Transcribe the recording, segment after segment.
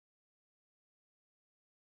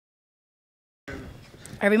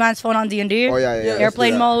Every man's phone on D&D. Oh yeah.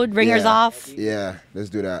 Airplane mode, ringers off. Yeah, let's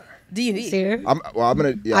do that. D&D. I'm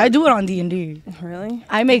gonna. Yeah. I do it on D&D. Really?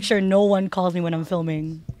 I make sure no one calls me when I'm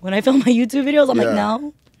filming. When I film my YouTube videos, I'm like,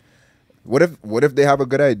 no. What if they have a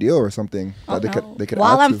good idea or something that they could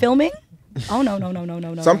while add I'm to? filming? Oh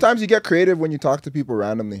no. Sometimes you get creative when you talk to people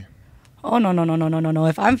randomly. Oh no.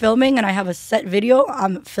 If I'm filming and I have a set video,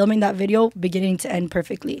 I'm filming that video beginning to end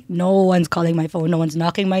perfectly. No one's calling my phone. No one's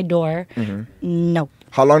knocking my door. No.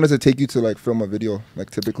 How long does it take you to like film a video,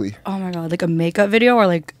 like typically? Oh my god, like a makeup video or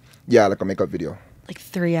like? Yeah, like a makeup video. Like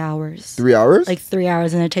 3 hours. 3 hours? Like 3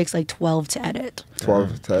 hours, and it takes like 12 to edit.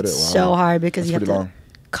 12 to edit. Wow. So hard because That's you have to long.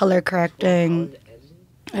 color correcting.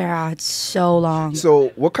 Yeah, it's so long. So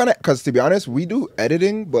what kind of? Because to be honest, we do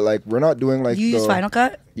editing, but like we're not doing like. You use Final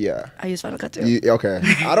Cut? Yeah. I use Final Cut too. Okay.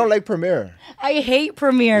 I don't like Premiere. I hate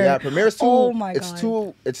Premiere. Yeah, Premiere's too. Oh my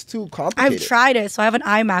god. It's too complicated. I've tried it, so I have an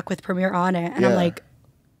iMac with Premiere on it, and I'm like,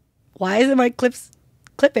 why isn't my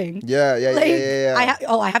clipping? Yeah.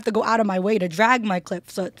 I have to go out of my way to drag my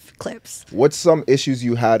clips so it clips. What's some issues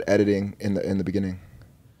you had editing in the beginning?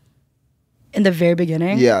 In the very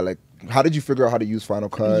beginning? Yeah, like how did you figure out how to use Final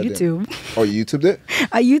Cut? YouTube. You YouTubed it?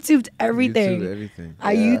 I YouTubed everything.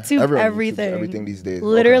 I YouTubed Everyone everything. YouTubes everything these days.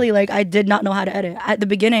 Literally, like I did not know how to edit. At the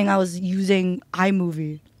beginning, I was using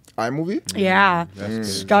iMovie. iMovie? Yeah.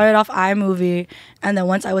 Started off iMovie, and then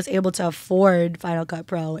once I was able to afford Final Cut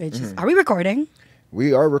Pro, it's just, are we recording?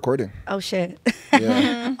 We are recording. Oh shit.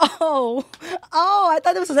 Yeah. Oh, I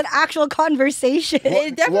thought this was an actual conversation.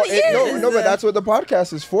 It definitely is. No, but that's what the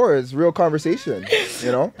podcast is for. It's real conversation,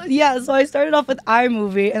 you know? Yeah, so I started off with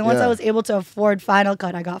iMovie, and once I was able to afford Final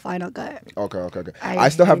Cut, I got Final Cut. Okay. I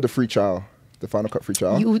still have the free trial. The Final Cut free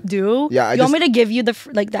trial. You do? Yeah. You want me to give you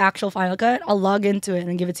the actual Final Cut? I'll log into it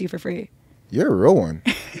and give it to you for free. You're a real one.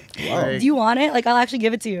 Wow. Do you want it? Like, I'll actually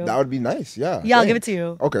give it to you. That would be nice. Yeah. Yeah, I'll give it to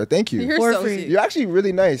you. Okay, thank you. You're For so free. sweet. You're actually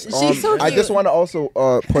really nice. She's so cute. I just want to also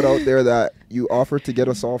put out there that you offered to get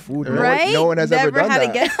us all food. Right? No one has Never ever done had that.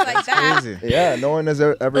 a guest like that. Crazy. Yeah, no one has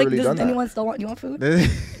ever Like, really does done that. anyone still want? You want food?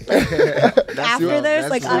 That's After what- this, that's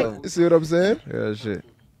like, what- See what I'm saying? yeah, shit.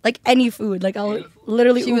 like any food. Like, I'll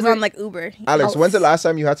literally. She was Uber- on like Uber. Alex, when's the last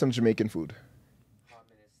time you had some Jamaican food?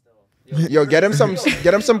 Yo, get him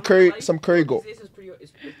some curry goat.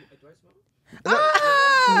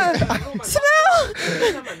 Smell.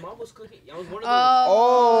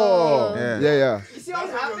 Oh, Yeah. yeah. You see how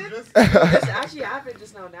it happened? This actually happened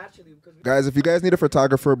just now naturally. Because Guys, if you guys need a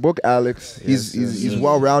photographer, book Alex. He's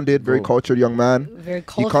well-rounded, very cultured young man. Very He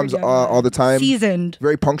cultured comes young man. all the time. Seasoned.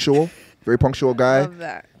 Very punctual guy. Love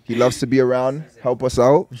that. He loves to be around, help us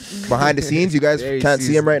out behind the scenes. You guys Very can't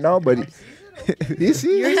see him right now, but you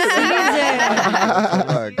see. You're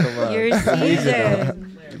seasoned. Come on. You're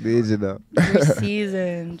seasoned. You're You're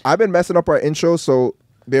seasoned. I've been messing up our intro, so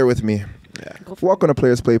bear with me. Welcome to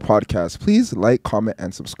Players Play Podcast. Please like, comment,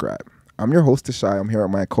 and subscribe. I'm your host, Tashai. I'm here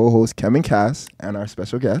with my co-host, Kem and Cass, and our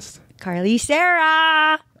special guest. Carly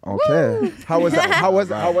Sarah. Okay. Woo. How was that? How was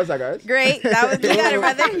that, guys? Great. That was you got it,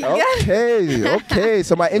 brother. You got it. Okay.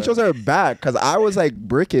 So my intros are back because I was like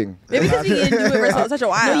bricking. Maybe because you didn't do it for such a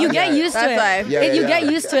while. No, you get used to it. That's why. Yeah, You yeah.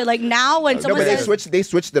 get used to it. Like now, when No, someone but says, they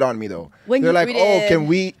switched it on me though. When They're you- like, we oh,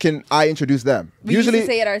 did. can I introduce them? We used to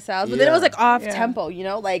say it ourselves, but then it was like off Yeah. tempo, you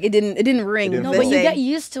know, like it didn't ring. didn't no, flow. but you get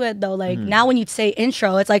used to it though. Like now, when you say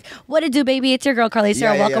intro, it's like, "What it do, baby? It's your girl Carly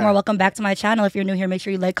Sarah. Yeah, welcome yeah. or welcome back to my channel. If you're new here, make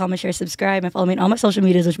sure you like, comment, share, subscribe, and follow me on all my social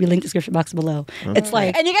medias, which will be linked in the description box below." It's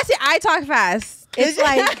like, And you guys see, I talk fast. it's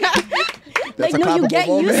like, like a no, you clappable get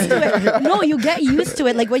moment. used to it. No, you get used to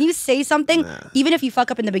it. Like when you say something, even if you fuck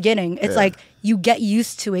up in the beginning, it's like you get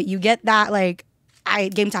used to it. You get that like,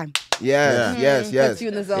 game time. Yes. Puts you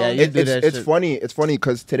in the zone. Yeah, you do that It's shit. funny. It's funny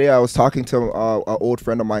because today I was talking to an old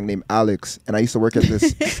friend of mine named Alex, and I used to work at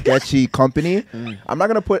this sketchy company. I'm not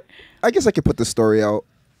gonna put. I guess I could put the story out.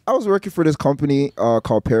 I was working for this company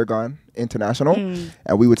called Paragon International,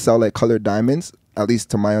 and we would sell like colored diamonds, at least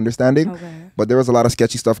to my understanding. Okay. But there was a lot of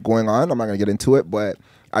sketchy stuff going on. I'm not gonna get into it, but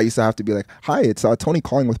I used to have to be like, "Hi, it's Tony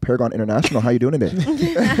calling with Paragon International. How you doing today?"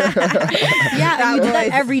 Yeah, and you do that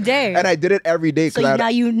every day. And I did it every day. so now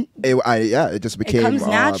you, it just became comes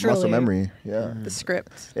muscle naturally. memory. Yeah. The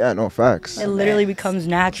script. Yeah, no facts. it literally becomes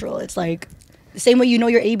natural. It's like the same way you know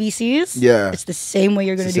your ABCs. Yeah. It's the same way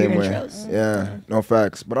you're It's gonna the do your same way. intros. Yeah, no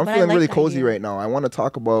facts. But I'm But I feeling like really that cozy idea. right now. I want to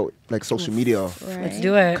talk about like social media. Let's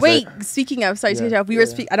do it. Wait, speaking of, sorry to cut you off. We were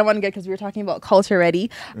I don't want to get because we were talking about culture already.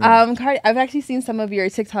 Cardi, I've actually seen some of your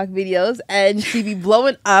TikTok videos, and she be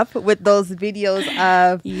blowing up with those videos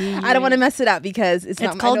of. I don't want to mess it up because it's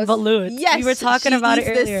not. called I know balut. Yes, We were talking she about it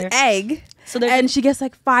eats earlier. This egg. and she gets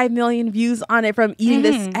like 5 million views on it from eating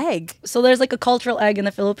this egg. So there's like a cultural egg in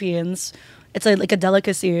the Philippines. It's like a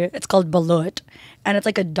delicacy. It's called balut, and it's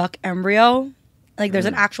like a duck embryo. Like there's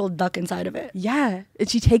an actual duck inside of it. Yeah, and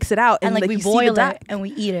she takes it out, And like we you see the boil duck. it and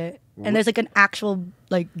we eat it. And there's like an actual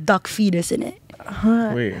like duck fetus in it.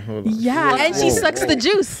 Wait, hold on. Yeah, and she Whoa, sucks whoa. the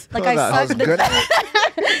juice. Like That I was sucked the good.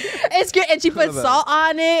 It's good, and she puts salt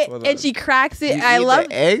on it, Hold and on. she cracks it. You I eat love,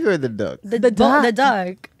 the egg or the duck? the duck. the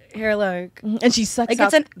duck. Here, look. and she sucks Like out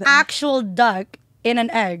it's an the- actual duck in an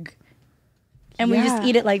egg, and we just Yeah.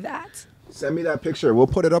 eat it like that. Send me that picture. We'll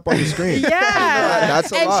put it up on the screen. Yeah,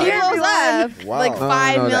 That's a and lot. she blows up Wow. like No,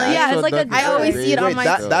 5 no, the million. Yeah, it's actual like a- duck I is always crazy. see it on Wait,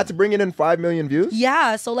 my- that's bringing in 5 million views?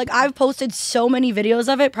 Yeah, so like I've posted so many videos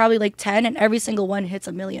of it, probably like 10, and every single one hits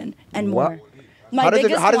 1 million and What? more. My How does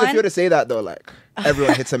biggest it one, feel to say that though? Like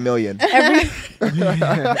everyone hits 1 million. every Okay.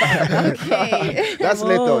 That's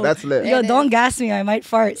lit though. That's lit. Yo, don't gas me. I might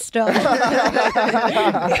fart still. Yo,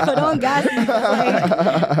 don't gas me.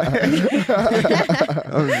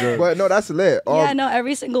 Like, But no, that's lit. yeah, no,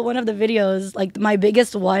 every single one of the videos, like my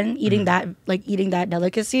biggest one, eating that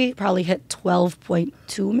delicacy, probably hit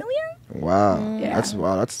 12.2 million. Wow. Yeah. That's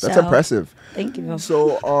That's So- impressive. Thank you.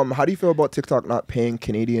 So, how do you feel about TikTok not paying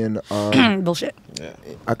Canadian? Bullshit.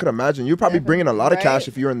 I could imagine you're probably bringing a lot of cash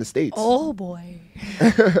if you're in the States. Oh boy.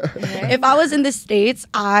 If I was in the States,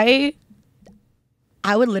 I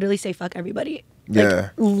would literally say fuck everybody. Yeah.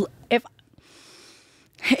 If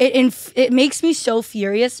it makes me so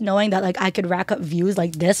furious knowing that like I could rack up views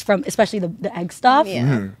like this from especially the egg stuff. Yeah.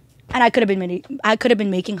 Mm-hmm. And I could have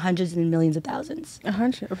been making hundreds and millions of thousands.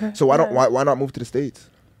 100. Okay. So why not move to the States?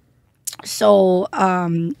 So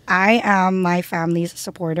I am my family's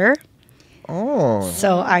supporter. Oh.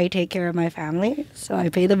 So I take care of my family. So I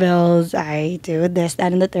pay the bills. I do this,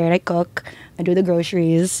 that, and the third. I cook. I do the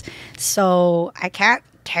groceries. So I can't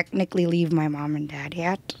technically leave my mom and dad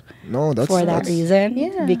yet No, that's for that reason.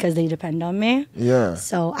 Yeah. Because they depend on me. Yeah.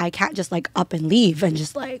 So I can't just like up and leave and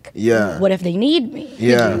just like, Yeah. what if they need me?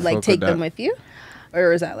 Yeah. Do you like fuck take with them that. with you,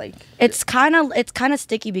 or is that like? It's kind of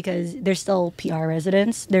sticky because they're still PR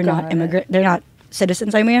residents. They're Got not it. immigrant. They're not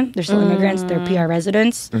citizens. I mean, they're still immigrants. They're PR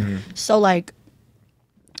residents. Mm-hmm. So like,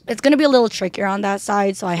 it's gonna be a little trickier on that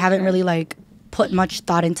side. So I haven't really like put much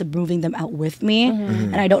thought into moving them out with me,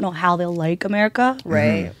 and I don't know how they'll like America.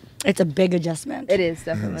 Right. It's a big adjustment. It is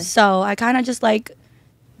definitely. So I kind of just like,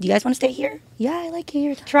 do you guys want to stay here? Yeah, I like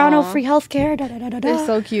here. Toronto, Aw. free healthcare. Da da da da da. They're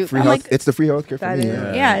so cute. Free I'm health. like- It's the free healthcare for That me. is-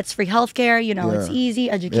 Yeah. Yeah, it's free healthcare. You know, it's Yeah. easy.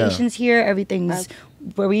 Education's here. Everything's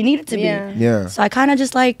where we need it to Yeah. be. Yeah. So I kind of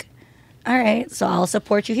just like, all right, so I'll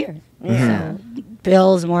support you here. Yeah.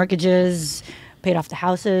 Bills, mortgages, paid off the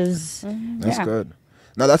houses. That's Yeah. good.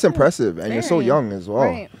 No, that's impressive, and you're so Very. young as well.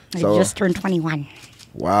 Right. I So just turned 21.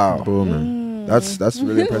 wow, Boomer. that's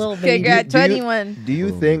really impressive. Little baby. Congrats, Do you- 21. Do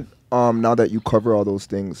you think now that you cover all those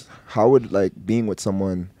things, how would like being with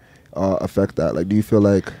someone affect that? Like, do you feel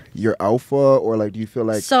like you're alpha, or like do you feel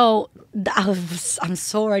like So I'm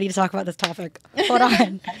so ready to talk about this topic. Hold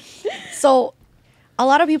on. So a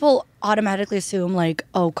lot of people automatically assume like,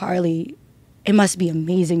 oh, Carly, it must be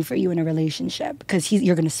amazing for you in a relationship because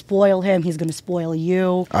you're going to spoil him. He's going to spoil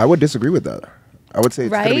you. I would disagree with that. I would say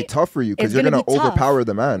it's gonna be Right? tough for you because It's you're gonna gonna be tough. overpower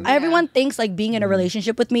the man. Everyone thinks like being in a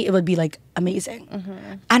relationship with me, it would be like amazing.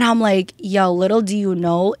 And I'm like, yo, little do you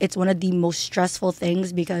know, it's one of the most stressful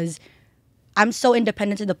things because I'm so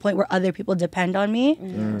independent to the point where other people depend on me.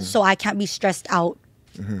 So I can't be stressed out.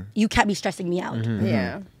 You can't be stressing me out.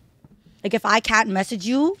 Yeah. Like if I can't message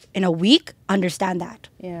you in a week, understand that.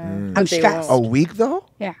 Yeah. I'm But they stressed. A won't. week though?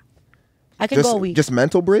 Yeah. I can go a week. Just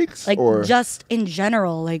mental breaks, like or just in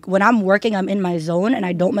general. Like when I'm working, I'm in my zone and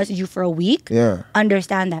I don't message you for a week. yeah.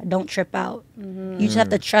 Understand that. Don't trip out. You just have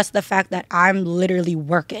to trust the fact that I'm literally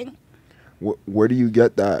working. Where do you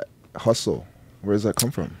get that hustle? Where does that come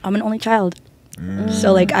from? I'm an only child.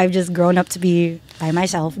 So like I've just grown up to be by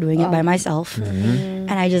myself, doing it by myself. And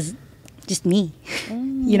I just me.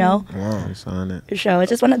 You know? Wow. It's on it. So it's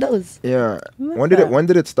just one of those. Yeah. When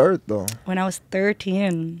did it start though? When I was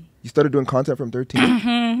 13. You started doing content from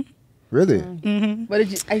 13? Really? What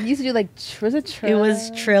did you? I used to do like. Was it? It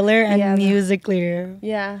was Triller and Yeah, Musically.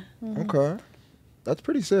 Yeah. Okay. That's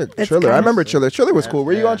pretty sick. It's Triller. I kinda remember Triller. Triller was cool.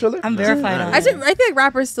 Were you on Triller? I'm verified on I it. feel like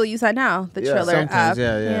rappers still use that now. The Yeah, Triller app. Sometimes,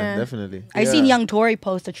 yeah, definitely. I seen Yeah. Young Tory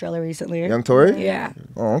post a Triller recently. Young Tory? Yeah.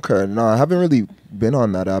 Oh, okay. No, I haven't really been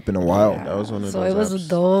on that app in a while. That was one of So those it was apps.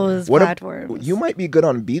 those What platforms. you might be good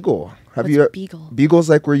on Beagle. Have What's you? Beagle? Beagle's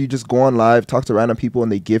like where you just go on live, talk to random people,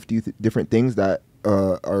 and they gift you different things that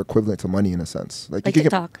are equivalent to money in a sense. Like you can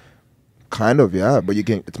TikTok. Get, kind of, yeah. But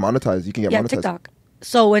it's monetized. You can get Yeah, monetized. TikTok.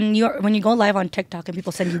 So when you go live on TikTok and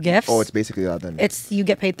people send you gifts, Oh, it's basically that then. it's you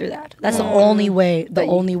get paid through that. That's the only way. The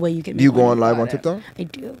only way you can. Do you make go money on live on about it. TikTok? I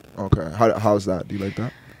do. Okay. How's that? Do you like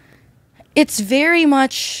that? It's very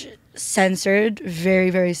much censored, very,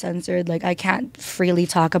 very censored. Like I can't freely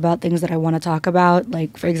talk about things that I want to talk about.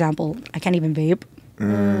 Like for example, I can't even vape.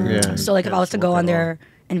 Yeah. So like if I was to go on there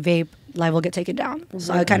and vape, live will get taken down.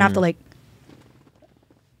 So I kind of have to like.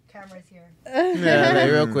 Cameras here. Yeah,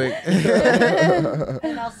 like, real quick.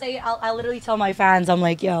 And I'll literally tell my fans, I'm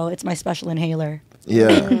like, yo, it's my special inhaler. Yeah.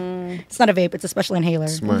 It's not a vape, it's a special inhaler.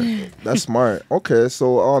 Smart. That's smart. Okay,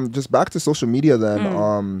 so just back to social media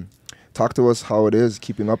then. Talk to us how it is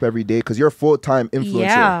keeping up every day because you're a full-time influencer.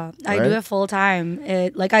 Yeah, I right? do it full time.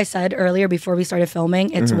 Like I said earlier before we started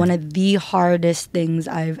filming, it's one of the hardest things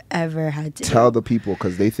I've ever had to Tell do. the people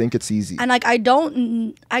because they think it's easy. And like I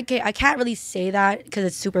can't really say that because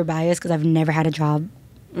it's super biased because I've never had a job.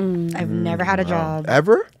 I've never had a job.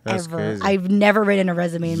 Ever? That's ever. crazy. I've never written a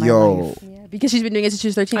resume in my Yo. life. Yeah, because she's been doing it since she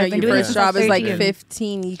was 13. I've Like, been your doing it first since I job was is like 13.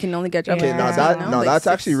 15. You can only get jobs. Okay, Yeah. now at that 16, no, like that's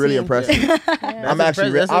actually really 16. impressive. I'm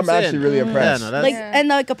actually That's what I'm saying. really impressed. Yeah, no, that's, Like and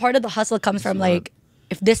like a part of the hustle comes from like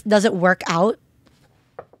if this doesn't work out,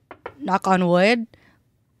 knock on wood,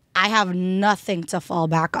 I have nothing to fall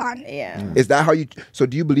back on. Yeah. Is that how you? So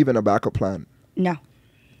do you believe in a backup plan? No,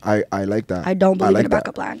 I like that. I don't believe like in a that.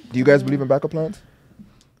 backup plan. Do you guys believe in backup plans?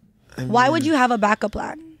 Why would you have a backup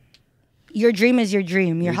plan? Your dream is your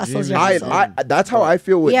dream. Your hustle is your I hustle. that's how I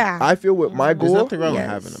feel with. Yeah. I feel with my there's goal. nothing wrong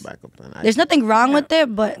Yes. with having a backup plan. There's nothing wrong with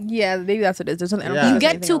it, but Yeah, maybe that's what it is. There's something. I don't Yeah. think you there's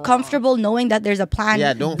get anything too wrong. comfortable knowing that there's a plan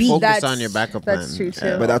Yeah, don't B. focus That's- on your backup plan. that's true, too.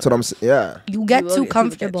 Yeah. But that's what I'm saying. Yeah. You get You will too get- people get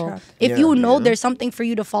comfortable. trapped. If Yeah. you know Yeah. there's something for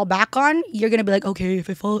you to fall back on, you're gonna be like, okay,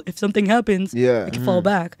 if something happens, Yeah. I can fall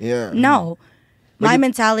back. Yeah. No. My you-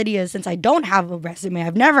 mentality is since I don't have a resume,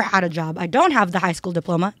 I've never had a job, I don't have the high school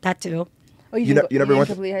diploma, that too. Oh, You ne- you never went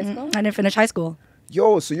to- complete high school? I didn't finish high school.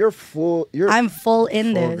 Yo, so you're full. I'm full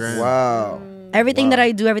in Full this. grind. Wow. Everything that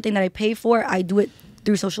I do, everything that I pay for, I do it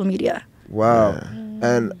through social media. Wow.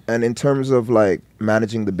 And in terms of like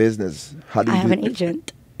managing the business, how do I you? have do an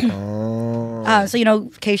agent. Oh. So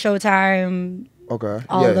K Showtime, Okay.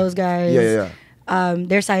 all of those guys. Yeah, yeah.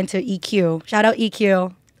 They're signed to EQ. Shout out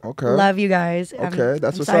EQ. Okay. Love you guys. Okay,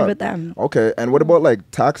 that's I'm what's signed up. with them. Okay, and what about like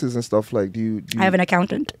taxes and stuff? Like, do you I have an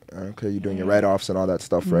accountant. Okay, you're doing your write-offs and all that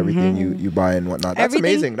stuff for everything you buy and whatnot. That's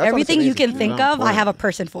everything, amazing. That's everything honestly you can amazing. think on of, I point. have a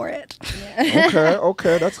person for it.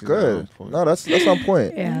 Okay, that's good. on point. No, that's on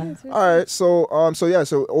point. Yeah. All right, so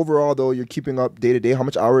so overall though, you're keeping up day to day. How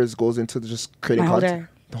much hours goes into just creating My whole content? day.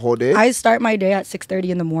 The whole day. I start my day at 6:30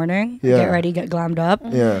 in the morning. Yeah. Get ready, get glammed up,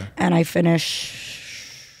 yeah, and I finish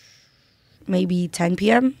maybe 10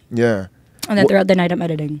 p.m. yeah. And then Wha- throughout the night, I'm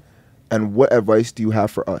editing. And what advice do you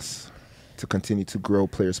have for us to continue to grow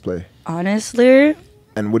Players Play? Honestly,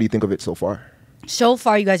 And what do you think of it so far? so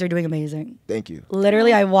far you guys are doing amazing. Thank you.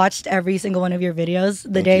 Literally, I watched every single one of your videos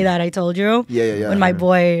the day you. that I told you. Yeah. When my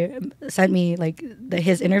boy sent me like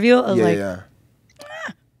his interview, I was Yeah, like, yeah.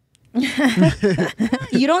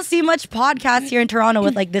 you don't see much podcasts here in Toronto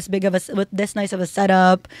with like this big of with this nice of a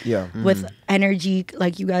setup, Yeah. with energy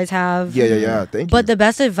like you guys have. Yeah. Thank you. But the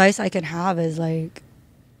best advice I can have is like,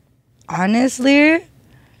 honestly,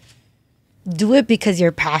 do it because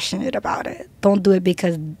you're passionate about it. Don't do it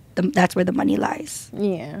because that's where the money lies.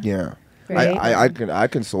 Yeah. yeah. Right? I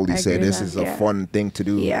can solely I say agree this with is that. a Yeah. fun thing to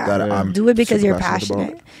do. Yeah. That I'm Do it because super you're passionate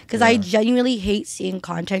passionate. about. Because I genuinely hate seeing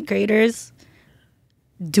content creators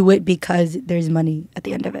do it because there's money at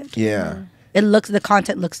the end of it. Yeah. The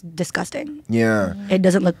content looks disgusting. Yeah. It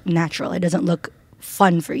doesn't look natural. It doesn't look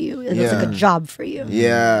fun for you. It looks like Yeah. a job for you.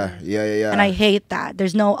 Yeah. And I hate that.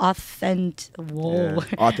 There's no authenticity.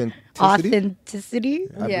 authenticity.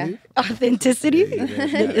 I Yeah. believe. Authenticity.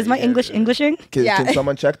 Is my English Englishing? Can, Yeah. can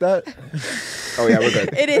someone check that? Oh yeah, we're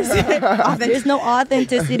good. It is. There's no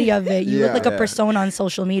authenticity of it. You Yeah. look like a persona on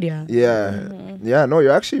social media. Yeah. No,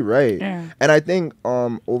 you're actually right. Yeah. And I think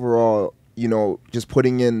overall, just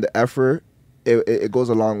putting in the effort, it goes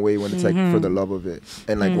a long way when it's like for the love of it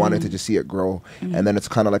and like wanting to just see it grow. And then it's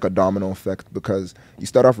kind of like a domino effect because you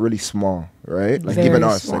start off really small, right? Like Very even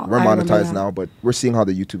us, small. like we're I remember monetized that. now, but we're seeing how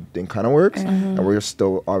the YouTube thing kind of works, and we're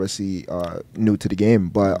still obviously new to the game.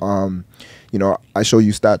 But I show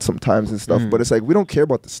you stats sometimes and stuff, but it's like we don't care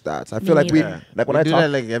about the stats. I feel like we neither. like when we I do talk. that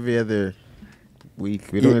like every other week.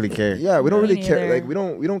 We don't really care. Yeah, we don't Me really care. neither. Like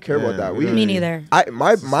we don't care about Yeah, that. we don't Me really- neither.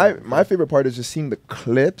 My favorite part is just seeing the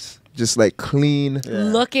clips, just like clean. Yeah.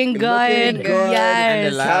 Looking good. Looking good. And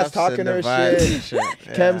Yes. the laughs talking and the her vibes shit. and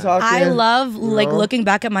shit. Cam talking. I love like know? looking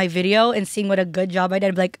back at my video and seeing what a good job I did.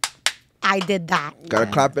 I'm like, I did that. Gotta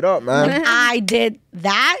clap it up, man. I did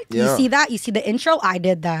that. Yeah. You see that? You see the intro? I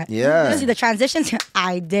did that. Yeah. You see the transitions?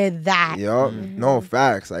 I did that. Yup. No,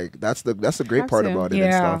 facts. Like that's the great part Have to. about it Yeah.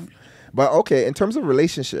 and stuff. But okay, in terms of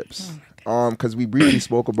relationships, because we briefly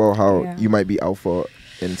spoke about how Yeah. you might be alpha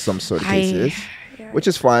in some sort of I- cases, which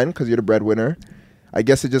is fine because you're the breadwinner. I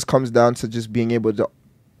guess it just comes down to just being able to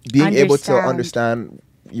understand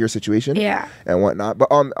your situation Yeah. and whatnot. But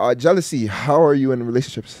jealousy, how are you in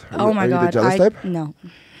relationships? Oh my are you God. the jealous type? No.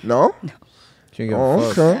 No? She ain't give Oh,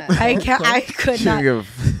 a fuck. okay. I can't. I could She not. ain't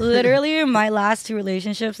give a Literally, my last 2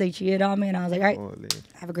 relationships, they cheated on me, and I was like, all right, Holy.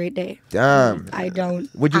 have a great day. Damn. I don't.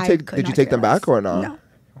 Would you I take? could Did you not take them care less. back or not? No.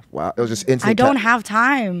 Wow, it was just instant. I don't have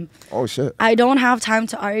time. Oh shit. I don't have time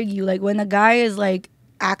to argue. Like when a guy is like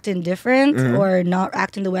acting different or not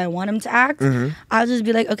acting the way I want him to act, I'll just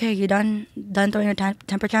be like, okay, you done throwing your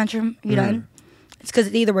temper tantrum? You done? It's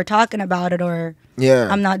because either we're talking about it or Yeah.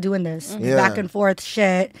 I'm not doing this Yeah. back and forth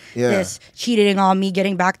shit. Yeah. This cheating on me,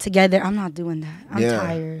 getting back together. I'm not doing that. I'm Yeah.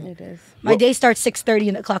 tired. It is. My day starts 6:30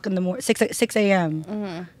 in the morning, 6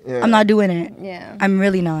 a.m. Yeah. I'm not doing it. Yeah. I'm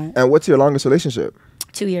really not. And what's your longest relationship?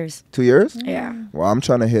 2 years. 2 years? Yeah. Well, I'm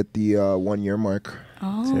trying to hit the 1 year mark.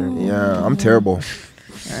 Oh. Yeah, I'm terrible.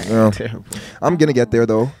 Yeah. Terrible. I'm gonna get there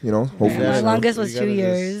though. You know, hopefully. My Yeah. longest You was gotta 2 just-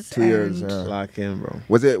 years. 2 years. and Yeah. Lock in, bro.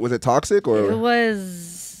 Was it toxic It or?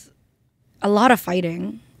 was a lot of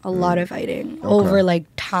fighting. Over like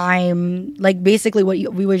time, like basically what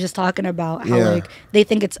we were just talking about. How Yeah. like they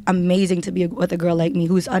think it's amazing to be with a girl like me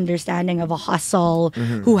who's understanding of a hustle,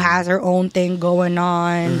 who has her own thing going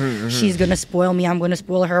on. She's gonna spoil me. I'm gonna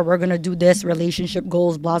spoil her. We're gonna do this. Relationship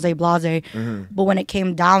goals, blase, blase. But when it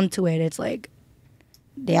came down to it, it's like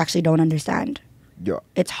they actually don't understand. Yeah.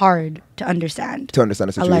 It's hard to understand To understand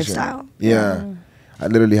the a situation. lifestyle. Yeah. I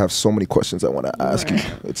literally have so many questions I want to ask you.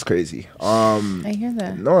 It's crazy. I hear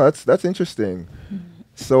that. No, that's interesting.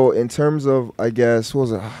 So in terms of, I guess, what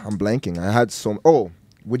was it? I'm blanking. I had some. Oh,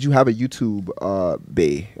 would you have a YouTube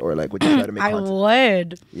bay or like would you try to make I content?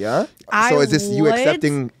 would. Yeah. I So is this you would.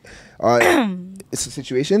 accepting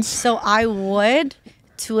situations? So I would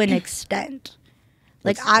to an extent.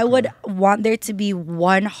 Like I would want there to be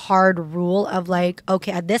one hard rule of like,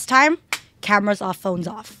 okay, at this time, cameras off, phones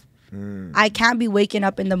off. I can't be waking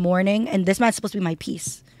up in the morning and this man's supposed to be my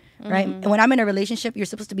peace. Right? And when I'm in a relationship, you're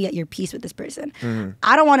supposed to be at your peace with this person.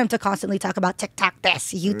 I don't want him to constantly talk about TikTok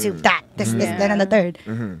this, YouTube that, this, then and the third.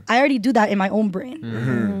 I already do that in my own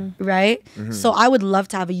brain. Right? So I would love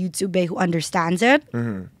to have a YouTube bae who understands it.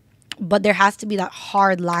 But there has to be that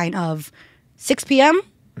hard line of 6 p.m.,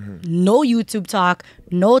 no YouTube talk,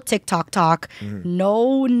 no TikTok talk,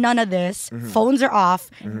 no none of this. Phones are off.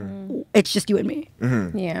 It's just you and me.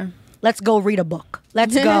 Yeah. Let's go read a book.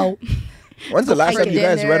 Let's go. When's the last Like time you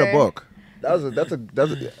guys read a dinner. book?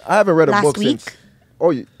 I haven't read a Last book week. since.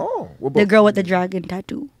 What book? The girl with the dragon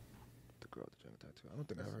tattoo. I don't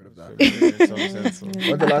think I've heard of that.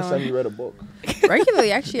 When's the last time you read a book?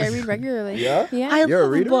 Regularly, actually, I read regularly. Yeah? Yeah. I You're a love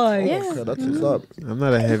a reader? book. Oh, Yeah. okay, that's what's up. I'm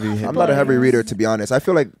not a heavy. I'm not a heavy reader, to be honest. I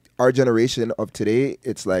feel like our generation of today,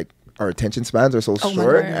 it's like our attention spans are so Oh my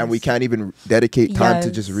short, goodness. and we can't even dedicate time to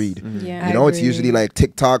Yes. just read. Yeah. You know, it's agree. usually like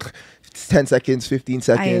TikTok, 10 seconds, 15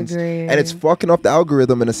 seconds. agree. And it's fucking up the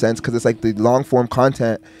algorithm in a sense because it's like the long form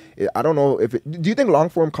content. I don't know if do you think long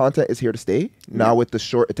form content is here to stay now with the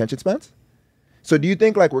short attention spans? So do you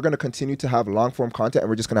think like we're going to continue to have long form content and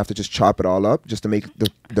we're just going to have to just chop it all up just to make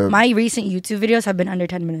the My recent YouTube videos have been under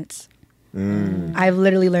 10 minutes. I've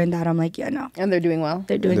literally learned that. I'm like, yeah, no. And they're doing well.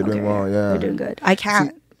 They're doing okay. well, yeah. They're doing good. I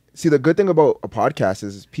can't. See, the good thing about a podcast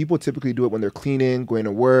is people typically do it when they're cleaning, going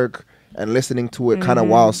to work, and listening to it kind of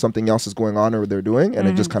while something else is going on or they're doing, and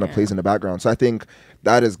it just kind of plays in the background. So I think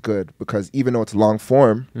that is good because even though it's long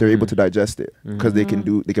form, they're able to digest it because they can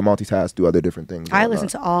multitask, do other different things. I listen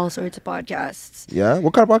to all sorts of podcasts. Yeah,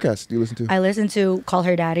 what kind of podcasts do you listen to? I listen to Call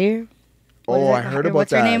Her Daddy. What is Oh, it? I heard about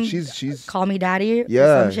What's her that. name? She's Call Me Daddy. Or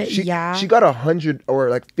yeah. some shit. Yeah. She got 100 or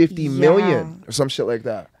like 50 Yeah. million or some shit like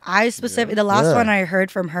that. I specifically, the last Yeah. one I heard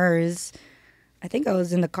from hers, I think I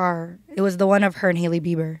was in the car. It was the one of her and Hailey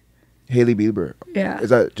Bieber. Haley Bieber. Yeah. Is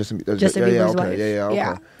that Justin Justin yeah, Bieber's okay. wife. Yeah, okay. Yeah.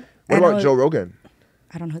 What And about I was- Joe Rogan?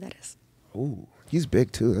 I don't know who that is. Ooh, he's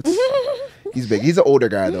big too. That's he's big. He's an older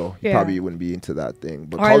guy though. He Yeah. probably wouldn't be into that thing.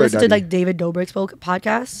 But Or I Call Her listened to Daddy, like David Dobrik's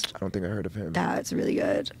podcast. I don't think I heard of him. That's really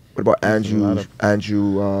good. What about a lot Andrew? of-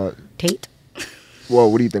 Andrew. Tate.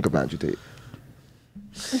 Well, what do you think of Andrew Tate?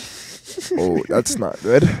 Oh, that's not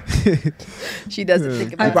good. She doesn't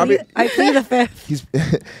think about probably- it. I plead the fifth.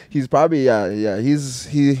 He's probably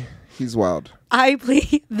He's wild. I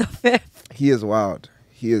plead the fifth. He is wild.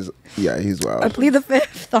 He is. Yeah, he's I wild. plead the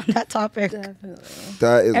fifth on that topic. Definitely.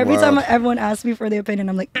 That is Every wild. time everyone asks me for their opinion,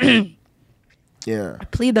 I'm like, Yeah,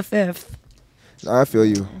 plead the fifth. I feel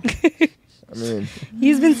you. I mean,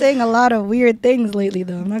 He's been saying a lot of weird things lately,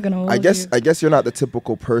 though. I'm not gonna hold I guess you. you're not the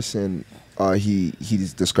typical person.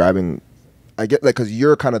 He's describing. I get like because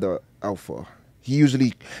you're kind of the alpha. He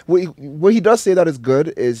usually what he does say that is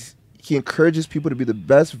good is he encourages people to be the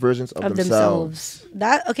best versions of themselves.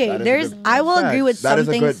 That okay. That is a There's. good- I will agree with That some is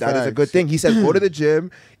a things. good. That is a good thing. He says go to the gym,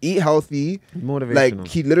 eat healthy. Motivational. Like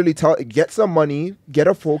he literally get some money, get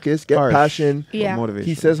a focus, get Harsh. passion. Yeah. Motivational.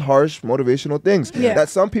 He says harsh motivational things Yeah. that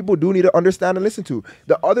some people do need to understand and listen to.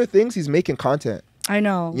 The other things he's making content, I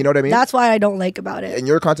know. You know what I mean? That's why I don't like about it. and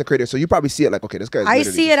you're a content creator, so you probably see it like, okay, this guy's. I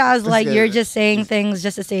literally see it just- as like this you're guy- just saying things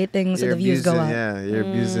just to say things so You're the views go abusing- up. Yeah, you're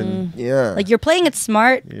abusing. Yeah. Like you're playing it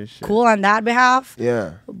smart, your shit. cool on that behalf,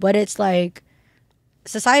 Yeah. but it's like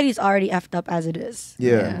society's already effed up as it is.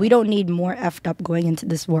 Yeah. We don't need more effed up going into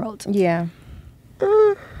this world. Yeah.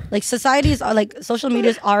 Like society's like social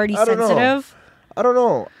media is already I don't know. sensitive. I don't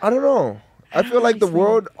know. I feel like the explain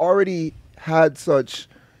world already had such,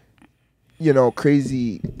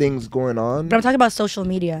 crazy things going on. But I'm talking about social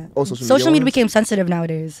media. Oh, social media media ones? became sensitive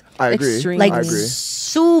nowadays. I agree. Extreme. Like I agree.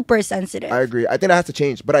 super sensitive. I agree. I think that has to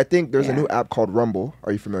change. But I think there's a Yeah. new app called Rumble.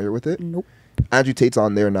 Are you familiar with it? Nope. Andrew Tate's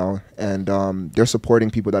on there now, and they're supporting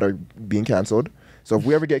people that are being canceled. So if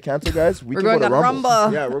we ever get canceled, guys, we We're can go going to on Rumble.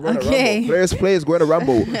 Rumble. Yeah, we're going to Okay. Rumble. Players Play is going to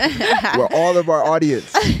Rumble, where all of our audience,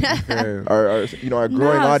 Fair. our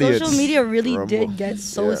growing audience. social media really Rumble. did get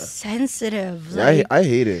so Yeah. sensitive. Yeah, Like, I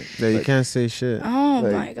hate it. Yeah, you Like, can't say shit. oh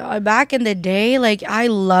like- my god! Back in the day, like I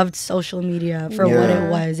loved social media for what Yeah.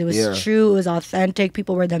 it was. It was Yeah. true. It was authentic.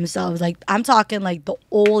 People were themselves. Like I'm talking like the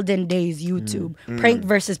olden days YouTube prank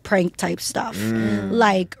versus prank type stuff,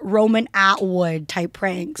 like Roman Atwood type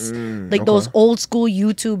pranks, like those old school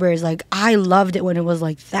YouTubers. Like I loved it when it was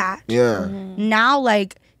like that. Yeah. Now,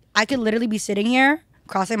 like I could literally be sitting here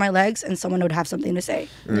crossing my legs and someone would have something to say.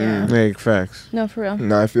 Yeah. Like facts. No, for real.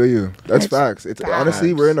 No, I feel you. That's It's facts. It's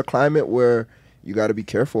honestly we're in a climate where you got to be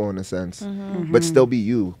careful in a sense, but still be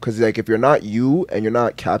you. Because like if you're not you and you're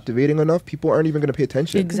not captivating enough, people aren't even gonna pay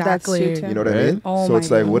attention. Exactly. That's true, too. You know what I Right? mean? Oh so my it's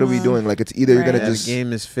like, what are we goodness. doing? Like it's either you're Right. gonna Yeah, just. the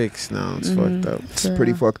game is fixed now. It's fucked up. It's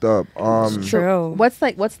pretty fucked up. True. What's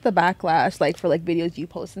the backlash like for like videos you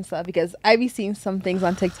post and stuff? Because I be seeing some things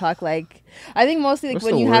on TikTok like I think mostly like What's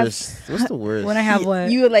when the you worst? What's the worst? When I have what?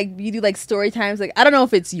 you do like story times like I don't know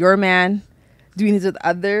if it's your man doing this with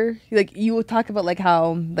other like you would talk about like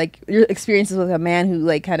how like your experiences with a man who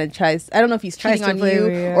like kind of tries I don't know if he's Tries cheating to on play you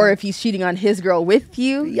with you, yeah. or if he's cheating on his girl with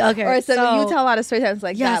you. Yeah, okay, Or so you so- tell a lot of story times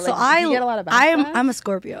like yeah, that. so Like, do you get a lot of backlash? I'm a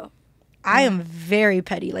Scorpio. I am very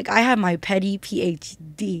petty. Like I have my petty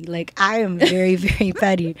PhD. Like I am very very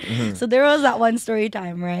petty. So there was that one story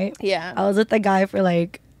time, right? Yeah. I was with the guy for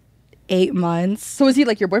like 8 months. So was he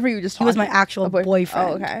like your boyfriend? Or you just He was my talking? actual A boy- boyfriend.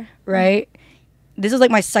 Oh, okay. Right? This was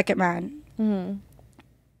like my second man.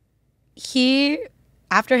 He,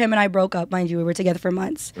 after him and I broke up, mind you, we were together for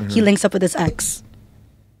months. He links up with his ex.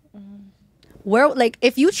 Where like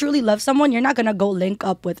if you truly love someone, you're not gonna go link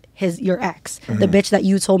up with your ex, the bitch that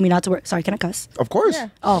you told me not to work. Sorry, can I cuss? Of course. Yeah.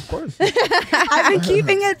 Oh, Of course. I've been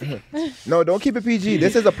keeping it. No, don't keep it PG.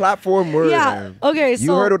 This is a platform where Yeah. Okay.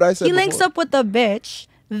 So heard what I said he links before. up with the bitch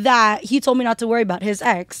that he told me not to worry about, his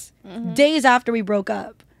ex, days after we broke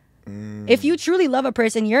up. If you truly love a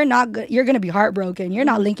person, you're gonna be heartbroken. You're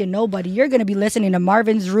not linking nobody. You're gonna be listening to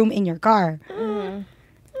Marvin's Room in your car.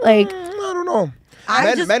 Like I don't know.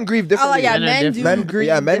 I just- Men grieve Oh differently. yeah, Men are men do.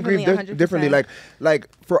 different. Men grieve 100%. differently. Like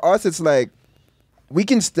for us, it's like we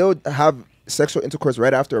can still have sexual intercourse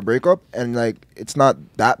right after a breakup, and like it's not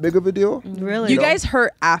that big of a deal. really, You guys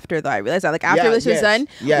hurt after though. I realize that. Like after Yeah, this is yes, done,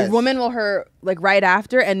 yes. women will hurt like right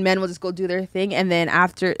after, and men will just go do their thing, and then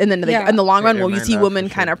like, Yeah. in the long run, Figure will you man see out women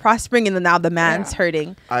for kind sure. of prospering, and then now the man's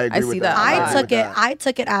hurting. I agree see with that. that. a I lot. agree took with it. that. I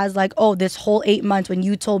took it as like, oh, this whole 8 months when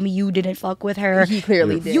you told me you didn't fuck with her. He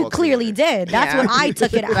clearly did. You clearly did. That's Yeah. what I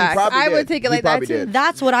took it as. Facts. probably I would did. take it He like that probably too. did.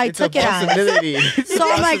 That's what I It's a took it as. possibility.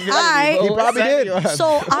 So I'm like, He probably did. So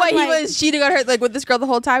I'm What, he like, was cheating on her like with this girl the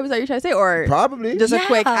whole time? Is that what you're trying to say, or Probably. just a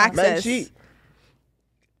quick Yeah. access? Men cheat.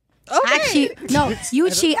 Okay. actually, no, you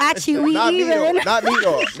cheat. Actually, we Not me though. even. Not me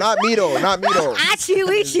though. Not me though. Not me though. Actually,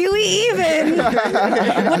 we cheat. We even.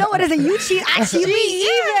 Well, no, what is it? You cheat. Actually, we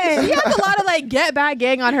even. She has a lot of like get back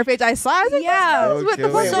gang on her face. I saw. I was like, Yeah. what's what the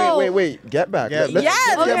Okay. fuck? Wait. Get back. Get Let's,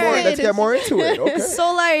 back. let's get more. Okay. Let's get more into it. Okay.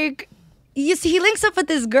 So like, you see, he links up with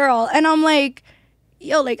this girl, and I'm like,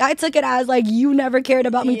 yo, like I took it as like you never cared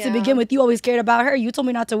about me to Yeah. begin with. You always cared about her. You told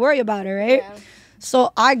me not to worry about her, right? Yeah.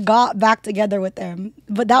 So I got back together with him,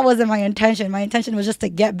 but that wasn't my intention. My intention was just to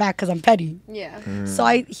get back because I'm petty. Yeah. So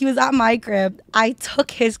he was at my crib. I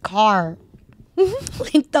took his car,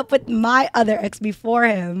 linked up with my other ex before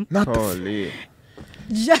him. Holy.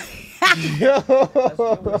 Just,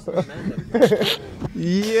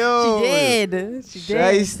 Yo. She did.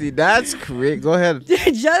 Shiesty, that's great. Go ahead.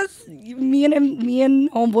 just me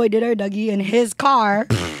and homeboy did our Dougie in his car.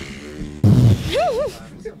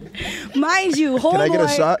 Mind you, homeboy. Can I get a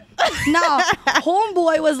shot? No,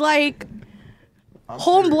 homeboy was like,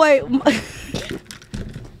 homeboy.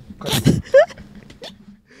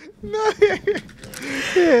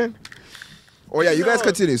 Oh yeah, you guys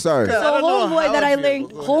continue. Sorry. So homeboy that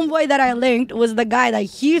I linked was the guy that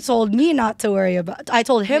he told me not to worry about. I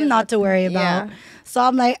told him not to worry about. Yeah. So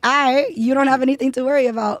I'm like, you don't have anything to worry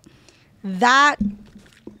about. That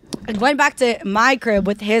I went back to my crib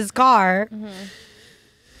with his car.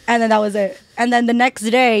 And then that was it. And then the next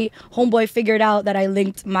day, homeboy figured out that I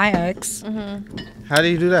linked my ex. How do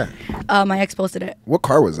you do that? My ex posted it. What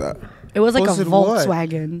car was that? It was like Posted a what?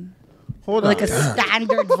 Volkswagen. Hold Like on. a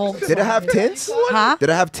standard Volkswagen. Did it have tints? Huh? Did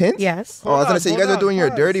it have tints? Yes. Oh, I was gonna say you guys are doing your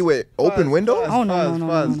dirty with open windows. Oh, no.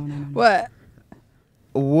 What?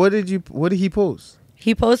 What did he post?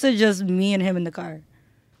 He posted just me and him in the car.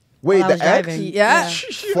 Wait, while I the was ex driving. Yeah.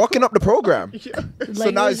 fucking up the program. So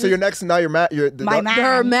Like, now, it was so you're just- next. Now you're mad. You're My man.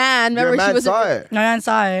 Her man. Your Remember she man was. saw it. My man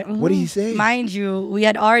saw it. What did he say? Mind you, we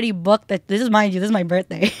had already booked that. This is my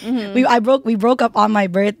birthday. We broke up on my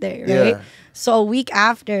birthday, right? Yeah. So a week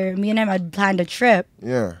after, me and him had planned a trip.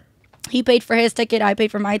 Yeah. He paid for his ticket. I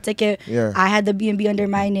paid for my ticket. Yeah. I had the B&B under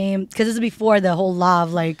my name because this is before the whole law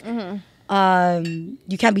of like,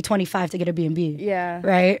 you can't be 25 to get a B&B. Yeah.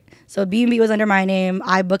 Right. So B&B was under my name.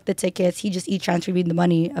 I booked the tickets. He just transferred me the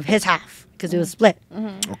money of his half because it was split.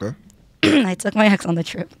 Okay. I took my ex on the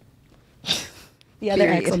trip. The other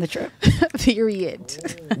ex Period. on the trip.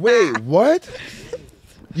 Period. Wait, what?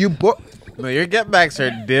 You book? No, your get backs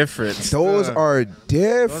are different. Those are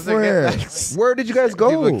different. get-backs. Where did you guys go?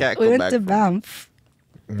 People can't We go went back. to Banff.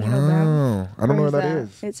 You know Banff? Wow. I don't know where Where's that that?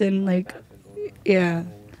 is. It's in like, yeah,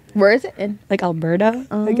 Where is it? In? like Alberta,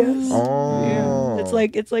 I guess. Oh. Yeah. It's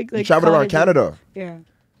like You traveled around cottages. Canada. Yeah.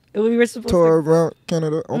 We were supposed Tour around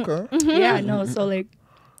Canada. Okay. to. Yeah, no. So like,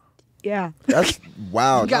 yeah. That's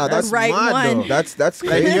wow. got Nah, that's the right mad, one. though. That's Like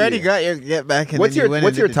crazy. you already got your get back. And What's then your you went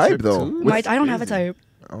What's and your did the type trip though? too? I don't have a type.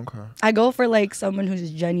 Okay. I go for like someone who's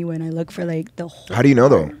genuine. I look for like the whole. How do you know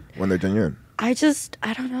though when they're genuine? I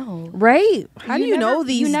don't know. Right? How do you never- know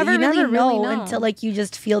these? You never really know know until like you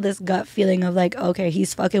just feel this gut feeling of like, okay,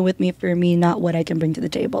 he's fucking with me for me, not what I can bring to the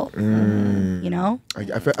table. You know, I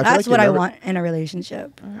feel that's like you what I never- want in a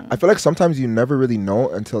relationship. I feel like sometimes you never really know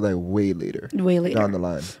until like way later Way later. down the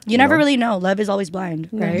line. You never know? really know. Love is always blind,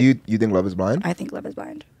 right? You think love is blind? I think love is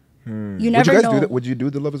blind. You Would never you guys know. do that? Would you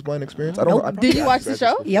do the Love is Blind experience? I don't Nope. know. I probably Did you asked watch the guys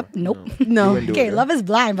show? this Yep. Nope. No. You wouldn't do Okay, it, love is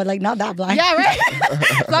blind, but like not that blind. Yeah, right.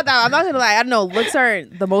 It's not that. I'm not gonna lie. I don't know. Looks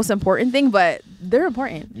aren't the most important thing, but they're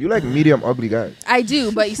important. You like medium ugly guys. I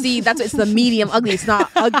do, but you see, it's the medium ugly. It's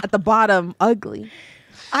not at the bottom ugly.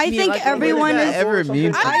 I Me think like- everyone What does is. that ever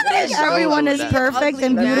mean? I think everyone is perfect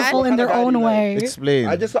and man. beautiful in their own way. Explain.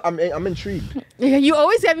 I'm intrigued You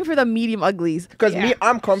always get me for the medium uglies. because me,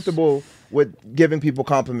 I'm comfortable with giving people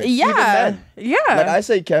compliments. Even Yeah, men. yeah. Like I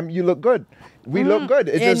say, Kem, you look good. We look good.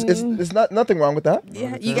 It's just it's not nothing wrong with that.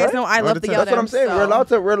 Yeah, you guys know I love the That's what I'm saying. We're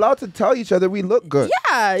allowed to tell each other we look good.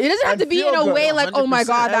 Yeah, it doesn't have And to be feel in a good. way like, oh my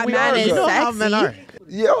god, that we man are is good. You know how men are. sexy.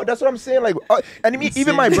 Yo, that's what I'm saying. Like, and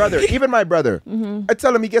even my brother, I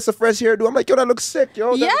tell him he gets a fresh hairdo. I'm like, yo, that looks sick,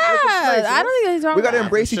 yo. Yeah, I don't think there's wrong We with gotta that.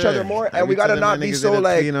 embrace each Sure. other more, and Every we gotta time not my be niggas so end up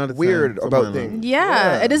like clean all the time. weird Come about on, things.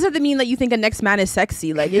 Yeah, it doesn't have to mean that you think a next man is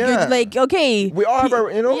sexy. Like, Yeah. you're like, okay, We all have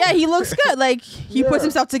our, you know. yeah, he looks good. Like, he puts Yeah.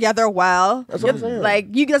 himself together well. That's what I'm saying.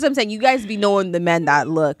 Like, that's what I'm saying. You guys be knowing the men that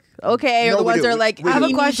look okay, or No, the we ones do. that are like, We I have he a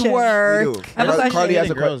needs question. work. We do. I have a question. Carly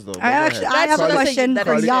has a girls question. though. I have a That's question that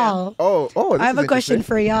for is- y'all. Oh, this I have is a question interesting.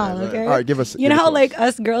 for y'all. Okay. All right, give us. You know give how us like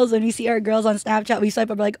us girls, when we see our girls on Snapchat, we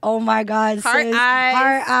swipe up like, oh my god, Heart sis, eyes.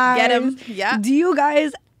 heart eyes. Get 'em. Yeah. Do you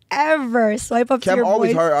guys ever swipe up to Cam your always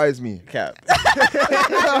boys? hard eyes me. Cap. He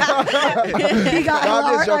got No, I'm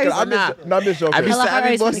hella just joking. heart eyes. I'm just joking. I be Hella I be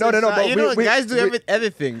eyes. busting No, shots. but you know, we- guys do we-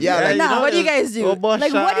 everything. Yeah, like- No, what do you guys do? Football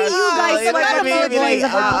Like, what do you shots. guys You know swipe what I up mean? to Be like, boys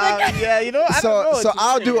about? yeah, you know, I don't know. So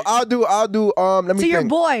I'll do. Let me To your think.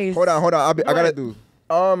 boys. Hold on. I gotta do.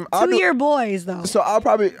 I'll To do. your boys though. So I'll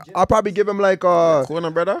probably give him like Cool, no,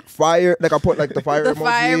 brother. fire. Like I'll put like the fire The emoji.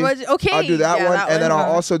 fire emoji. Okay, I'll do that yeah, one, that and then one.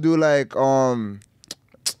 I'll also do like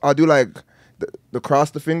I'll do like the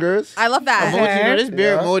cross the fingers. I love that. Emoji, no, this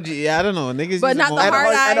beer Yeah. emoji. Yeah, I don't know. Niggas But use not the emojis.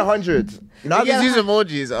 heart eye. And 100s. Not Niggas use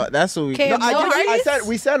emojis. That's what we. Okay, No, I emojis? said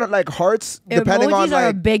we said like hearts depending Emojis on are a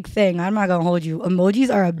like. big thing. I'm not gonna hold you.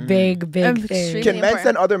 Emojis are a big thing. Extremely Can men important.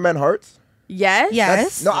 send other men hearts? Yes.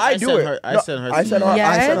 Yes. No, I I do send it. heart- I No, send hearts I send too. heart. I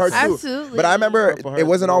Yes. send hearts too. Absolutely. But I remember Purple it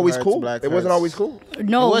wasn't hearts, always blue cool. hearts, black It wasn't hearts. always cool.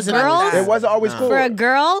 No, It wasn't always girls. that. It wasn't always Nah. cool. For a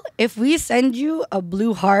girl, if we send you a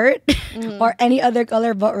blue heart or any other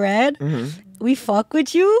color but red, we fuck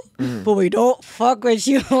with you, but we don't fuck with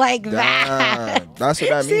you like that. Damn, that's what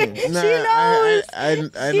that means. She Nah, knows. I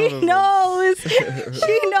She know. knows.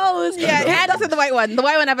 She knows. Yeah, and also the white one. The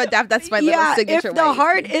white one I have a dap. That's my little Yeah, if signature. the white.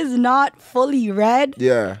 heart is not fully red,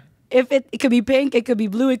 Yeah. if it could be pink, it could be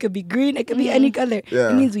blue, it could be green, it could be any color. Yeah.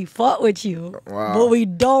 It means we fuck with you, Wow. but we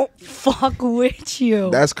don't fuck with you.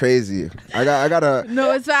 That's crazy. I gotta.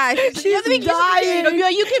 No, it's fine. You have to be dying.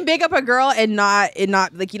 You can big up a girl and not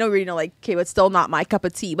like really know like okay, but still not my cup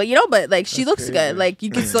of tea. But but like she looks crazy. good. Like you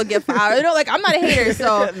can still get found. Like I'm not a hater,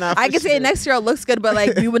 so Nah, I for can say sure. next girl looks good, but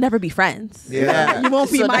like we would never be friends. Yeah. You won't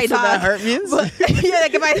be So my that's what dog. that hurt means? yeah,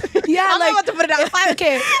 like if I Yeah, I'm like not about to put it out.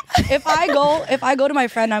 okay, if I go to my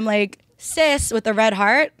friend, I'm like sis with the red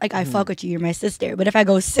heart, like I fuck with you, you're my sister. But if I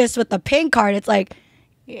go sis with the pink heart, it's like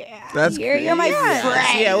That's you're my Yeah.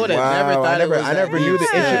 friend. Yeah, I would have never Wow, thought I never, it was I never that knew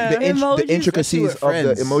deep. Emojis, the intricacies especially of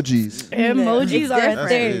with the friends. emojis. Emojis It's are a different.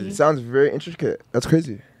 thing. Sounds very intricate. That's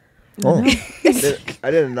crazy. Oh,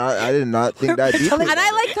 I did not think that deeply. And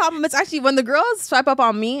I like compliments. Actually, when the girls swipe up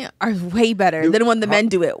on me, are way better Dude, than when the men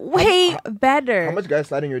do it. Way better. How much guys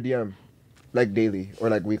slide in your DM, like daily or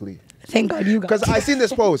like weekly? Thank God you got. Because I seen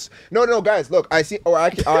this post. No, guys, look, I see. Or I'll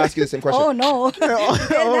ask you the same question. Oh no!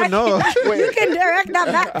 Oh no. You can direct that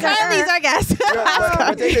back to Charlie's her. our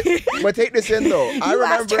guest. But take this in though. I You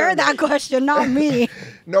asked remember her that question, not me.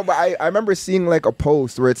 No, but I remember seeing like a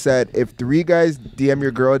post where it said if 3 guys DM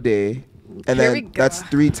your girl a day, and Here we then go. that's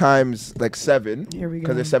 3 times like 7. Here we go.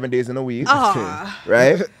 Because there's 7 days in a week. Ah.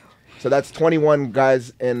 Right? So that's 21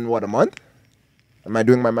 guys in what, a month? Am I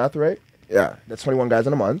doing my math right? Yeah, that's 21 guys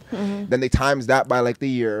in a month. Then they times that by like the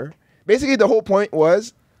year. Basically, the whole point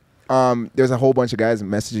was there's a whole bunch of guys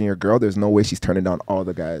messaging your girl. There's no way she's turning down all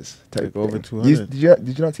the guys. Like over thing. 200.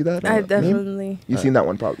 Did you not see that? I meme? definitely. You seen that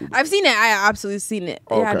one probably. I've seen it. I absolutely seen it.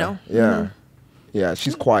 Yeah, I Okay. know. Yeah. Yeah,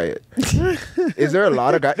 she's quiet. Is there a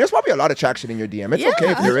lot of guys? There's probably a lot of traction in your DM. It's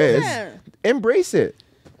okay if there is. 100%. Embrace it.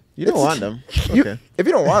 You don't want them. You- Okay. If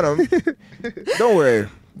you don't want them, don't worry.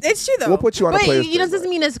 It's true though. We'll put you on a but player's you know, play, it doesn't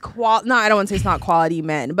mean it's No, I don't want to say it's not quality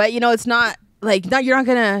men, but it's not. Like you're not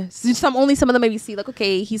gonna only some of them maybe see like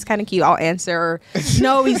okay he's kind of cute I'll answer or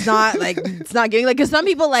no he's not like it's not giving like because some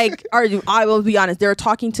people like are I will be honest they're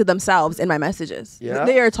talking to themselves in my messages Yeah?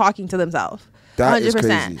 they are talking to themselves That is 100%.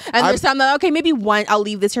 crazy. And I've- there's some that okay maybe one I'll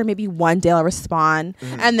leave this here maybe one day I'll respond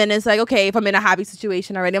and then it's like okay if I'm in a happy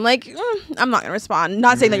situation already I'm like I'm not gonna respond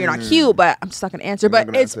not saying that you're not cute but I'm just not gonna answer You're not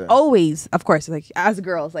but gonna it's answer. always of course like as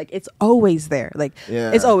girls like it's always there like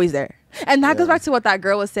Yeah. it's always there. And that goes Yeah. back to what that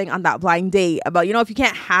girl was saying on that blind date about, if you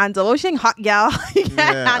can't handle, what was she saying, hot gal? You can't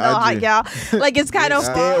Yeah, handle I hot do. gal. Like, it's kind of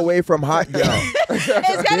Stay away from hot gal. It's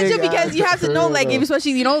kind of true Big because ass you have to know, like, girl.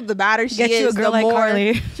 especially, the badder she Get is, you a girl the like more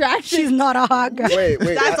Carly. traction. She's not a hot girl. Wait.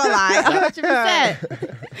 That's a lie.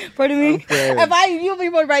 100%. Pardon me. Okay. If you'll be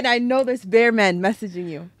one right now, I know there's bare men messaging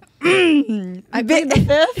you. I plead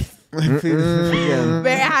the fifth.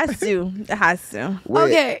 Bare, it has to. It has to. Wait.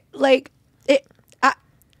 Okay, like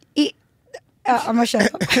I'm gonna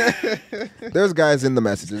shut up. There's guys in the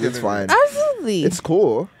messages. It's fine. Absolutely. It's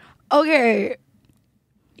cool. Okay,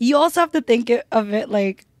 you also have to think of it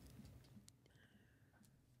like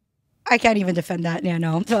I can't even defend that. Yeah,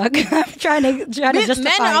 no. Fuck. I'm trying to justify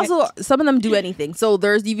Men it. also some of them do anything. So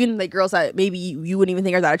there's even like girls that maybe you wouldn't even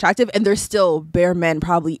think are that attractive, and there's still bare men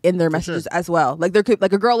probably in their messages as well. Like there could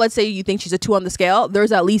like a girl, let's say you think she's a 2 on the scale,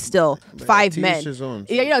 there's at least still 5 to men. each his own.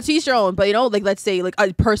 Yeah, to each their own. But like let's say like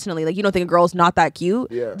personally, like you don't think a girl's not that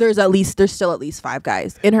cute. Yeah. There's still at least 5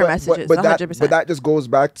 guys in her messages. But 100%. that just goes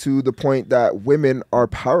back to the point that women are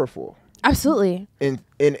powerful. Absolutely. In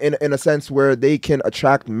a sense where they can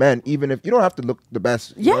attract men, even if you don't have to look the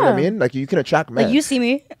best. You know what I Yeah. mean? Like you can attract men. Like you see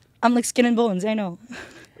me, I'm like skin and bones. I know.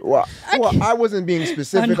 Well, I wasn't being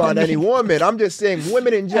specific on any woman. I'm just saying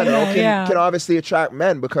women in general know, yeah. can obviously attract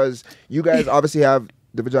men because you guys obviously have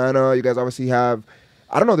the vagina. You guys obviously have.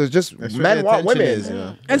 I don't know. There's just That's where men the want women. attention is,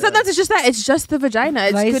 yeah. And sometimes it's just that it's just the vagina.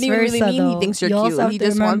 It Vice couldn't even really versa, mean he though. thinks you're You also cute. have He to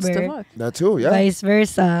just wants to remember- fuck. That too. Yeah. Vice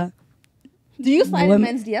versa. Do you slide Women-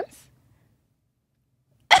 in men's DMs?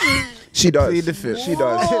 She does. Plead the fifth. She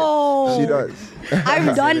does. Oh. She does.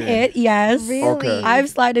 I've done it, yes. Really? Okay. I've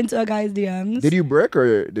slid into a guy's DMs. Did you brick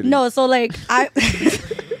or did No, so like I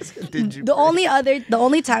Did you? the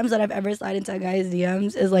only times that I've ever slid into a guy's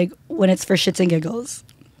DMs is like when it's for shits and giggles.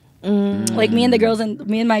 Like me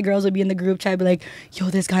and my girls would be in the group chat, be like, "Yo,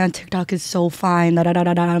 this guy on TikTok is so fine." Da, da, da,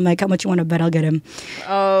 da, da. I'm like, "How much you want to bet I'll get him?"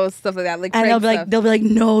 Oh, stuff like that. Like, And prank they'll be stuff. like,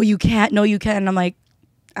 "No, you can't. No, you can." And I'm like,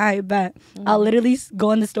 "I bet." I'll literally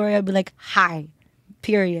go on the story. I'll be like, "Hi,"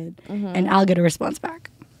 period, and I'll get a response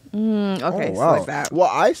back. Okay, Oh, so wow. like that.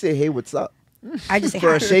 Well, I say, hey, what's up? I just say For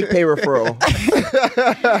hi. a Shake Pay referral.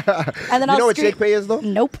 And then You I'll know what screen- Shake Pay is, though?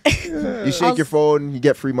 Nope. You shake your phone, you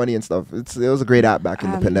get free money and stuff. It was a great app back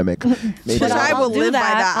in the pandemic. Maybe But I I'll will do live by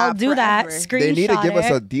that. that I'll app do that. forever. Screenshot they need to give us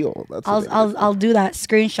it. a deal. That's what they need. I'll do that.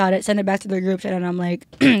 Screenshot it. Send it back to the group chat, and I'm like,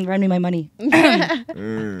 "Run me my money."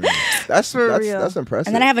 That's For that's real. that's impressive.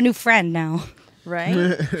 And then I have a new friend now.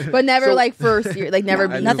 Right? But never So- like first year. Like never I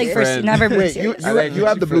be knew Nothing a for friend. never be Wait, you serious. I like you what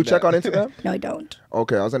have you the blue put check that. on Instagram? No, I don't.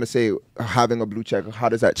 Okay, I was gonna say having a blue check. How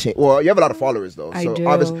does that change? Well, you have a lot of followers though. I So do.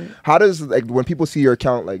 obviously, how does like when people see your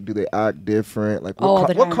account, like do they act different? Like All what,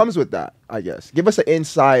 the what time. comes with that? I guess give us an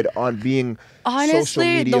insight on being social Honestly,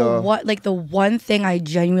 media. the one thing I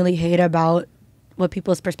genuinely hate about what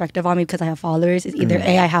people's perspective on me because I have followers is either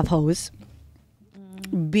A, I have hoes.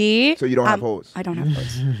 B, So you don't have hoes? I don't have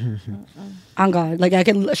hoes. On God, like I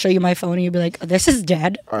can show you my phone and you'd be like, "This is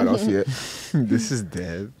dead." All right, I'll see it. This is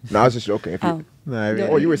dead. No, I was just joking. If you, Oh, No, I mean,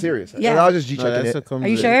 oh, you were serious? Yeah. I was just G no, checking that's it. what comes are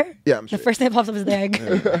you with sure? it. Yeah, I'm The sure. first thing that pops up is the egg.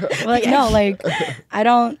 We're like, no, like I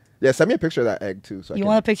don't. Yeah, send me a picture of that egg too. So You I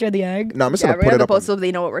want a picture of the egg? No, I'm just Yeah, gonna we're put it gonna up. on- post so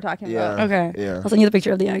they know what we're talking Yeah. about. Okay. Yeah. I'll send you the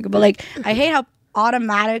picture of the egg. But like, I hate how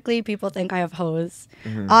automatically people think I have hoes.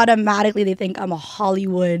 Mm-hmm. Automatically, they think I'm a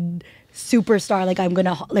Hollywood superstar. Like I'm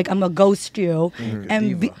gonna ghost you.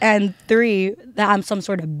 Mm-hmm. And three, that I'm some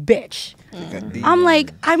sort of bitch. I'm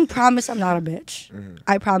like, I promise I'm not a bitch. Mm-hmm.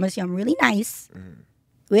 I promise you, I'm really nice.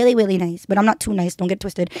 Really, really nice. But I'm not too nice. Don't get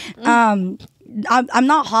twisted. I'm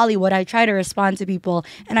not Hollywood. I try to respond to people,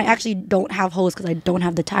 and I actually don't have hoes because I don't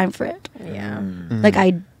have the time for it. Yeah. Like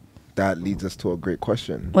I. That leads us to a great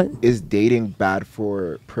question. What? Is dating bad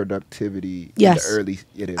for productivity Yes. in the early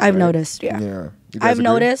it is, I've right? noticed, yeah. Yeah. You guys I've agree?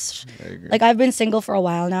 noticed, I agree. like I've been single for a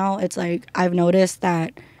while now. It's like I've noticed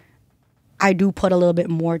that I do put a little bit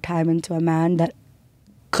more time into a man that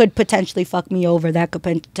could potentially fuck me over, that could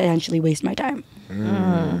potentially waste my time.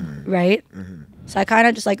 Right? So I kind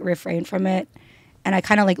of just like refrain from it, and I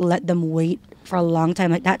kind of like let them wait for a long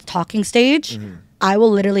time. Like that talking stage, I will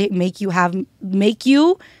literally make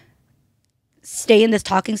you stay in this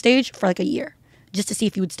talking stage for like a year just to see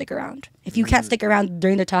if you would stick around. If you can't stick around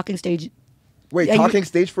during the talking stage, Wait, Yeah, you- talking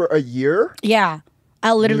stage for a year? yeah,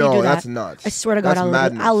 I'll literally No, do that. that's nuts. I swear to God, That's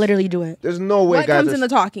madness. I'll literally do it. There's no way, What guys. comes in the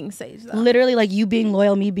talking stage though? Literally, like you being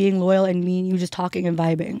loyal, me being loyal, and me and you just talking and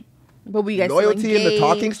vibing. But we guys still loyalty in the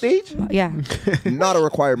talking engaged? stage? Yeah, Not a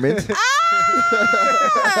requirement.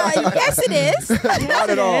 Yes, it is. Not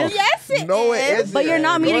at all. Yes, it No, is. it isn't. But you're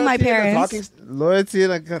not meeting my Loyalty in the parents. talking Loyalty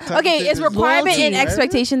and Okay, is requirement and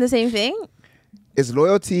expectation the same thing? Is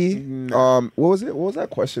loyalty? What was it? What was that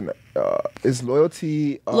question? Is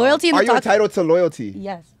loyalty? Loyalty in the Are you talk- entitled to loyalty?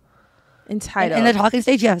 yes. Entitled. In the talking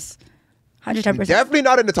stage, yes, 110%. Definitely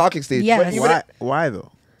not in the talking stage. Yes. But even Why? Why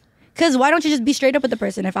though? Because why don't you just be straight up with the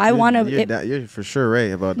person? If I want You're, to, you're for sure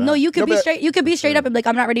right about that. no, you could No, be but- straight. You could be straight up and be like,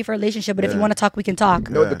 I'm not ready for a relationship. But if you want to talk, we can talk.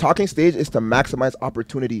 no, the talking stage is to maximize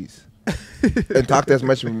opportunities and talk to as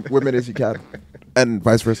much women as you can, and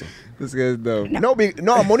vice versa. This guy's dumb. No,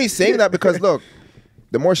 I'm only saying that because look,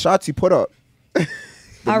 the more shots you put up, the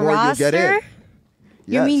A more you'll get in. roster?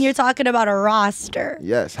 You Yes. mean you're talking about a roster?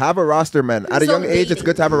 Yes, have a roster, man. At a So young age, it's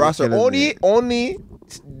good to have a roster. Killing Only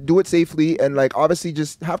do it safely and like obviously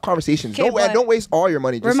just have conversations. Okay, but Don't waste all your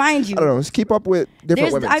money. Just, remind you. I don't know. Just keep up with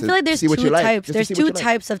different women. I to feel like there's see what two you like, types. just to There's see two what you like.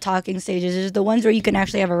 types of talking stages. There's the ones where you can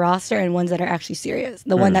actually have a roster, and ones that are actually serious.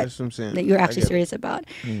 The one That's what I'm saying. that you're I actually get it. serious about.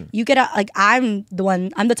 You get like I'm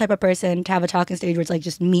the type of person to have a talking stage where it's like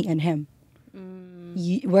just me and him.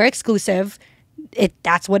 We're exclusive.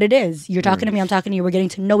 That's what it is. You're talking to me, I'm talking to you. We're getting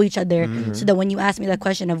to know each other. So that when you ask me that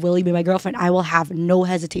question of will you be my girlfriend, I will have no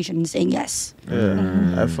hesitation in saying yes.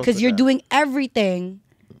 Yeah. Because you're doing everything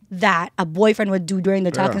that a boyfriend would do during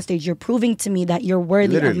the talking stage. You're proving to me that you're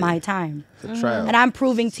worthy Literally. of my time. It's a trial. And I'm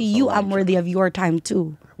proving to you I'm worthy of your time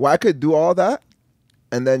too. Well, I could do all that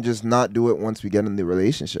and then just not do it once we get in the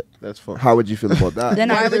relationship. That's fun. How would you feel about that? Then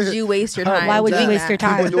Why I would you waste your time? Why would you doing waste that? your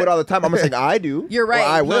time? People do it all the time. I'm not saying I do. You're right.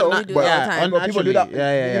 Well, I will. No, you do but it all the time. but people do that.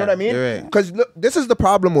 Yeah, You know what I mean? You're right. Because look, this is the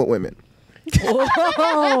problem with women.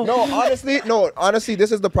 No, honestly,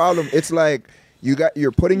 this is the problem. It's like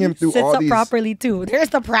you're putting him through Sits all up these properly too. There's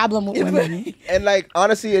the problem with women. and like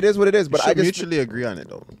honestly it is what it is, but You I should just mutually agree on it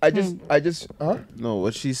though. I just huh? No,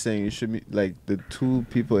 what she's saying, you should like the two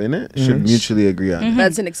people in it should mutually agree on it.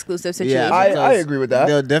 That's an exclusive situation. Yeah, I because agree with that.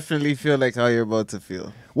 They'll definitely feel like how you're about to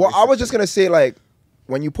feel. Well, I was just gonna say, like,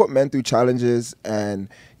 when you put men through challenges, and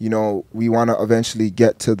you know, we want to eventually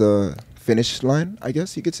get to the finish line, I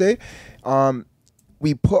guess you could say.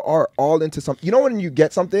 We put our all into something. You know, when you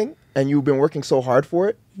get something and you've been working so hard for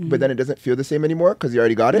it, but then it doesn't feel the same anymore because you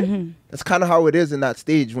already got it. That's kind of how it is in that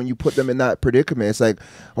stage when you put them in that predicament. It's like,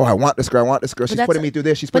 oh, I want this girl. I want this girl. She's putting me through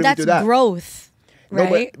this. She's putting me through that. But that's growth, No,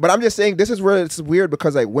 right? but I'm just saying this is where it's weird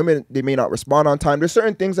because like women, they may not respond on time. There's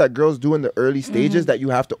certain things that girls do in the early stages that you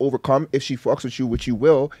have to overcome if she fucks with you, which you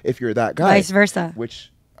will if you're that guy. Vice versa.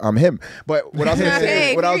 Which I'm him. But what I was gonna say,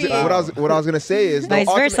 Hey, what I was gonna say is Vice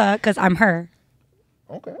versa, because I'm her.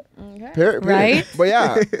 Okay. Right? But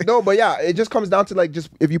yeah, it just comes down to like just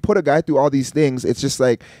if you put a guy through all these things, it's just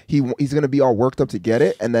like he's gonna be all worked up to get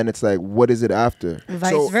it, and then it's like, what is it after?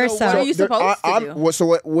 Vice versa. So what are you supposed to do?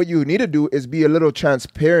 So what you need to do is be a little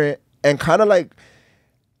transparent and kind of like,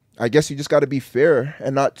 I guess you just got to be fair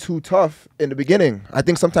and not too tough in the beginning. I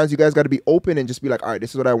think sometimes you guys got to be open and just be like, all right, this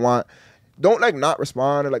is what I want. Don't like not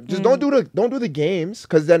respond or like just don't do the games,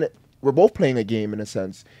 because then we're both playing a game in a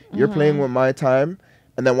sense. You're playing with my time.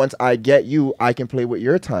 And then once I get you, I can play with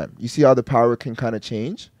your time. You see how the power can kind of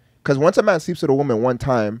change? Because once a man sleeps with a woman one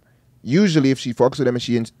time, usually if she fucks with him and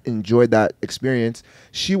she enjoyed that experience,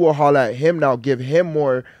 she will holler at him now, give him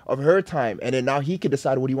more of her time. And then now he can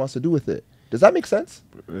decide what he wants to do with it. Does that make sense?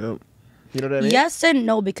 Yep. You know what I mean? Yes and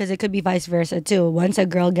no, because it could be vice versa too. Once a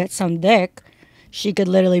girl gets some dick, she could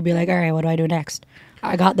literally be like, all right, what do I do next?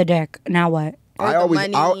 I got the dick. Now what? Or the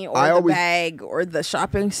money, or the bag, or the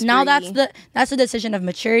shopping spree. Now that's the decision of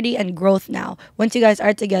maturity and growth now. Once you guys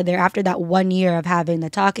are together, after that 1 year of having the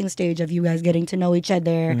talking stage of you guys getting to know each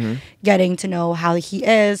other, getting to know how he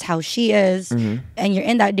is, how she is, and you're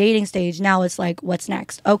in that dating stage, now it's like, what's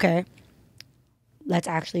next? Okay, let's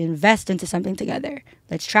actually invest into something together.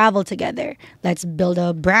 Let's travel together. Let's build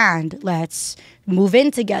a brand. Let's move in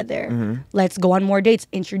together. Let's go on more dates.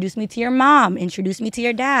 Introduce me to your mom. Introduce me to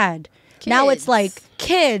your dad. Now it's like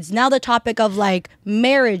kids. Now the topic of like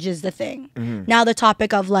marriage is the thing. Now the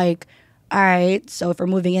topic of like, all right, so if we're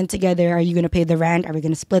moving in together, are you going to pay the rent? Are we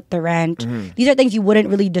going to split the rent? These are things you wouldn't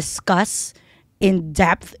really discuss in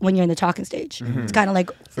depth when you're in the talking stage. It's kind of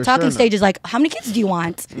like the talking stage is like, how many kids do you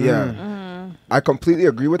want? Yeah. I completely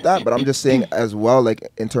agree with that, but I'm just saying as well, like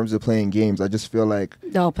in terms of playing games, I just feel like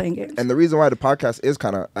They're all playing games. and the reason why the podcast is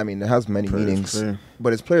kind of, I mean, it has many meanings,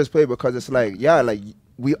 but it's players play because it's like, yeah, like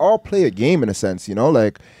we all play a game in a sense, you know,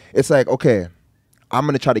 like it's like, okay, I'm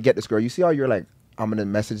going to try to get this girl. You see how you're like, I'm going to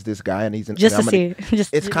message this guy and he's in, Just and to see.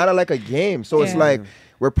 it's kind of like a game. So it's like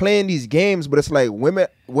we're playing these games, but it's like women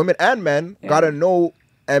and men got to know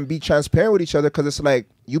and be transparent with each other, because it's like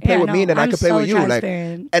you play with me and then I can play with you. Like,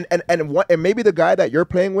 and maybe the guy that you're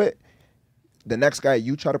playing with, the next guy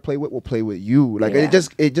you try to play with will play with you. Like it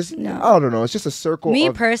just No. I don't know. It's just a circle. Me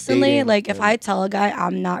of personally, dating. like if I tell a guy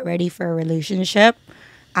I'm not ready for a relationship,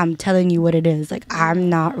 I'm telling you what it is. Like I'm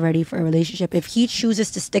not ready for a relationship. If he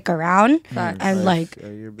chooses to stick around and like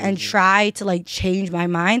and try to like change my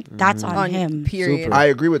mind, that's on him. Period. I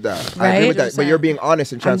agree with that. I Right? agree with that. But you're being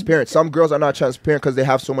honest and transparent. Some girls are not transparent because they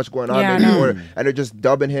have so much going on Yeah, I maybe, know. and they're just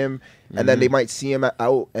dubbing him, and then they might see him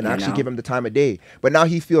out and actually give him the time of day. But now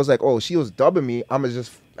he feels like, oh, she was dubbing me, I'm gonna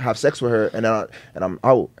just have sex with her and I'm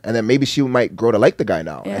out. And then maybe she might grow to like the guy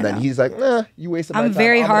now. And then he's like, nah, you wasted my time.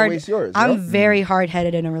 I'm gonna waste yours. I'm you know? very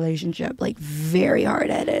hard-headed in a relationship, like very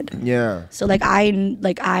hard-headed. Yeah. So like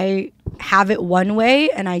I have it one way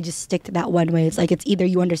and I just stick to that one way. It's like it's either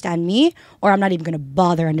you understand me or I'm not even gonna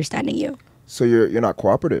bother understanding you. So you're not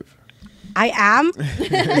cooperative. I am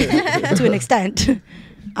to an extent.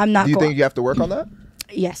 I'm not. Do you think you have to work on that?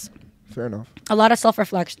 Yes. Fair enough. A lot of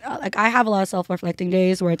self-reflection. Like I have a lot of self-reflecting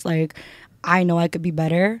days where it's like I know I could be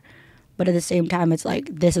better, but at the same time it's like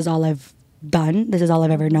this is all I've done. This is all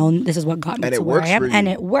I've ever known. This is what got me And to it where works I am, for you. and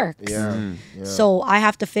it works. Yeah. So I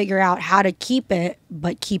have to figure out how to keep it,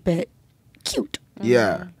 but keep it cute.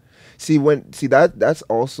 Yeah. That's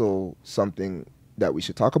also something that we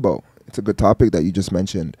should talk about. It's a good topic that you just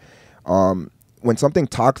mentioned. When something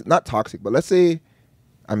not toxic, but let's say,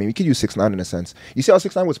 I mean, we could use 6ix9ine in a sense. You see how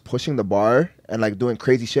 6ix9ine was pushing the bar and like doing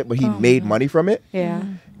crazy shit, but he made money from it? Yeah.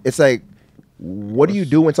 It's like, what do you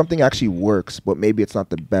do when something actually works, but maybe it's not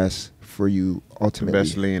the best for you ultimately?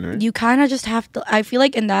 Best lane, right? You kind of just have to. I feel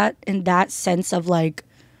like in that sense of like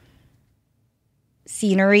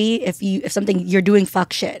scenery, if something you're doing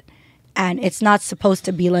fuck shit, and it's not supposed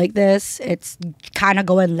to be like this. It's kind of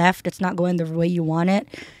going left. It's not going the way you want it.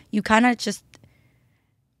 You kind of just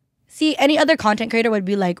see, any other content creator would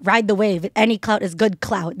be like, ride the wave. Any clout is good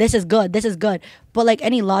clout. This is good. This is good. But like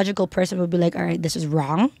any logical person would be like, all right, this is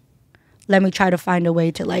wrong. Let me try to find a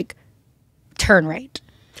way to like turn right.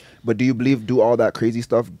 But do you believe do all that crazy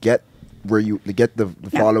stuff, get where you get the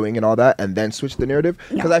following and all that, and then switch the narrative?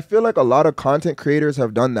 Because I feel like a lot of content creators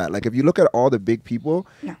have done that. Like if you look at all the big people,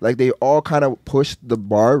 like they all kind of pushed the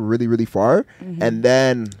bar really, really far, and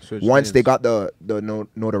then once they got the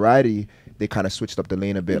notoriety, they kind of switched up the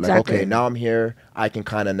lane a bit. Like, okay, now I'm here, I can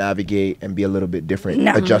kind of navigate and be a little bit different,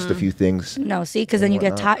 adjust a few things. No, see, because then you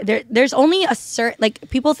get tired. There's only a certain, like,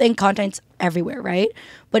 people think content's everywhere, right?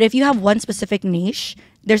 But if you have one specific niche,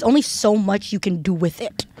 there's only so much you can do with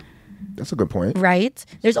it. That's a good point. Right?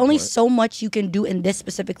 There's only so much you can do in this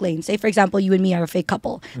specific lane. Say, for example, you and me are a fake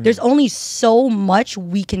couple. There's only so much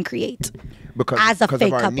we can create as a fake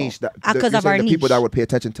of our couple. Niche, Because of our the niche. people that would pay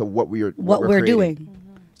attention to what we're doing.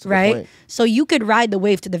 Right? So you could ride the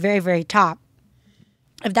wave to the very, very top.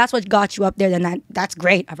 If that's what got you up there, then that's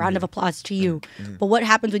great. A round of applause to you. But what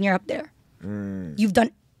happens when you're up there? You've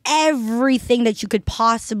done everything that you could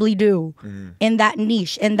possibly do in that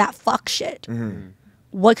niche, in that fuck shit.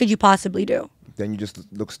 What could you possibly do? Then you just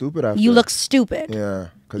look stupid after. You look stupid. Yeah.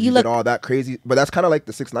 Because you did all that crazy. But that's kind of like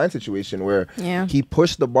the 6ix9ine situation where he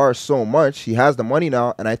pushed the bar so much. He has the money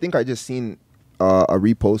now. And I think I just seen a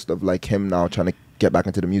repost of like him now trying to get back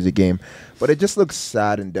into the music game. But it just looks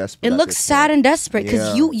sad and desperate. It looks sad and desperate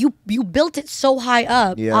because you built it so high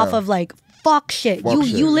up off of like fuck shit.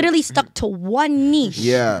 You literally stuck to one niche.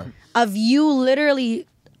 Yeah. Of you literally...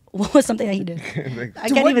 What was something that he did? I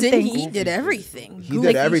can't even think. He did everything. He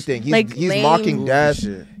did everything. He's mocking death.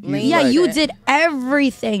 You did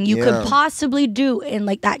everything you could possibly do in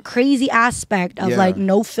like that crazy aspect of like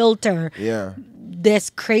no filter. Yeah. This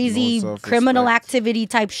crazy criminal activity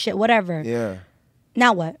type shit, whatever. Yeah.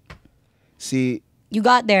 Now what? See. You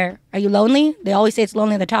got there. Are you lonely? They always say it's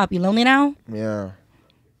lonely at the top. You lonely now? Yeah.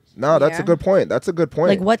 No, that's a good point. That's a good point.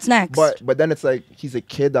 Like, what's next? But then it's like he's a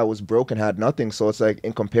kid that was broke and had nothing. So it's like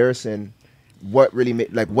in comparison, what really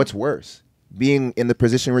what's worse? Being in the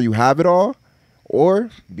position where you have it all, or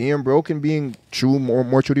being broke and being true,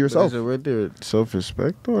 more true to yourself? Is it worth their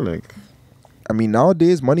self-respect or like? I mean,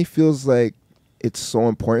 nowadays money feels like it's so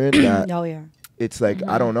important that it's like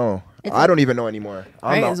I don't know. I don't even know anymore.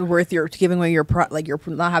 It's worth your giving away your you're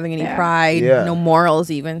not having any pride, no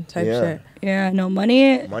morals even type shit. Yeah, no,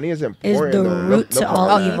 money. Money is important. Is the root to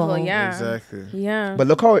all evil. Yeah, exactly. Yeah, but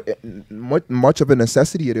look how much of a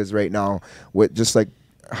necessity it is right now with just like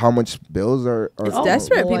how much bills are. It's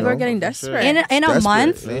desperate. People are getting desperate.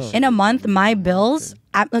 In a month, my bills.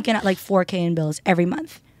 I'm looking at like 4K in bills every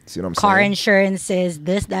month. See what I'm Car saying? insurances,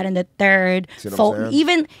 this, that, and the third.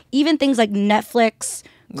 Even things like Netflix,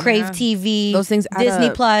 Crave TV, those things Disney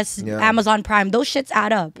up. Plus, Amazon Prime. Those shits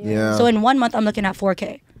add up. Yeah. So in 1 month, I'm looking at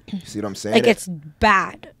 4K. See what I'm saying? Like it's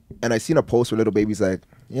bad. And I seen a post where little baby's like,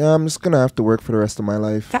 "Yeah, I'm just gonna have to work for the rest of my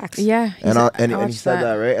life." Facts. Yeah. And he said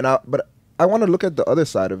that right. But I want to look at the other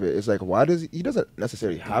side of it. It's like, why does he doesn't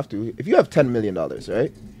necessarily have to? If you have $10 million,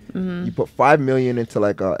 right? You put $5 million into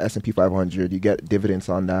like a S&P 500, you get dividends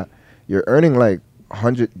on that. You're earning like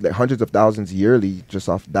hundreds of thousands yearly just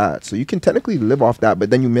off that. So you can technically live off that, but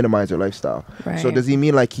then you minimize your lifestyle. Right. So does he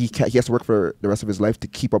mean like he has to work for the rest of his life to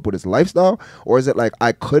keep up with his lifestyle? Or is it like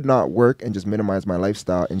I could not work and just minimize my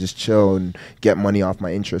lifestyle and just chill and get money off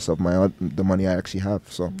my interests of the money I actually have?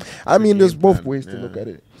 So I mean, there's both ways to look at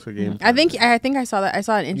it. I think I saw that. I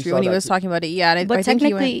saw an interview when he was talking about it. Yeah, but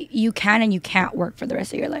technically, you can and you can't work for the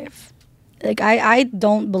rest of your life. Like I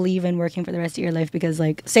don't believe in working for the rest of your life because,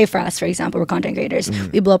 like, say for us, for example, we're content creators.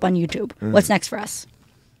 We blow up on YouTube. What's next for us?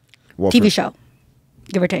 Well, TV show,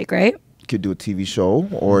 give or take, right? You could do a TV show,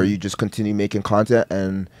 or you just continue making content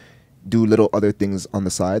and do little other things on the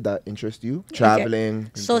side that interest you, traveling.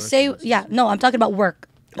 Okay. So I'm talking about work.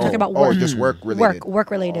 I'm talking about work. Just work related. Work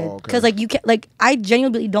related. Because like you can, like, I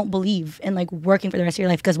genuinely don't believe in like working for the rest of your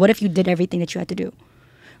life. Because what if you did everything that you had to do?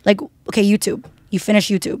 Like, okay, YouTube. You finish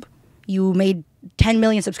YouTube. You made 10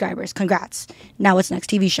 million subscribers. Congrats. Now what's next?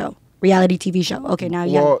 TV show. Reality TV show. Okay, now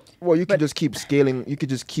Well, you could just keep scaling. You could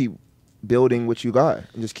just keep building what you got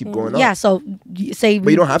and just keep going up. Yeah, so say... But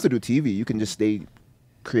you don't have to do TV. You can just stay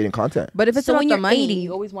creating content. But if it's So about when the you're money, 80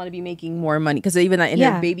 you always want to be making more money. Because even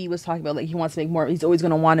that baby was talking about, like, he wants to make more. He's always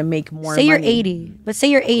going to want to make more money. Say you're 80. But say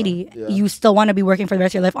you're 80. You still want to be working for the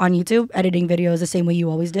rest of your life on YouTube, editing videos the same way you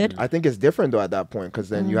always did? I think it's different, though, at that point. Because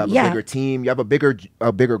then you have a bigger team. You have a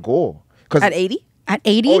bigger goal. At 80? At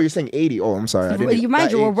 80? Oh, you're saying 80. Oh, I'm sorry. I didn't, You mind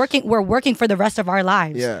that you, age. we're working for the rest of our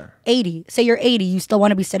lives. Yeah. 80. Say you're 80, you still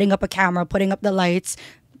want to be setting up a camera, putting up the lights,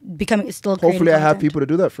 still creating Hopefully, I have content. people to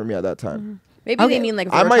do that for me at that time. Maybe Okay. they mean like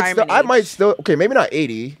the I retirement might age. still. Okay, maybe not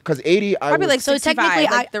 80, because 80. I Probably would- like So 65,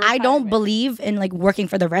 technically, like the I don't retirement. believe in like working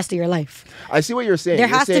for the rest of your life. I see what you're saying. There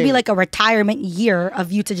You're has to be saying- like a retirement year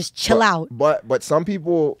of you to just chill out. But some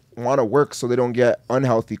people want to work so they don't get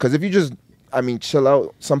unhealthy. Because if you just, chill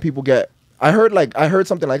out. Some people get. I heard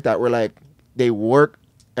something like that where like they work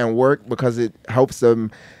because it helps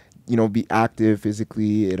them, be active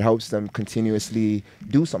physically. It helps them continuously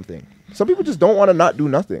do something. Some people just don't want to not do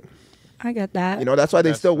nothing. I get that. That's why they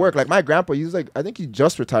That's still fair. work. Like my grandpa, he's like, I think he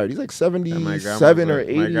just retired. He's like And my 77 or grandma's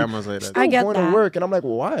 80. My grandma's like that. Still I get going that. to work, and I'm like,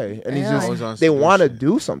 why? And he's Yeah. Always on just they stupid want to shit.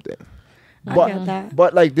 do something. I But get that.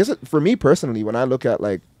 but like this is for me personally. When I look at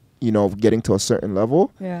like getting to a certain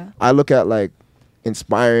level, Yeah. I look at like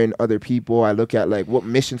inspiring other people. I look at like what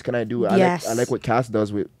missions can I do. Yes. I like what Cass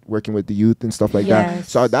does with working with the youth and stuff like that. Yes.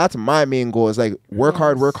 So that's my main goal is like work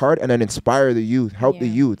hard, and then inspire the youth, help the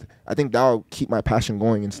Yeah. youth. I think that'll keep my passion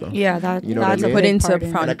going and stuff. Yeah, that, You know what I that's mean? a Put big into part in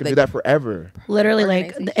it. front- And I can do like- that forever. Literally, like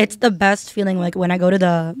organization. it's the best feeling. Like when I go to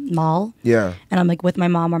the mall Yeah. and I'm like with my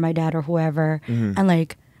mom or my dad or whoever, Mm-hmm. and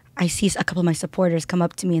like I see a couple of my supporters come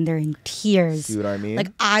up to me and they're in tears. See what I mean?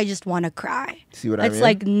 Like I just want to cry. See what I It's mean?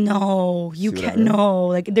 like no, you See what I can't. mean? No,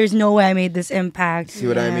 like there's no way I made this impact. See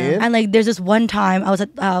what I mean? And like there's this one time I was at,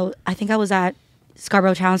 I think I was at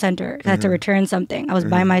Scarborough Town Center. I had to return something. I was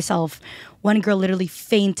by myself. One girl literally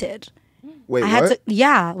fainted. Wait, I had what?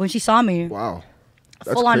 to, when she saw me, Wow.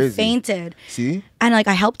 That's full on crazy. fainted. See? And like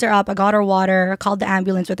I helped her up. I got her water, called the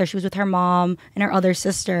ambulance with her. She was with her mom and her other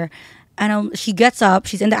sister. And she gets up.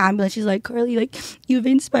 She's in the ambulance. She's like, Carly, like you've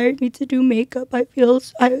inspired me to do makeup. I feel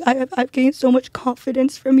I've gained so much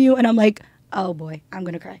confidence from you. And I'm like, oh boy, I'm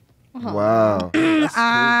gonna cry. Wow.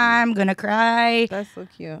 I'm gonna cry. That's so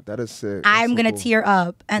cute. That is sick. That's I'm so gonna cool. tear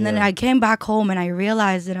up. And then Yeah. I came back home and I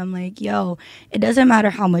realized that I'm like, yo, it doesn't matter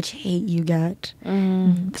how much hate you get.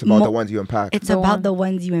 It's about the ones you impact. It's The about one. the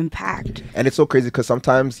ones you impact. And it's so crazy because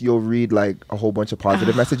sometimes you'll read like a whole bunch of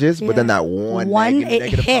positive messages, but then that one it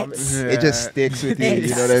negative comment, hits. it just sticks with you. It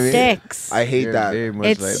You know what I mean? sticks. I hate You're that. very much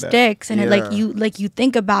It like that. sticks, and it Yeah. like you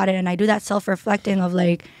think about it, and I do that self-reflecting of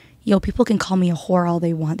like, yo, people can call me a whore all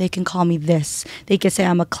they want. They can call me this. They can say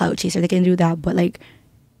I'm a clout chaser. They can do that, but like,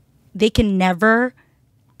 they can never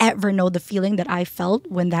ever know the feeling that I felt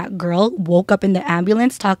when that girl woke up in the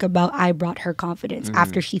ambulance. Talk about I brought her confidence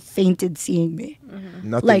after she fainted seeing me.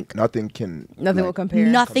 Nothing, Like- nothing can. Nothing will compare.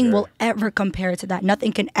 Nothing will ever compare to that.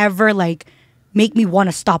 Nothing can ever like make me want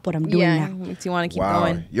to stop what I'm doing Yeah, now. makes you want to keep Wow,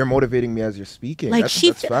 going. you're motivating me as you're speaking. Like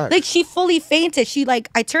that's facts. like she fully fainted. She like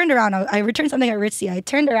I turned around. I returned something at Ritzy. I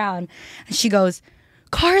turned around and she goes,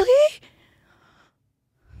 Carly.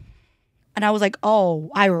 And I was like, oh,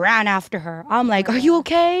 I ran after her. I'm like, are you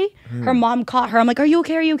okay? Her mom caught her. I'm like, are you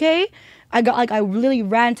okay? Are you okay? I really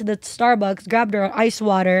ran to the Starbucks, grabbed her ice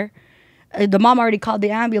water. The mom already called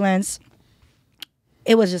the ambulance.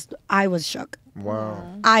 It was just, I was shook. Wow,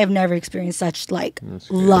 I have never experienced such like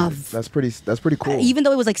love. that's pretty cool. Even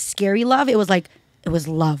though it was like scary love, it was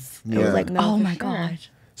love. It Yeah. was like, No, oh for my sure. god.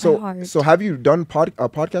 so my heart. so have you done a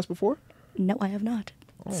podcast before? No, I have not.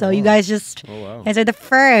 So you guys just, wow. you guys are the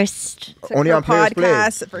first. Only on Players Play.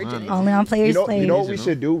 podcast virginity. Only on Players Play. You know what we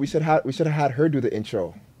should do? We should have had her do the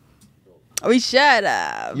intro. We should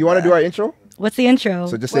have. You want to do our intro? What's the intro?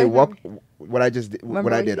 So just say what I just did.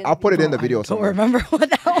 What I did. I'll put it in the video Don't somewhere. remember what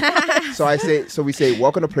that was. So we say,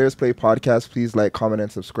 welcome to Players Play Podcast. Please like, comment,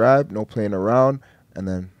 and subscribe. No playing around. And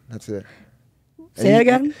then that's it. Say it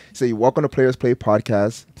again. Say, welcome to Players Play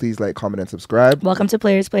Podcast. Please like, comment, and subscribe. Welcome to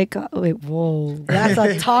Players Play. Wait, whoa. That's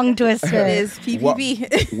a tongue twister. It is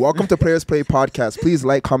PPP. Welcome to Players Play Podcast. Please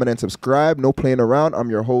like, comment, and subscribe. No playing around. I'm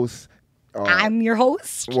your host. I'm your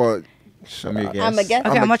host. Well, I'm your guest. I'm a guest.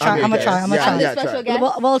 Okay, I'm gonna try. your I'm gonna guest. try. I'm gonna Yeah, try. yeah, Special try.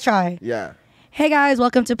 guest. We'll try. Yeah. Hey guys,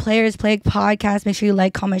 welcome to Players Play Podcast. Make sure you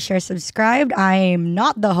like, comment, share, subscribe. I'm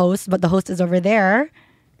not the host, but the host is over there.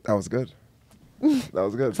 That was good. That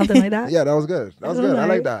was good. Something like that. Yeah, that was good. That was good. I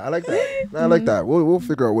like that. I like that. I like that. We'll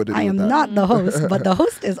figure out what to do I with am that. not the host, but the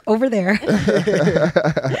host is over there.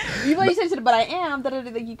 You know you said, but I am.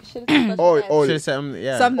 Like you should have. Oh, Should've said,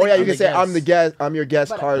 yeah. Something. oh yeah, you I'm can the say I'm the guest. I'm your guest,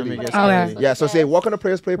 But- Carly. I'm your guest, Okay. Carly. Yeah, so say welcome to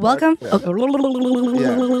Players Play. Welcome. Yeah.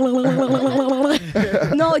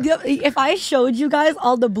 No, if I showed you guys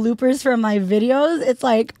all the bloopers from my videos, it's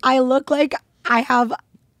like I look like I have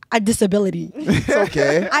a disability. It's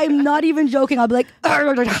okay. I'm not even joking. I'll be like,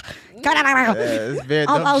 it's very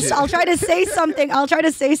dumb shit. I'll try to say something.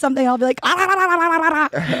 I'll be like,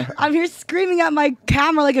 I'm here screaming at my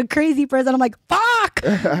camera like a crazy person. I'm like, fuck!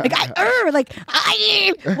 Why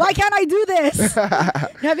can't I do this?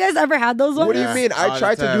 Have you guys ever had those ones? What do you mean? I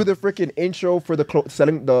tried to do the freaking intro for the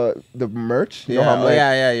selling the merch. You know how I'm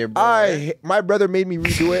like, your boy. my brother made me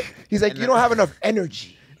redo it. He's like, you don't have enough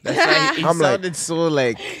energy. That's why he sounded so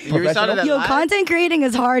like Yo, content creating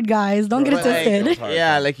is hard, guys. Don't get it twisted.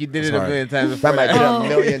 Yeah, like you did it a million times before. I did it a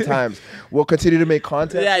million times. We'll continue to make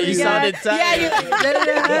content. Yeah, you sounded tired.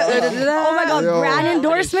 Oh my god,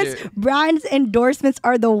 brand endorsements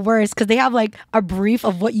are the worst because they have like a brief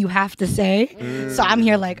of what you have to say. So I'm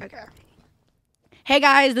here like, okay, hey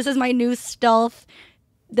guys, this is my new stealth.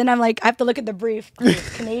 Then I'm like, I have to look at the brief.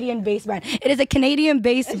 Canadian-based brand. It is a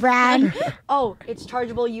Canadian-based brand. Oh, it's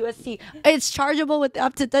chargeable USC. It's chargeable with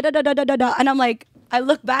up to da-da-da-da-da-da. And I'm like, I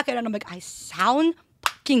look back at it and I'm like, I sound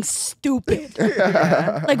fucking stupid.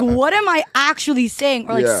 Like, what am I actually saying?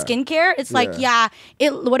 Or like skincare? It's like,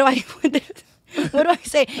 what do I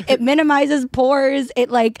say? It minimizes pores. It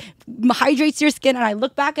like hydrates your skin. And I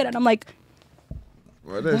look back at it and I'm like,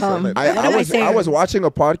 I was watching a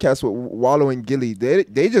podcast with Wallow and Gilly.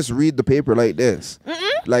 They just read the paper like this.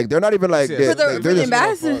 Like they're not even like this.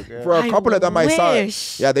 For a couple of them I saw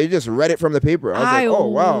it. Yeah, they just read it from the paper. I was like, oh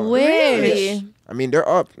wow. Wish. I mean, they're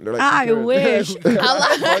up. They're like, I wish. Fuck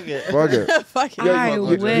it. Fuck it. I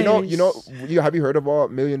wish. You know, have you heard of $1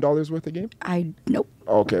 million worth of game? Nope.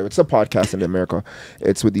 Okay, it's a podcast in America.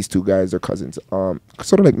 It's with these two guys. They're cousins.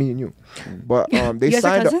 Sort of like me and you. But they you guys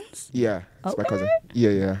signed. are cousins? Yeah, it's my cousin.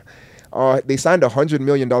 Yeah. They signed $100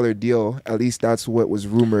 million deal. At least that's what was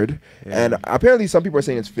rumored. Yeah. And apparently some people are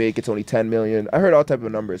saying it's fake. It's only 10 million. I heard all type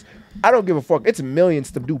of numbers. I don't give a fuck. It's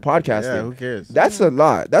millions to do podcasting. Yeah, who cares? That's a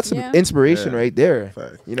lot. That's some inspiration right there.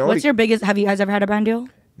 You know. What's your biggest? Have you guys ever had a brand deal?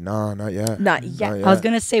 No, not yet. Not yet. I was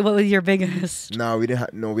gonna say, what was your biggest? No, we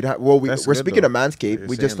didn't. Well, we're speaking of Manscaped.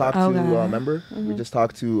 We just talked to. Remember, we just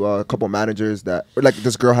talked to a couple managers that, like,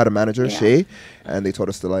 this girl had a manager, Shay, and they told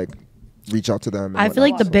us to like reach out to them. I feel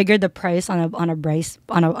like the bigger the price on a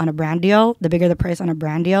brand deal, the bigger the price on a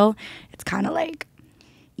brand deal, it's kind of like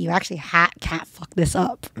you actually can't fuck this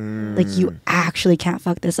up. Like you actually can't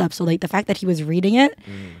fuck this up. So like the fact that he was reading it,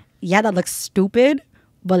 that looks stupid.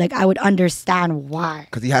 But like I would understand why.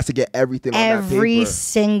 Because he has to get everything on that paper. Every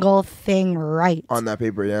single thing right. On that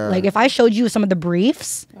paper, yeah. Like if I showed you some of the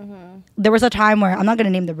briefs, there was a time where, I'm not going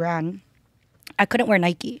to name the brand, I couldn't wear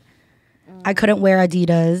Nike. I couldn't wear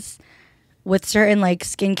Adidas. With certain like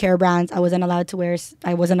skincare brands, I wasn't allowed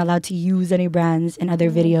to use any brands in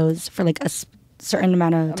other videos for like a certain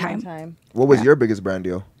amount of time. What was your biggest brand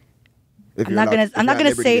deal? I'm not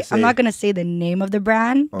gonna say the name of the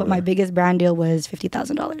brand, but my biggest brand deal was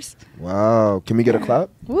 $50,000. Wow! Can we get a clap?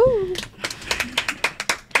 Woo!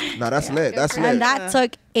 No, that's lit. That's lit. And that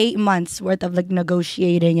took 8 months worth of like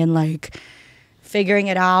negotiating and like figuring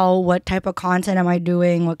it out. What type of content am I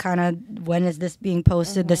doing? When is this being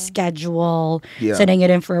posted? The schedule, sending it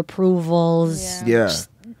in for approvals.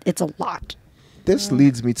 It's a lot. This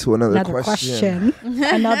leads me to another question.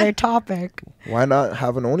 Another topic. Why not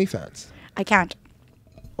have an OnlyFans? I can't.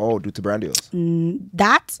 Oh, due to brand deals.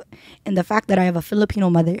 That and the fact that I have a Filipino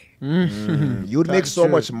mother. You'd make so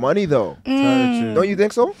much money though. Don't you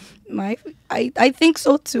think so? I think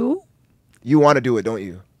so too. You want to do it, don't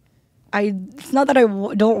you? It's not that I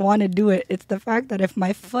don't want to do it. It's the fact that if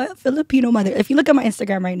my Filipino mother, if you look at my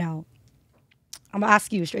Instagram right now, I'm gonna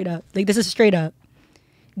ask you straight up. Like this is straight up.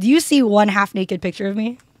 Do you see one half naked picture of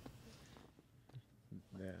me?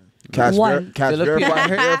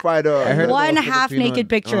 Verified. One half naked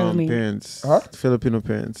picture of me. Parents, Filipino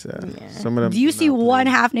parents. Some of them. Do you see one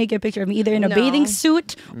half naked picture of me, either in a bathing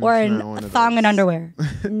suit or in a thong and underwear?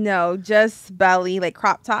 No, just belly, like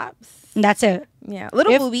crop tops. And that's it. Yeah,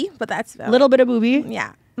 little boobie, but that's a little bit of boobie.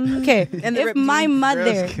 Yeah. Okay, if my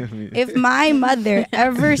mother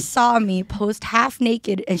ever saw me post half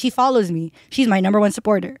naked, and she follows me, she's my #1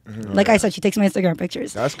 supporter. Like I said, she takes my Instagram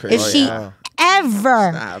pictures. That's crazy. If she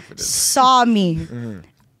ever saw me,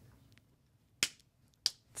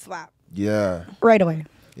 slap. Yeah. Right away.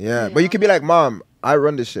 Yeah, but you could be like, Mom, I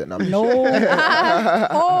run this shit. No.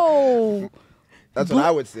 Oh. That's what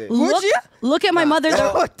I would say. Look at my mother.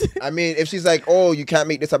 I mean, if she's like, oh, you can't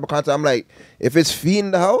make this type of content, I'm like, if it's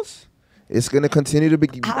feeding the house, it's going to continue to be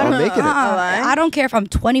making it. I don't care if I'm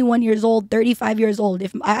 21 years old, 35 years old.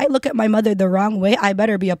 If I look at my mother the wrong way, I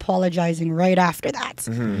better be apologizing right after that.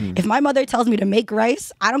 If my mother tells me to make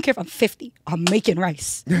rice, I don't care if I'm 50. I'm making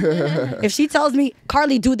rice. If she tells me,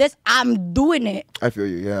 Carly, do this, I'm doing it. I feel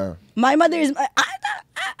you, yeah. My mother is...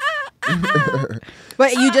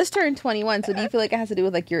 But you just turned 21, so do you feel like it has to do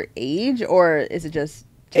with like your age, or is it just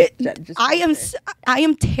I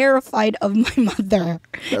am terrified of my mother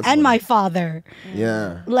and my father.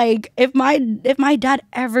 Yeah. Like if my dad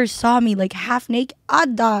ever saw me like half naked,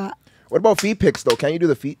 Ada. What about feet pics though? Can you do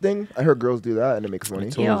the feet thing? I heard girls do that and it makes money.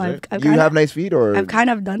 Yo, You have nice feet, or I've kind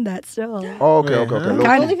of done that still. Oh, okay. Kinda.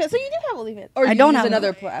 OnlyFans? So you do have OnlyFans, or I you don't use have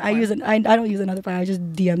another platform? I don't use another platform. I just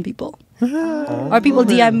DM people, or people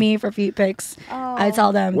DM me for feet pics. I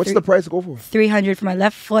tell them What's the price go for? 300 for my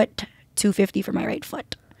left foot, 250 for my right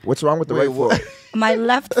foot. What's wrong with the right foot? My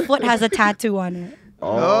left foot has a tattoo on it.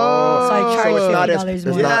 Oh, So I charge it's not $50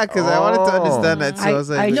 more. Yeah, because I wanted to understand that. So I was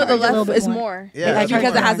like, I No, the charge a little left bit is more. more. Yeah, Like, that's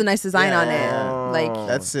because it right. has a nice design on Oh. it. Like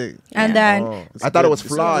that's sick. And then I thought it was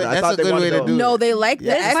flawed. I That's thought a they good way wanted to do it. no, they like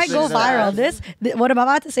Yeah, the this might extra go stuff. viral. What I'm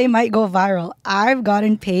about to say might go viral. I've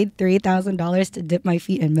gotten paid $3,000 to dip my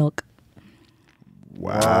feet in milk.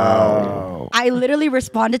 Wow. I literally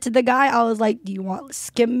responded to the guy. I was like, "Do you want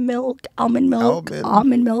skim milk, almond milk,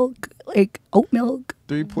 almond milk, like oat milk,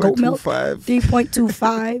 goat milk,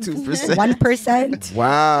 3.25, 1%?"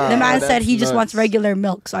 Wow. The man said that's he just wants nuts. regular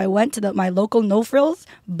milk. So I went to my local No Frills,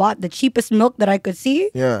 bought the cheapest milk that I could see,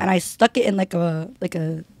 Yeah. and I stuck it in like a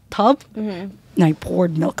tub, and I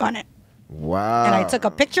poured milk on it. Wow. And I took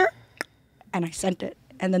a picture, and I sent it.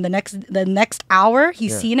 And then the next hour, he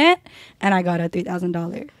seen it, and I got a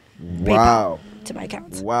 $3,000 Wow. to my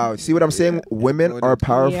account. Wow. See what I'm saying? Women are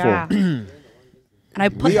powerful. Yeah. And I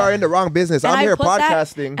put We are in the wrong business. and I'm I here put that-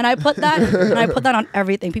 podcasting. and I put that on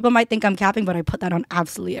everything. People might think I'm capping, but I put that on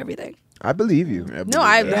absolutely everything. I believe you. No,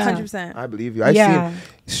 I Yeah. 100%. I believe you. I've Yeah.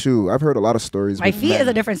 seen. I've heard a lot of stories. My with feet men. is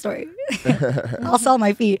a different story. I'll sell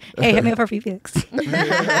my feet. Hey, hit me up for feet pics. You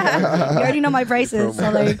already know my prices,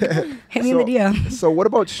 so like, hit me in the DM. So what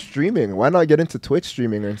about streaming? Why not get into Twitch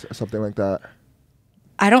streaming or something like that?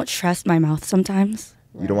 I don't trust my mouth sometimes.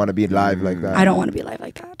 You don't want to be live like that. I don't want to be live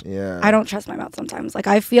like that. Yeah. I don't trust my mouth sometimes. Like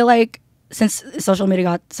I feel like since social media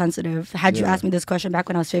got sensitive, had you asked me this question back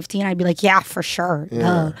when I was 15, I'd be like, yeah, for sure. Duh.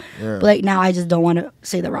 yeah. But like now I just don't want to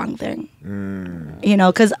say the wrong thing. You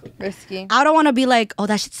know, because Risky. I don't want to be like, oh,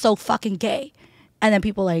 that shit's so fucking gay. And then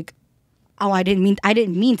people like, oh, I didn't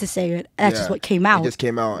mean to say it. That's just what came out. It just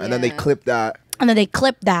came out, and then they Yeah. clipped that. And then they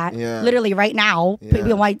clip that Yeah. literally right now. Yeah.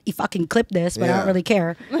 People might fucking clip this, but I Yeah. don't really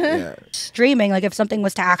care. Yeah. Streaming, like if something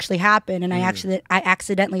was to actually happen and I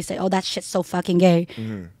accidentally say, oh, that shit's so fucking gay,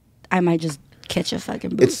 I might just catch a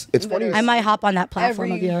fucking boob. It's funny. I might hop on that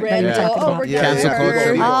platform Every that you're red talking pill. about. Yeah, Cancel yeah,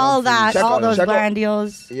 culture. yeah. All that, Check all out- those check out- brand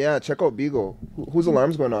deals. Yeah, check out Beagle. Whose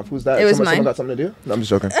alarm's going off? Who's that? It was Someone mine. got something to do? No, I'm just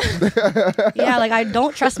joking. Yeah, like I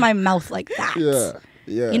don't trust my mouth like that.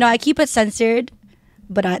 Yeah. You know, I keep it censored,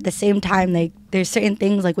 but at the same time, like there's certain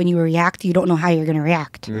things like when you react, you don't know how you're gonna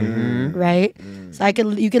react, right? So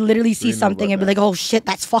you could literally see something and be like, "Oh shit,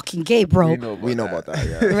 that's fucking gay, bro," we know about that.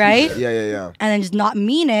 Yeah. right? Yeah. And then just not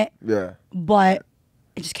mean it, Yeah. but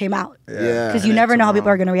it just came out Yeah. because you never know how people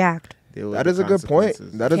are gonna react. That is a good point.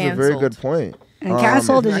 That is a very good point. And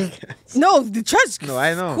canceled is just No, the trust. No,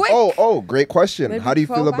 I know. Quick. Oh, great question. Maybe How do you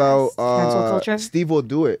feel 12 about Cancel culture? Steve will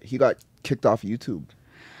do it? He got kicked off YouTube.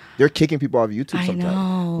 They're kicking people off YouTube I sometimes.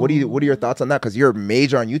 know. What are your thoughts on that? Because you're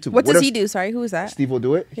major on YouTube. What does if he do? Sorry, who is that? Steve will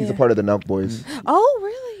do it. He's a Yeah. part of the Nelk Boys. Oh,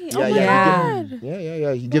 really? Oh my yeah. god.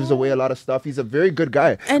 Yeah. He gives away a lot of stuff. He's a very good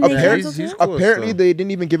guy. And they Apparently, canceled him? cool apparently still. they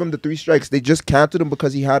didn't even give him the 3 strikes. They just canceled him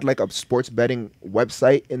because he had like a sports betting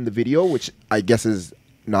website in the video, which I guess is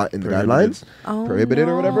not in the guidelines, Oh, prohibited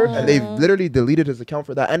or whatever. And they literally deleted his account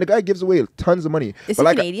for that. And the guy gives away tons of money. Is But he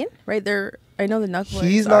like, Canadian? Right there. I know the Nuck Boys.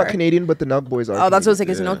 he's are. not Canadian, but the Nelk Boys are. Oh, that's what I was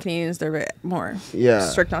Canadian. like. No Canadians, they're a bit more Yeah.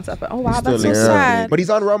 strict on stuff. But oh wow, Still that's so lives sad. But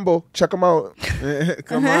he's on Rumble. Check him out.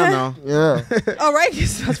 Come on now. Yeah. Oh right,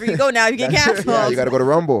 that's where you go now. You get canceled. Yeah, you got to go to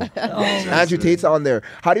Rumble. Oh. Andrew Tate's on there.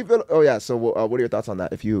 How do you feel? Oh yeah. So what are your thoughts on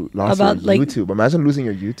that? If you lost About, your like- YouTube, imagine losing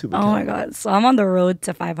your YouTube account. oh my god. So I'm on the road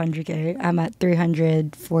to 500K. I'm at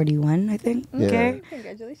 341, I think. Yeah. Okay.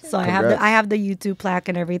 Congratulations. So Congrats. I have the YouTube plaque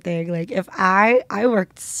and everything. Like if I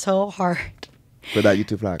worked so hard, For that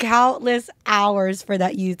YouTube flag. countless hours for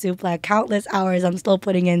that YouTube plaque, countless hours I'm still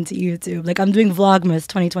putting into YouTube. Like I'm doing Vlogmas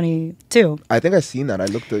 2022. I think I seen that. I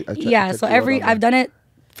looked. Yeah. So I've done it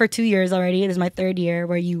for 2 years already. It is my 3rd year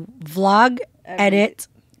where you vlog, edit,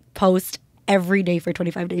 post every day for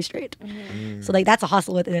 25 days straight. So like that's a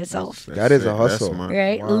hustle within itself. That is a That's hustle. smart.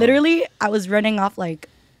 Right? Wow. Literally, I was running off like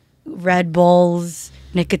Red Bulls,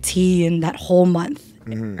 nicotine that whole month.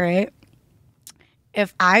 Right?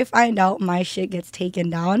 If I find out my shit gets taken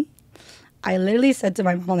down, I literally said to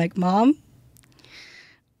my mom, like, Mom,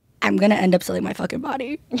 I'm gonna end up selling my fucking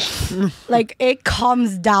body. Like, it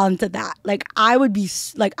comes down to that. Like, I would be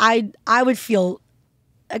like, I would feel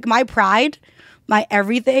like my pride, my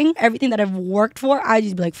everything that I've worked for. I'd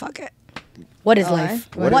just be like, fuck it. What is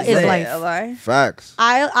life? What is life? Facts.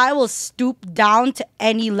 I will stoop down to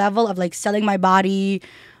any level of like selling my body,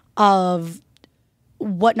 of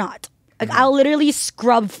whatnot. Like, I'll literally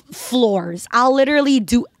scrub floors. I'll literally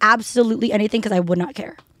do absolutely anything because I would not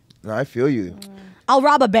care. No, I feel you. I'll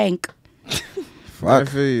rob a bank. Fuck. I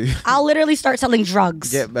feel you. I'll literally start selling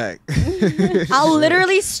drugs. Get back. I'll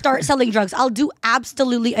literally start selling drugs. I'll do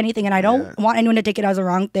absolutely anything. And I don't want anyone to take it as a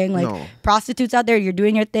wrong thing. Like, No. prostitutes out there, you're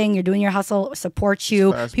doing your thing, you're doing your hustle, support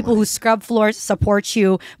you. fast People money. who scrub floors support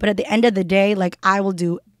you. But at the end of the day, like, I will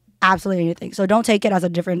do absolutely anything. So don't take it as a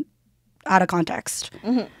different, out of context.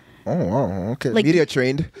 Oh, wow. Okay. Like- Media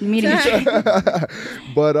trained. Immediately.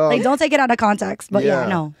 But Like, don't take it out of context. But yeah,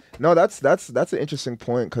 no. No, that's an interesting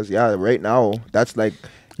point because right now that's like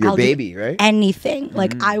your I'll do baby, right? Anything.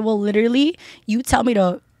 Like, I will literally, you tell me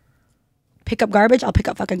to pick up garbage, I'll pick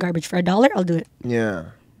up fucking garbage for $1. I'll do it. Yeah.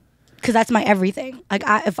 Because that's my everything. Like,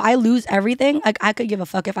 if I lose everything, like, I could give a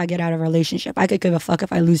fuck if I get out of a relationship. I could give a fuck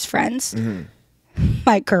if I lose friends.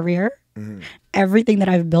 My career, everything that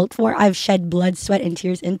I've built for, I've shed blood, sweat, and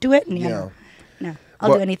tears into it. And no,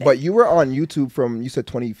 I'll do anything. But you were on YouTube from, you said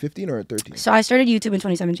 2015 or 13? So I started YouTube in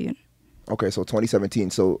 2017. Okay, so 2017.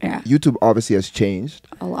 So Yeah. YouTube obviously has changed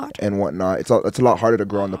A lot. and whatnot. It's a lot harder to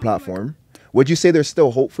grow on the platform. Would you say there's still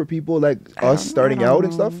hope for people like us starting out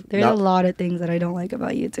and stuff? There's a lot of things that I don't like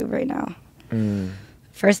about YouTube right now.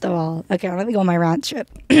 First of all, okay, let me go on my rant shit.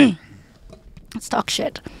 Let's talk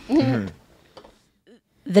shit.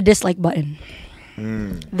 The dislike button.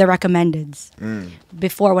 The recommendeds.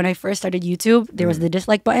 Before, when I first started YouTube, there was the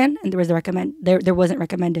dislike button and there was the recommend. There wasn't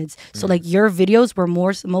recommendeds. So like, your videos were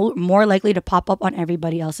more likely to pop up on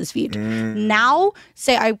everybody else's feed. Now,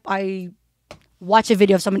 say I watch a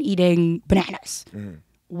video of someone eating bananas.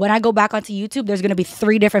 When I go back onto YouTube, there's gonna be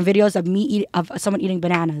 3 different videos of someone eating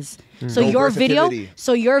bananas. So No your versatility.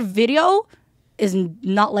 video is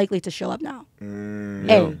not likely to show up now.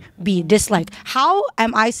 A, B, dislike. How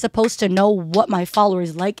am I supposed to know what my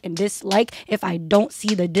followers like and dislike if I don't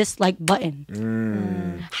see the dislike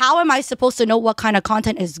button? How am I supposed to know what kind of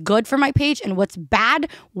content is good for my page and what's bad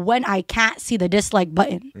when I can't see the dislike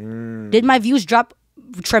button? Did my views drop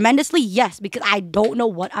tremendously? Yes, because I don't know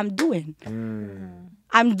what I'm doing.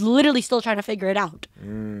 I'm literally still trying to figure it out.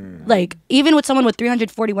 Like, even with someone with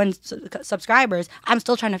 341 subscribers, I'm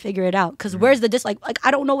still trying to figure it out. Because where's the dislike? Like,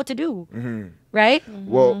 I don't know what to do. Right?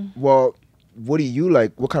 Well, what do you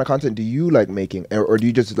like? What kind of content do you like making? Or do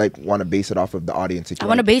you just like want to base it off of the audience? That you I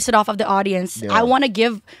want to like? base it off of the audience. Yeah. I want to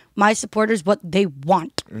give my supporters what they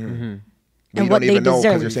want. But And you what don't even they know because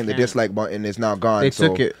deserve. you're saying the dislike button is now gone. They so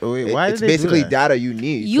took it away. Why it's did they do basically that? data you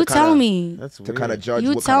need. You to tell kinda, me. That's to weird. kind of judge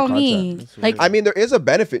You what tell kind of me. content. Like, I mean, there is a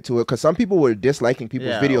benefit to it because some people were disliking people's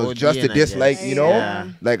Yeah, videos OG just to and I dislike, guess. you know, Yeah.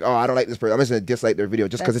 like, oh, I don't like this person. I'm just gonna dislike their video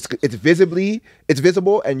just because it's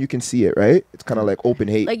visible and you can see it, right? It's kind of like open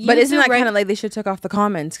hate. like But isn't YouTube that right- kind of like they should took off the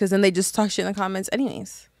comments because then they just talk shit in the comments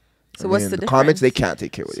anyways? So I what's mean, the difference? comments they can't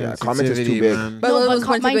take care of. Yeah, comments is too Sensitivity, big. man. But No, no, but what's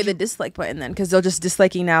going to mind take away you- the dislike button then? Because they'll just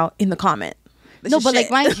disliking now in the comment. That's No, just but like,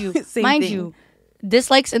 shit. mind you, Same thing.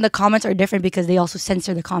 dislikes in the comments are different because they also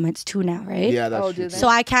censor the comments too now, right? Yeah, that's Oh, true. do they? So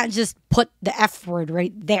I can't just put the F word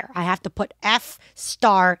right there. I have to put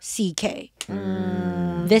F*CK.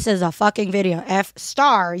 This is a fucking video.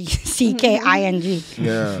 F*CKING.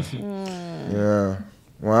 Yeah, yeah.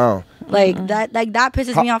 Wow. Like that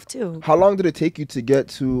pisses me off too. How long did it take you to get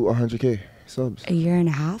to 100K subs? A year and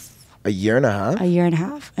a half. A year and a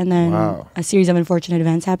half? And then Wow. a series of unfortunate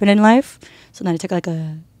events happened in life. So then I took like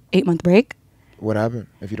a 8-month break. What happened,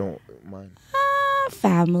 if you don't mind?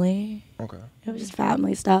 Family. Okay. It was just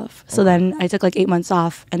family stuff. So then I took like 8 months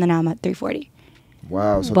off, and then now I'm at 340.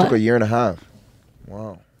 Wow. So it But- took a year and a half.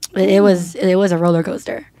 Wow. It was a roller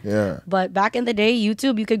coaster. Yeah. But back in the day,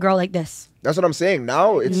 YouTube, you could grow like this. That's what I'm saying.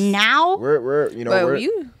 Now it's Now, we're you know But we're,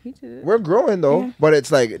 you did it. we're growing though, but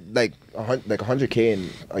it's like 100K in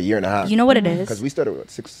a year and a half. you know what it Because is? we started what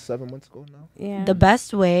 6-7 months ago now. Yeah. The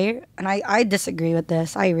best way, and I disagree with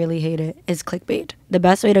this, I really hate it, is clickbait. The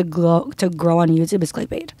best way to grow on YouTube is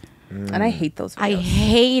clickbait. and I hate those videos. I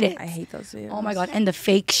hate it. I hate those videos. Oh my God. And the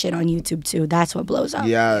fake shit on YouTube too. That's what blows up.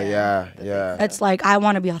 Yeah. It's like, I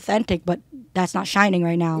want to be authentic, but that's not shining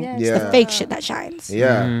right now. Yeah, It's Yeah. the fake shit that shines.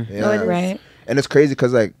 Yeah. Right? And it's crazy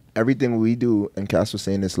because like everything we do, and Cass was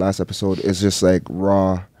saying this last episode, is just like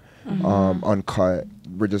raw, uncut.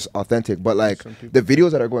 We're just authentic. But like the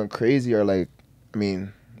videos that are going crazy are like, I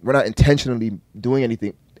mean, we're not intentionally doing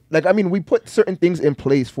anything Like, I mean, we put certain things in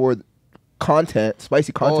place for content,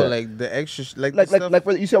 spicy content. Oh, like the extra, like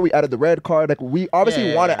for, you see how we added the red card. Like, we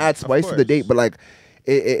obviously want to add spice to the date, but like,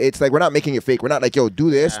 it's like we're not making it fake. We're not like, yo, do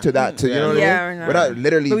this to that to you know what I mean? We're not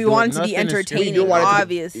literally. But we want it to be nothing is entertaining, We do want it to be-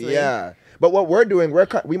 obviously. yeah. But what we're doing,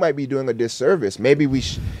 we might be doing a disservice. Maybe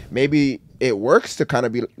maybe it works to kind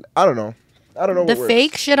of be. I don't know. The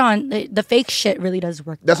fake shit the fake shit really does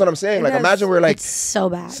work. That's what I'm saying. Like, imagine we're like, it's so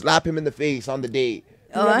bad. slap him in the face on the date.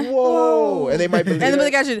 Like, whoa, and they might believe. And then the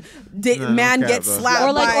it. guy should man gets slapped,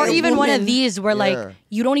 Or like, by or a even one of woman. these where Yeah. like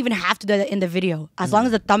you don't even have to do that in the video. As long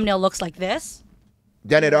as the thumbnail looks like this,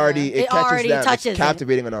 Then it already it catches already them. touches It's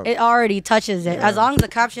captivating enough. it already touches it. As long as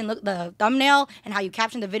the thumbnail and how you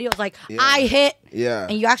caption the video is like, I hit, Yeah.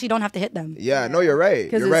 and you actually don't have to hit them. Yeah, no, you're right.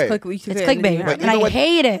 Because You're it's right. It's clickbait, But and I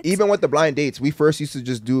hate it. Even with the blind dates, we first used to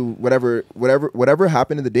just do whatever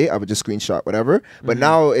happened in the date. I would just screenshot whatever. But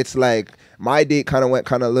now it's like my date kind of went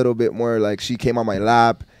a little bit more like she came on my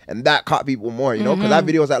lap, and that caught people more, you know, because that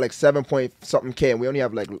video was at like 7 point something K, and we only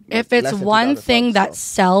have like If less it's than one 2,000 thing subs, that so.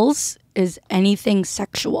 sells is anything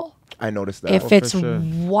sexual. I noticed that. If it's sure.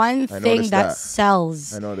 one thing noticed that that.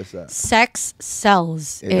 sells, I noticed that. sex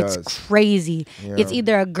sells. It It's does. crazy. Yeah. It's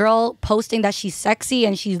either a girl posting that she's sexy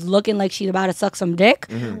and she's looking like she's about to suck some dick,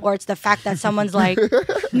 or it's the fact that someone's like,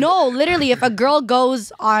 no, literally, if a girl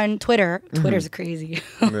goes on Twitter, Twitter's crazy.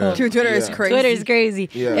 Twitter is crazy. Twitter is crazy.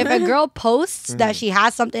 Yeah. If a girl posts that she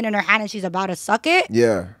has something in her hand and she's about to suck it,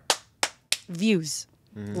 Yeah. views,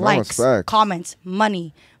 Almost likes, facts. comments,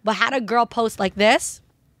 money. But had a girl post like this,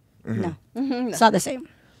 no, it's not the same.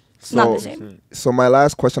 It's not the same. So my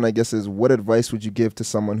last question, I guess, is what advice would you give to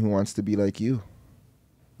someone who wants to be like you,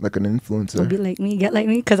 like an influencer? Don't be like me, get like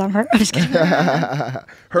me, because I'm her. I'm just kidding.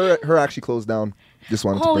 her actually closed down. Just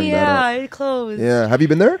wanted to Oh bring that yeah, up. it closed. Yeah, have you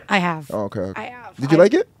been there? I have. Oh, okay. I have. Did you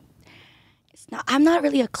like it? I'm not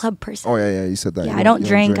really a club person. Oh yeah, you said that. Yeah, You I don't you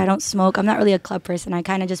drink. I don't smoke. I'm not really a club person. I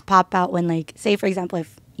kind of just pop out when, like, say for example,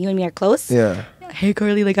 if you and me are close. Yeah. Hey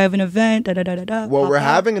Carly, like I have an event. Da da da da da. Well, Pop we're out.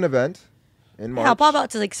 having an event in March. Yeah, I'll pop out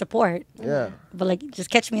to like support. Yeah. But like, just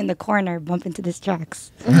catch me in the corner, bump into these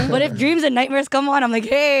tracks. But if dreams and nightmares come on, I'm like,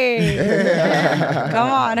 hey, come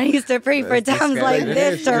on. I used to pray for times like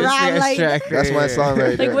this to rhyme like. That's my song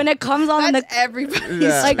right there. Like when it comes on That's the everybody's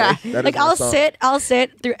like, track. That like is my I'll song.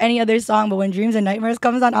 sit through any other song, but when Dreams and Nightmares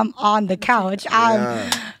comes on, I'm on the couch.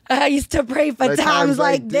 I used to pray for Like times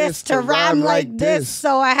like this to rhyme like this,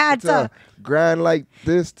 so I had to grind like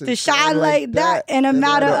this to shine like that in a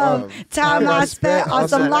matter of time I spent on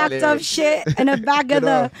some locked up shit in the back of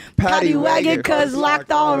the paddy wagon, cause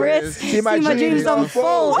locked on wrists. See my dreams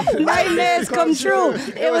unfold, nightmares come true.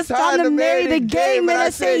 It was time to marry the game, and I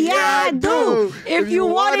said, yeah, I do. If you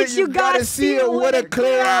want it, you gotta see it with a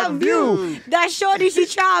clear eye view. That shorty, she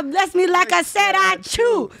try to bless me like I said I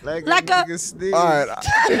chew. Like a, All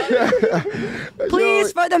right.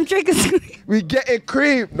 please for them triggers. We getting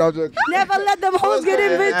creep. No, just Never let them hoes get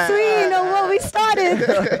in between of what we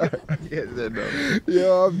started.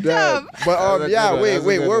 yo, I'm dead. But yeah, wait,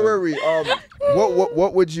 where were we?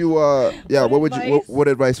 What would you what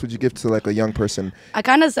advice would you give to like a young person? I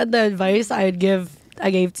kind of said the advice I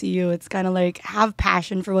gave to you. It's kind of like, have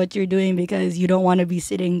passion for what you're doing, because you don't want to be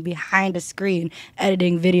sitting behind a screen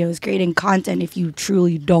editing videos, creating content if you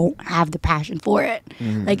truly don't have the passion for it.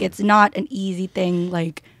 Like, it's not an easy thing,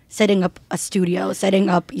 like setting up a studio, setting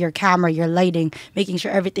up your camera, your lighting, making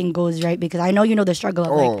sure everything goes right, because I know you know the struggle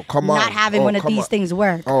of like not having one of these things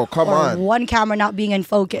work. Oh, come or on. one camera not being in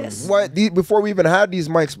focus. Before we even had these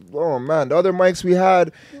mics, oh man, the other mics we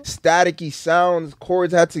had, staticky sounds,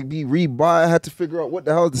 cords had to be rebought. I had to figure out what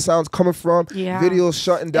the hell the sound's coming from. Yeah. Videos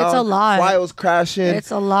shutting down. It's a lot. Files crashing.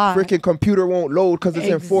 It's a lot. Freaking computer won't load because it's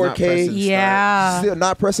in 4K. Yeah. Still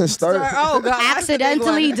not pressing start. Oh god,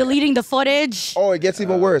 Accidentally deleting the footage. Oh, it gets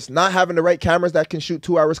even worse. Not having the right cameras that can shoot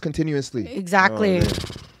 2 hours continuously. Exactly.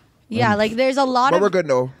 Yeah, like there's a lot But of we're good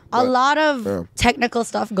though. a But- lot of yeah. technical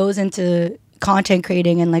stuff goes into content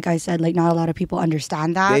creating, and like I said, like not a lot of people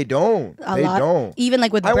understand that. They don't. They don't. Even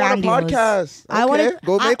like with I brand want a deals. podcast. I Okay, wanna-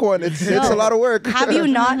 go make one. It's a lot of work. Have you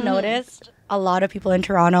not noticed a lot of people in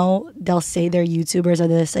Toronto, they'll say they're YouTubers or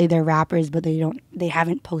they'll say they're rappers, but they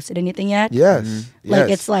haven't posted anything yet? Yes. Like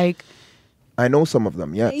yes. it's like, I know some of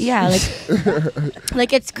them. Yes. yeah, like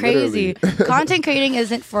like it's crazy. Content creating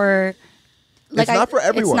isn't for like It's not for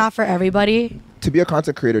everyone. It's not for everybody. To be a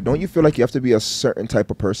content creator, don't you feel like you have to be a certain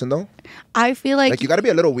type of person though? I feel like Like you got to be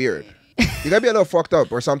a little weird. You got to be a little fucked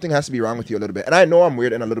up, or something has to be wrong with you a little bit. And I know I'm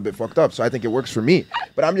weird and a little bit fucked up, so I think it works for me.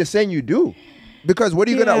 But I'm just saying you do. Because what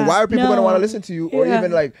are you gonna? Yeah, Why are people gonna no. want to listen to you? Or Yeah.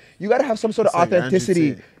 even like you gotta have some sort of It's like authenticity,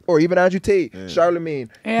 anxiety. or even Andrew Tate,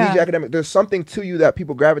 Charlemagne, DJ Academic. There's something to you that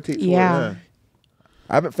people gravitate towards. Yeah.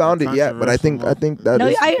 I haven't found it yet, but I think that no,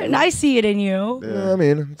 is. I see it in you. Yeah, I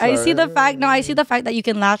mean, I see the fact. No, I see the fact that you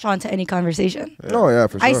can latch on to any conversation. Oh yeah,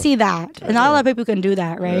 for sure. I see that, and not a lot of people can do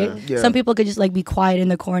that, right? Yeah. Some people could just like be quiet in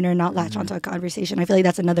the corner and not latch onto a conversation. I feel like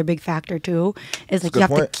that's another big factor too. Is like you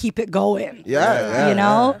have to keep it going. Yeah. You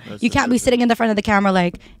know, you can't be sitting in the front of the camera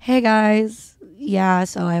like, "Hey guys, yeah,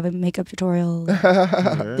 so I have a makeup tutorial.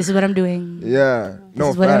 This is what I'm doing. Yeah,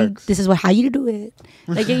 This is how you do it.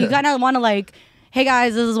 Like you kind of want to like." Hey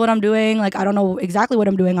guys, this is what I'm doing. Like, I don't know exactly what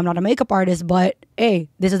I'm doing. I'm not a makeup artist, but hey,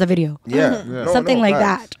 this is a video. Yeah. Something like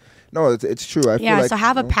that. No, it's true. I feel like, so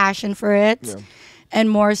have a passion for it. Yeah. And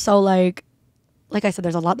more so like I said,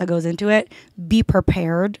 there's a lot that goes into it. Be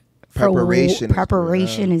prepared.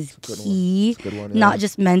 Preparation is key. Not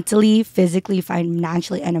just mentally, physically,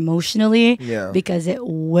 financially, and emotionally. Yeah. Because it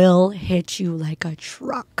will hit you like a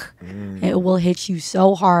truck. It will hit you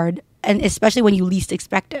so hard. And especially when you least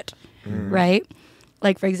expect it. Right?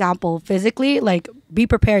 Like, for example, physically, like, be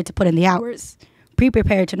prepared to put in the hours. Be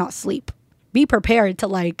prepared to not sleep. Be prepared to,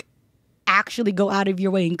 like, actually go out of your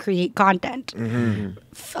way and create content.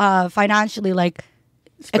 Financially, like,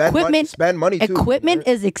 spend money too. Equipment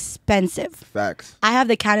is expensive. Facts. I have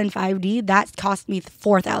the Canon 5D. That cost me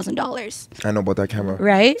 $4,000. I know about that camera.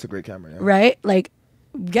 Right? It's a great camera, yeah. Right? Like,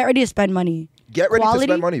 get ready to spend money. Get ready to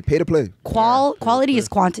spend money. Pay to play. Quality is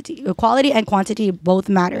quantity. Quality and quantity both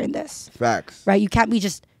matter in this. Facts. Right? You can't be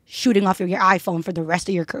just shooting off your iPhone for the rest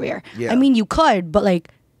of your career. Yeah. I mean, you could, but like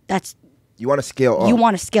that's... You want to scale up. You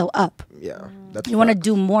want to scale up. Yeah. You want to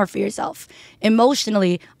do more for yourself.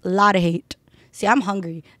 Emotionally, a lot of hate. See, I'm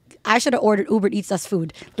hungry. I should have ordered Uber Eats us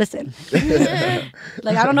food. Listen.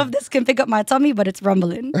 Like, I don't know if this can pick up my tummy, but it's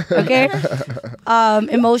rumbling. Okay?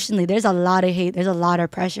 Emotionally, there's a lot of hate. There's a lot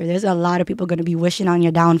of pressure. There's a lot of people going to be wishing on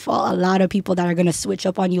your downfall. A lot of people that are going to switch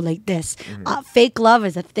up on you like this. Fake love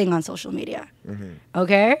is a thing on social media.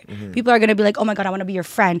 Okay? People are going to be like, oh my God, I want to be your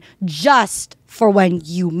friend just for when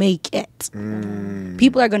you make it.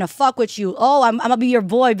 People are going to fuck with you. Oh, I'm going to be your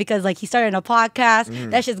boy because like he started a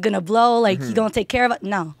podcast. That shit's going to blow. Like he going to take care of it.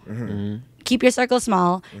 No. Keep your circle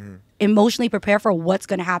small. Emotionally prepare for what's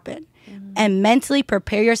going to happen. And mentally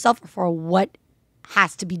prepare yourself for what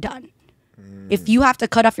has to be done. If you have to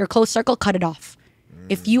cut off your close circle, cut it off.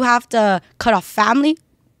 If you have to cut off family,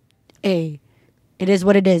 hey, it is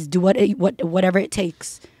what it is. Do whatever it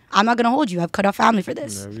takes. I'm not gonna hold you. I've cut off family for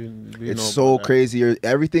this. It's so crazy.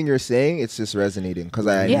 Everything you're saying, it's just resonating because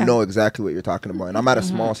I know exactly what you're talking about. And I'm at a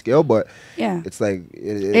small scale, but it's like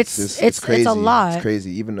it's crazy. It's a lot. It's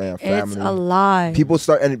crazy. Even family. It's a lot. People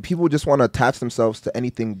just want to attach themselves to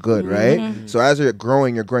anything good, right? So as you're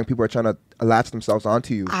growing. People are trying to latch themselves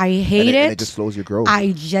onto you. I hate it. And it just slows your growth.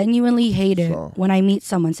 I genuinely hate it when I meet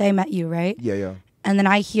someone. Say I met you, right? Yeah. And then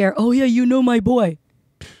I hear, oh yeah, you know my boy.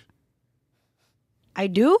 I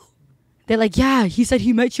do? They're like, yeah, he said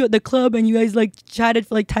he met you at the club and you guys like chatted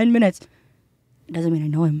for like 10 minutes. It doesn't mean I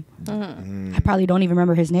know him. I probably don't even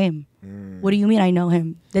remember his name. What do you mean I know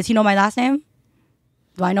him? Does he know my last name?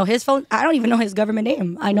 Do I know his phone? I don't even know his government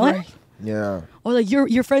name. I know him. Yeah. Or like,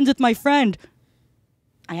 you're friends with my friend.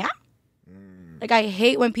 I am? Like, I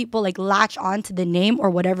hate when people like latch on to the name or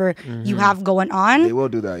whatever you have going on. They will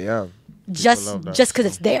do that, yeah. Just because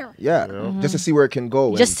it's there. Yeah. Just to see where it can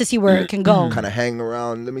go. Just to see where it can go. Kind of hang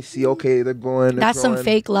around. Let me see. Okay, they're going. That's some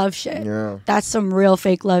fake love shit. Yeah. That's some real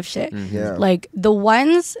fake love shit. Yeah. Like the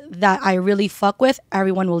ones that I really fuck with,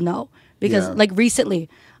 everyone will know. Because like recently,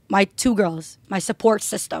 my two girls, my support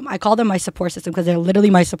system. I call them my support system because they're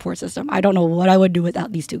literally my support system. I don't know what I would do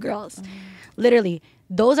without these two girls. Literally,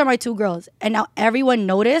 those are my two girls. And now everyone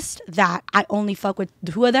noticed that I only fuck with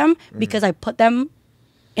two of them because I put them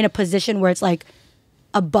in a position where it's like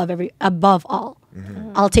above all.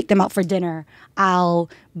 I'll take them out for dinner. I'll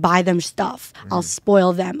buy them stuff. I'll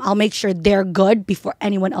spoil them. I'll make sure they're good before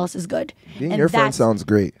anyone else is good. Being your friend sounds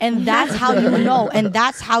great. And that's how you know. And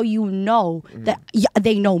that's how you know that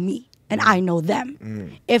they know me and I know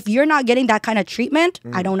them. If you're not getting that kind of treatment,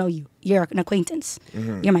 I don't know you. You're an acquaintance.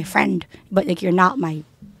 You're my friend, but like you're not my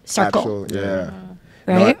circle.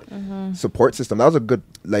 Right? Support system. That was a good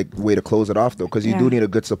way to close it off though, because you do need a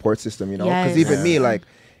good support system, you know. Because even me,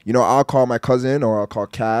 I'll call my cousin or I'll call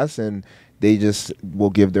Cass, and they just will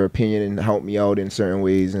give their opinion and help me out in certain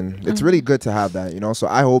ways, and it's really good to have that, you know. So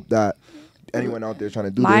I hope that anyone out there trying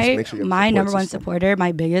to do this, make sure you have my number one supporter,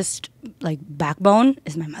 my biggest backbone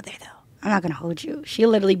is my mother though. I'm not gonna hold you. She'll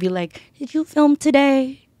literally be like, "Did you film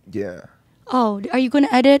today?" Yeah. Oh, are you going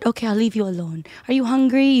to edit? Okay, I'll leave you alone. Are you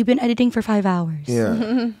hungry? You've been editing for 5 hours.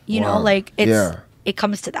 Yeah. You know, it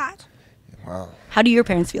comes to that. Wow. How do your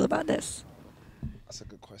parents feel about this? That's a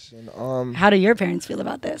good question. How do your parents feel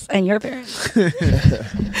about this? And your parents?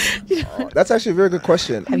 That's actually a very good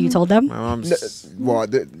question. Have you told them? My mom's. Well,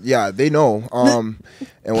 yeah, they know, and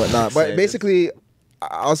whatnot. But basically,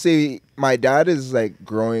 I'll say my dad is like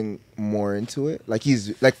growing more into it. Like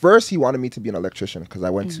he's like, first he wanted me to be an electrician because I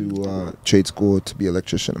went to trade school to be an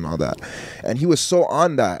electrician and all that, and he was so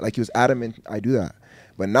on that. Like he was adamant I do that.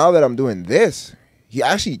 But now that I'm doing this, he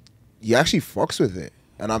actually fucks with it,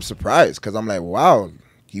 and I'm surprised because I'm like, wow,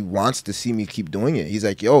 he wants to see me keep doing it. He's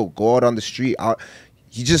like, yo, go out on the street.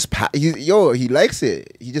 He likes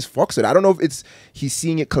it. He just fucks with it. I don't know if he's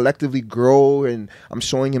seeing it collectively grow, and I'm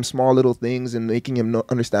showing him small little things and making him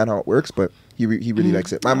understand how it works. But he really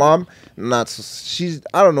likes it. My mom, I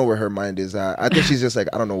don't know where her mind is at. I think she's just like,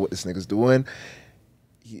 I don't know what this nigga's doing.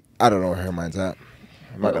 I don't know where her mind's at.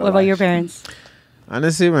 What about your parents?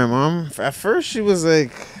 Honestly, my mom, at first she was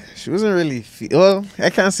like, she wasn't really, well, I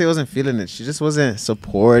can't say I wasn't feeling it. She just wasn't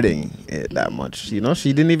supporting it that much. You know,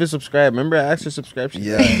 she didn't even subscribe. Remember, I asked her to subscribe.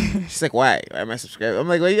 She's like, why? Why am I subscribing? I'm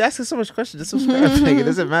like, well, you asking so much questions. Just subscribe. Like, it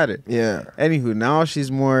doesn't matter. Yeah. Anywho, now she's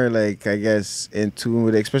more like, I guess, in tune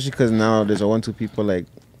with it, especially because now there's a 1-2 people, like,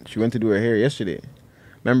 she went to do her hair yesterday.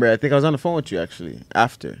 Remember, I think I was on the phone with you, actually,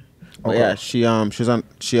 after. But yeah, she went to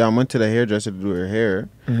the hairdresser to do her hair.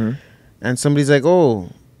 Mm-hmm. And somebody's like,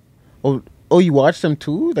 oh, you watched them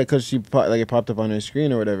too? Like, cause it popped up on her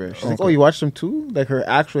screen or whatever. She's like, oh, you watched them too? Like her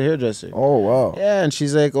actual hairdresser. Oh wow. Yeah, and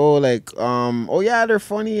she's like, oh yeah, they're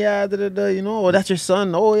funny, yeah, you know, oh, that's your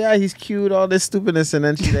son. Oh yeah, he's cute. All this stupidness, and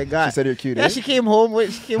then she like got. She said you're cute. Yeah, she came home. How'd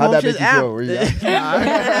that make you feel? Were you It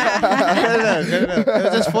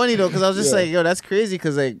was just funny though, cause I was just like, yo, that's crazy,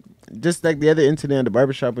 cause like. Just like the other incident at the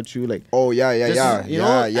barbershop with you, like, oh yeah, you know,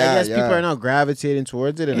 I guess people are now gravitating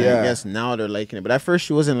towards it, and I guess now they're liking it. But at first,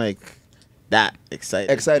 she wasn't like that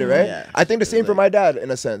excited, right? Yeah. I think the same for my dad in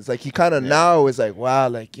a sense. Like he kind of now is like, wow,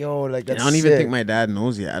 like yo, like that's. I don't even sick. think my dad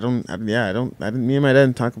knows yet. Me and my dad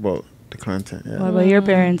didn't talk about the content. Yeah. What about your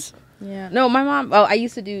parents? Yeah. No, my mom. Well, I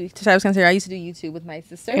used to do YouTube with my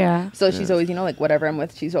sister. Yeah. So she's always, you know, like whatever I'm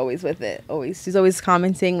with, she's always with it. Always. She's always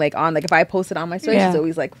commenting, like on, like if I post it on my story, she's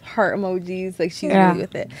always like heart emojis. Like she's really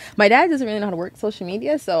with it. My dad doesn't really know how to work social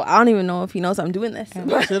media, so I don't even know if he knows I'm doing this.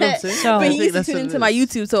 But he used to tune into my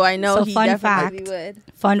YouTube, so I know he definitely would.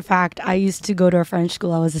 Fun fact: I used to go to a French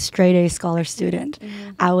school. I was a straight A scholar student.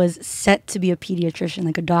 I was set to be a pediatrician,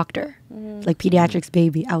 like a doctor, like pediatrics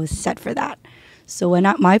baby. I was set for that. So when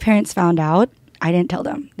my parents found out, I didn't tell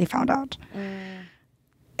them. They found out.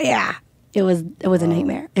 Yeah, it was a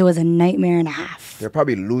nightmare. It was a nightmare and a half. They're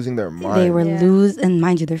probably losing their mind. They were and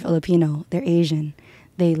mind you, they're Filipino. They're Asian.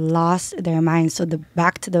 They lost their minds. So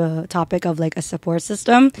back to the topic of like a support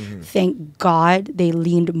system. Thank God they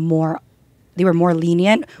leaned more. They were more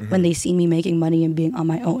lenient when they see me making money and being on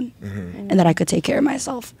my own, and that I could take care of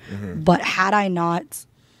myself. But had I not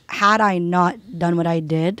done what I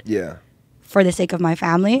did, for the sake of my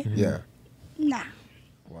family, nah.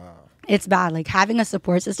 Wow. It's bad. Like having a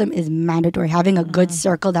support system is mandatory. Having a good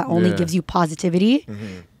circle that only gives you positivity,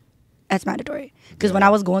 that's mandatory. Because when I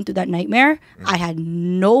was going through that nightmare, I had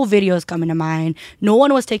no videos coming to mind. No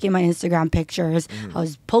one was taking my Instagram pictures. I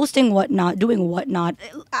was posting whatnot, doing whatnot.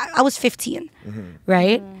 I was 15,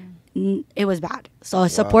 right? It was bad. So a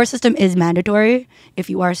support system is mandatory. If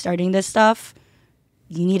you are starting this stuff,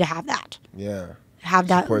 you need to have that. Yeah. Have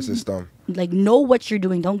that support system. Like know what you're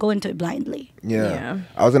doing. Don't go into it blindly. Yeah.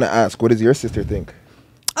 I was gonna ask, what does your sister think?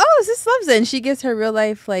 Oh, sis loves it. And she gives her real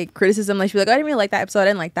life like criticism. Like she's like, I didn't really like that episode. I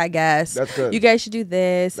didn't like that guest. That's good. You guys should do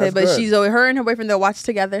this. That's but good. she's always, her and her boyfriend, they'll watch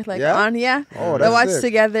together. Like Oh, they'll that's watch sick.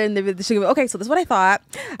 together and she'll go, okay, so this is what I thought.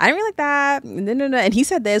 I didn't really like that. And he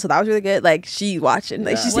said this, so that was really good. Like she watching.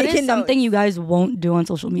 Like she's What taking is something notes. you guys won't do on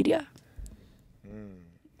social media?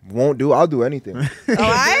 Won't do. I'll do anything. Oh,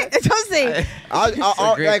 I don't say.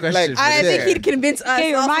 I'll great question. I think he'd convince us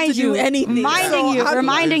Okay, also to do anything.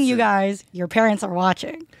 reminding you guys, your parents are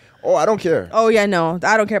watching. Oh, I don't care. Oh yeah, no,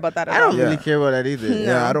 I don't care about that at all. I don't really care about that either.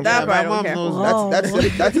 Yeah, I don't care. That part I My don't mom care.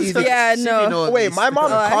 knows. That's easy. Yeah, no. Wait, my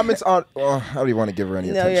mom comments on. Oh, I don't even want to give her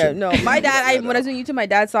any No, attention. yeah, no. My dad, when I was doing YouTube, my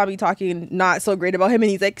dad saw me talking not so great about him,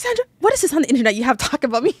 and he's like, Sandra, what is this on the internet you have talk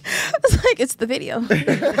about me? I was like, it's the video.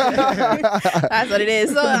 That's what it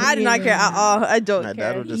is. So I do not care at all. I don't My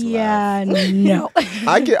dad care. will just laugh. No.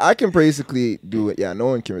 I can basically do it. Yeah, no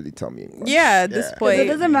one can really tell me much. Yeah, at this point. It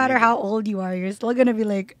doesn't matter how old you are. You're still gonna be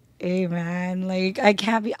like, hey man, like I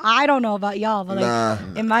can't be. I don't know about y'all, but like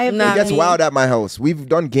in my opinion, It gets wild at my house. We've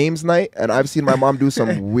done games night, and I've seen my mom do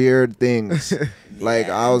some weird things. Like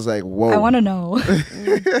I was like, whoa. I want to know.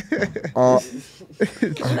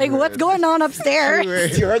 Like, what's going on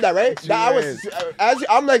upstairs? You heard that, right? That I was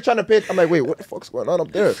I'm like trying to pitch. I'm like, wait, what the fuck's going on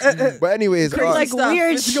up there? But anyways, Like stuff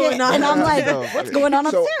weird is shit, going on. and I'm like, stuff. what's going on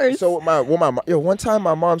upstairs? So one time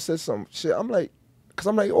my mom said some shit. I'm like, because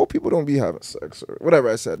I'm like, oh, people don't be having sex or whatever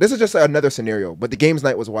I said. This is just another scenario, but the games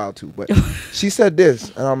night was wild too. But she said this,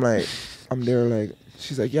 and I'm like, I'm there like,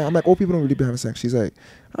 she's like, yeah. I'm like, oh, people don't really be having sex. She's like,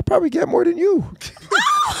 I probably get more than you.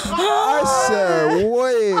 I said,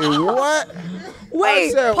 wait, what?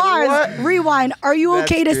 Wait, said, pause, what? Rewind. Are you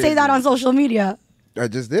That's okay to say crazy. that on social media? I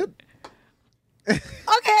just did.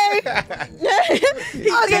 Okay.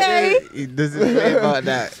 Okay. He doesn't play about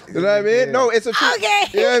that. You know what I mean? No, it's a truth. Okay.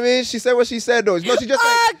 You know what I mean? She said what she said though. No, she just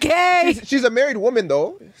like, Okay. she's a married woman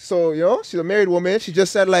though. So, you know, she's a married woman. She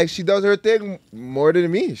just said like she does her thing more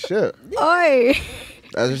than me. Shit. Oi.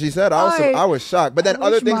 That's what she said. I Oi. was shocked. But then I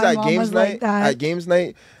other wish things my at mom games was night, like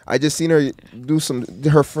that. I just seen her do some.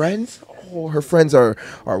 Her friends, her friends are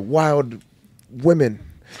wild women.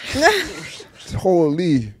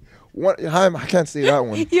 Holy, what? I can't say that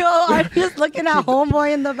one. Yo, I'm just looking at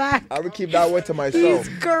homeboy in the back. I would keep that one to myself.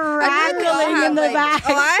 He's crackling in the back.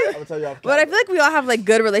 I would tell you off But I camera. feel like we all have like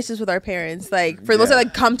good relationships with our parents. Like for those that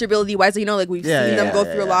like comfortability wise, you know, like we've Yeah, seen them yeah, go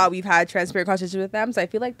yeah, through a yeah. lot. We've had transparent conversations with them, so I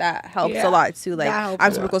feel like that helps Yeah, a lot too. Like that helps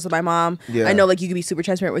I'm a super lot. close with my mom. Yeah. I know like you can be super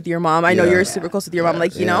transparent with your mom. I know Yeah. you're super close with your mom.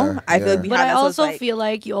 Like you know, I feel like we But have I that, so also it's like, feel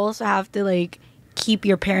like you also have to like keep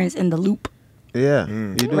your parents in the loop, Yeah,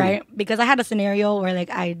 you do. right? Because I had a scenario where like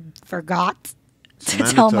I forgot to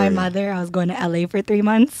It's tell my mandatory. mother I was going to LA for 3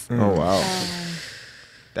 months. Oh wow,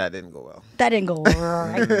 that didn't go well. That didn't go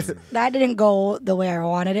right. That didn't go the way I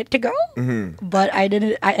wanted it to go. But I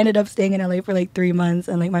didn't. I ended up staying in LA for like 3 months,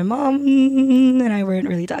 and like my mom and I weren't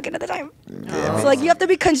really talking at the time. So like you have to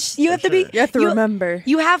be. You have to be. you have to remember.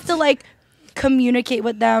 You have to like communicate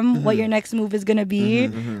with them what your next move is gonna be.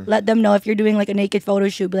 Let them know if you're doing like a naked photo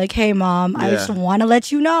shoot. Be like, hey mom, I Yeah. just want to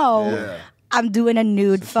let you know Yeah. I'm doing a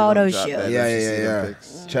nude photo drop shoot. that. Yeah.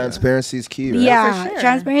 Transparency is key, right? Yeah, For sure.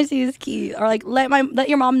 transparency is key. Or like let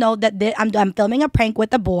your mom know that I'm filming a prank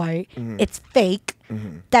with a boy. It's fake.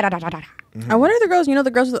 Da da da da da. I wonder if the girls, you know,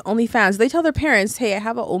 the girls with OnlyFans, they tell their parents, "Hey, I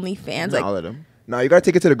have an OnlyFans." Not Like, all of them. Nah, you gotta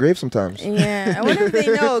take it to the grave sometimes. yeah, I wonder if they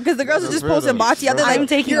know because the girls are just For real posting though. bocce out there. I'm Like,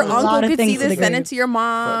 taking your a lot uncle of could things see to the this, send grave. it to your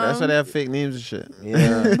mom. That's why they have fake names and shit.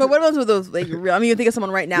 Yeah. But what about with those like real? I mean, you think of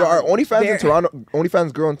someone right now. Yo, are like, OnlyFans bare- in Toronto?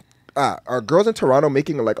 OnlyFans girl. Are girls in Toronto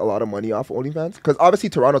making like a lot of money off of OnlyFans? Because obviously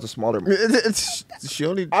Toronto's a smaller. She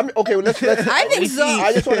only. I'm okay. Well, let's. I think so.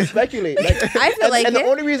 I just want to speculate. Like, I feel like and the it.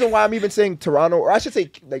 only reason why I'm even saying Toronto, or I should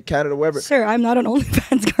say like Canada, wherever. Sir, I'm not an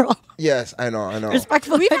OnlyFans girl. Yes, I know.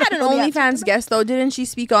 Respectfully, We've had an I don't know the OnlyFans guest though. Didn't she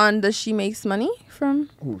speak on? Does she makes money from?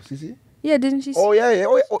 Who, CC? Yeah, didn't she? Oh yeah.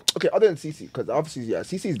 Oh, yeah. Oh, okay. Other than CC, because obviously, yeah,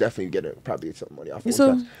 CC's definitely getting probably some money off.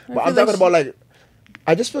 So, OnlyFans. I But I'm feel talking like about like,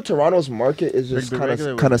 I just feel Toronto's market is just Like the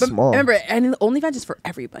regular kind of one. small. Remember, and OnlyFans is for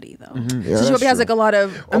everybody though. Yeah, So she that's probably has true. like a lot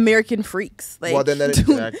of American freaks. Like, Well, then that-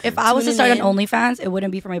 Exactly. If I was to Tuning start an in. OnlyFans, it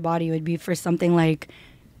wouldn't be for my body. It would be for something like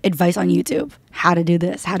advice on YouTube, how to do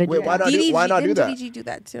this, how to do Wait, why that. not? Why not do didn't that? DDG do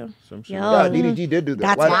that too? Some shit. Yo. Yeah, DDG did do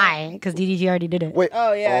that. That's why, because DDG already did it. Wait.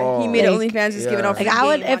 Oh yeah, he made Oh. Like, OnlyFans just yeah. giving out. Like free I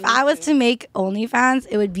would, game if on I was YouTube. to make OnlyFans,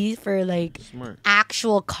 it would be for like Smart.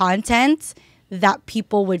 actual content that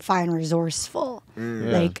people would find resourceful,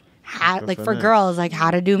 like like for finesse. girls, like how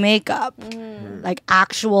to do makeup, like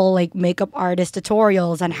actual like makeup artist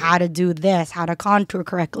tutorials on how to do this, how to contour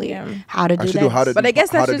correctly, how to do I should this, do how to. But I guess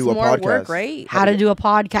how that's to just do a more podcast. work, right? how to do a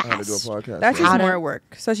podcast. How to do a podcast. That's How just to- more work,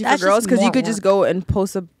 especially for That's girls, just because you more could just work. go and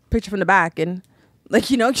post a picture from the back and, like,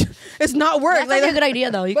 you know, it's not work. That's like a good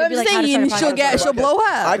idea though. You But could I'm be like, how to saying start a podcast. she'll blow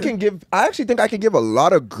up. I actually think I can give a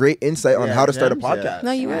lot of great insight on Yeah, how to start a gems, yeah. podcast.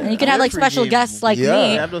 No, you And would. you could have like special guests like Yeah.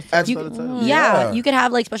 me. Have those And- You- all the time. yeah, you could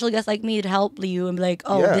have like special guests like me to help you and be like,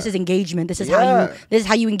 oh, Yeah. this is engagement. This is Yeah.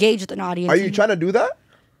 how you engage with an audience. Are you trying to do that?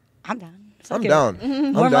 I'm down. I'm Okay. down.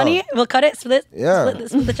 More I'm money? down. We'll cut it. Split. Yeah.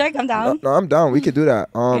 Split the check. I'm down. No, I'm down. We could do that.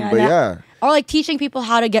 But that- yeah, Or like teaching people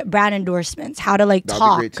how to get brand endorsements, how to like that'd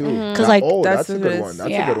talk. be great too. Because like oh, that's that's a what good it one. is. That's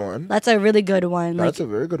yeah, a good one. That's a really good one. That's like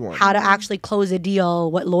a very good one. how to actually close a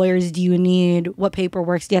deal. What lawyers do you need? What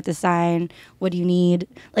paperwork do you have to sign? What do you need?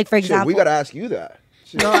 Like for Shit, example, we gotta ask you that.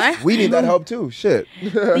 Shit. No, I- We need that help too. Shit.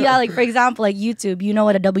 yeah, like for example, like YouTube. You know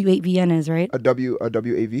what a W8VN is, right? A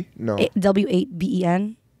WAV? No.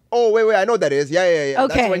 W8BEN. Oh wait, I know what that is. Yeah. Okay.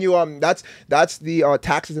 That's when you that's the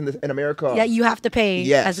taxes in America. Yeah, you have to pay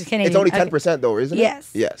Yes. as a Canadian. It's only Okay. 10% though, isn't it?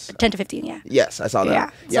 Yes. 10 to 15. Yeah. Yes, I saw that. Yeah.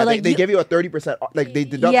 Yeah, So, like, they you- give you a 30%. Like they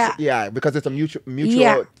deduct. Yeah. Yeah, because it's a mutual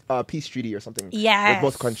Yeah. peace treaty or something. Yes.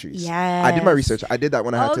 With both countries. Yes. I did my research. I did that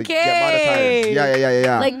when I had to get Okay. monetized.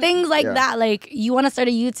 Yeah. Like things like Yeah. that. Like you want to start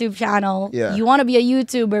a YouTube channel. Yeah. You want to be a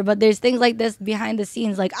YouTuber, but there's things like this behind the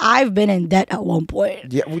scenes. Like I've been in debt at one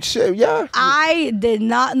point. Yeah, which yeah. I did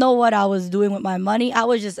not know what I was doing with my money. I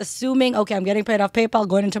was just assuming, okay, I'm getting paid off PayPal,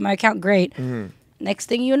 going into my account, great. Next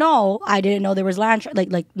thing you know, I didn't know there was like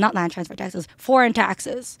not land transfer taxes, foreign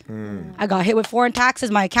taxes. I got hit with foreign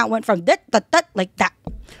taxes. My account went from that like that.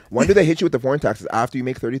 When do they hit you with the foreign taxes? After you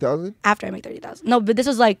make 30,000? After I make 30,000. No, but this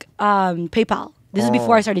was like PayPal. This is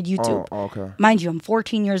before I started YouTube. Oh, okay. Mind you, I'm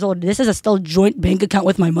 14 years old. This is a still joint bank account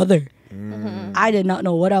with my mother. I did not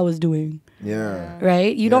know what I was doing. Yeah.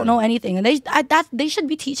 Right? You don't know anything, and they should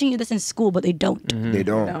be teaching you this in school, but they don't. They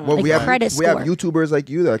don't. Well, Like we have credit we have score. YouTubers like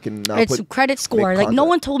you that can now It's put credit score. make Like no content.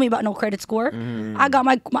 one told me about no credit score. I got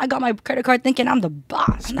my credit card thinking I'm the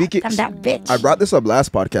boss. I'm that bitch. I brought this up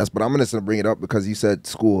last podcast, but I'm just gonna bring it up because you said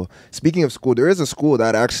school. Speaking of school, there is a school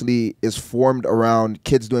that actually is formed around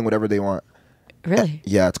kids doing whatever they want. Really?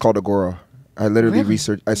 Yeah, it's called Agora. I literally Really?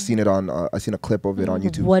 researched. I seen it on. I seen a clip of it on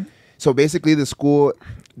YouTube. What? So basically, the school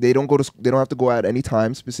they don't have to go at any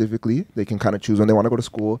time specifically. They can kind of choose when they want to go to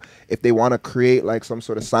school. If they want to create like some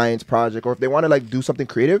sort of science project, or if they want to like do something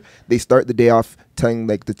creative, they start the day off telling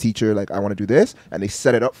like the teacher like I want to do this, and they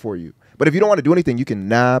set it up for you. But if you don't want to do anything, you can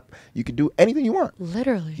nap. You can do anything you want.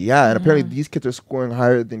 Literally. Yeah, and apparently these kids are scoring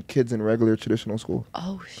higher than kids in regular traditional school.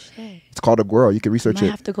 Oh shit. It's called Agora. You can research I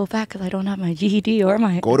it. have to go back because I don't have my GED or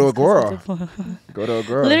my. Go to Agora. Go to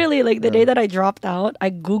Agora. Literally, like the day that I dropped out,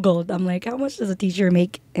 I Googled. I'm like, how much does a teacher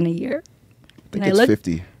make in a year? I think And it's looked,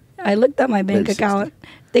 50. I looked at my bank Maybe 60. account.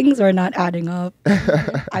 Things are not adding up.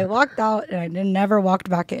 I walked out and I never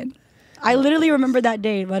walked back in. I literally remember that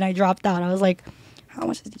day when I dropped out. I was like, how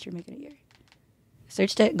much does a teacher make in a year?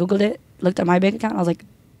 Searched it, Googled it, looked at my bank account. I was like,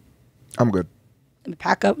 I'm good. let me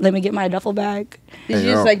pack up. Let me get my duffel bag. Did I you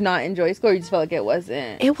just know. like not enjoy school, or you just felt like it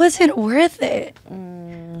wasn't? It wasn't worth it.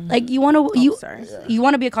 Like you want to sorry. you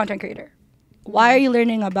want to be a content creator. Why are you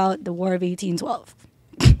learning about the War of 1812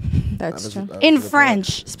 That's true. in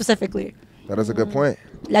French specifically? That is a good point.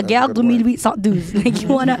 La That's a guerre good de point. 1812. Like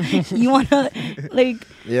you wanna like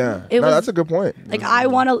Yeah. It No, was- that's a good point. like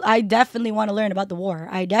I definitely want to learn about the war.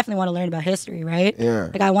 I definitely want to learn about history, right? Yeah.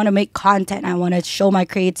 Like I want to make content. I want to show my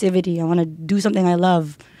creativity. I want to do something I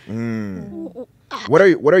love. What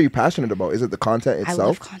are you passionate about? Is it the content I itself?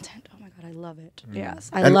 love content. Oh my god, I love it. Yes,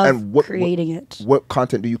 I And- love and what- creating it. What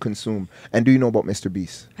content do you consume? And do you know about Mr.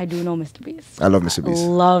 Beast? I do know Mr. Beast. I love Mr. Beast.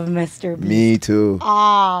 Love Mr. Beast. Me too.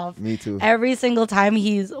 Off. Me too. Every single time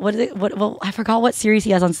he's what is it? What I forgot what series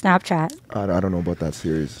he has on Snapchat. I don't know about that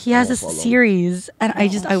series. He has I this don't follow. series, and I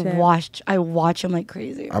shit. watch him like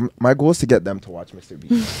crazy. My goal is to get them to watch Mr.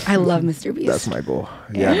 Beast. I love Mr. Beast. That's my goal.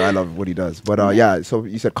 Yeah, no, I love what he does. But yeah, so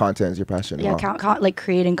you said content is your passion. yeah, Wow. like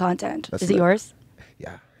creating content. That's Is it lit. yours?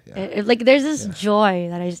 Yeah. Like there's this joy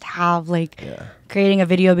that I just have, like Yeah. creating a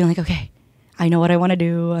video, being like, okay, I know what I want to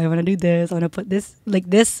do. I want to do this. I want to put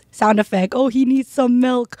this sound effect. Oh, he needs some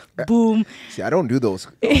milk. Boom. See, I don't do those.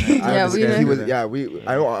 Yeah, we don't.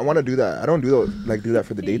 I want to do that. I don't do those do that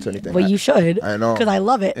for the dates or anything. But you should. I know. Because I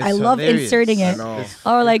love it. It's I love hilarious. inserting I it. know. It's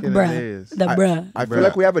Or like, freaking bruh. hilarious. The bruh. I feel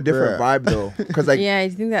like we have a different vibe though, because like Yeah, I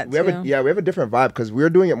think that we too. have a different vibe because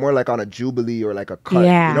we're doing it more like on a jubilee or like a cut.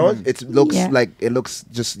 Yeah. You know, it looks Yeah. like it looks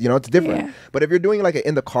just it's different. Yeah. But if you're doing like an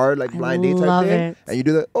in the car like I blind date type love thing, it. and you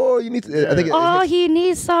do that, oh, you need to. I think. Oh, he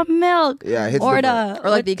needs some milk. Yeah, it hits Or different. Or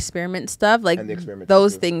like the experiment stuff, like And the experiment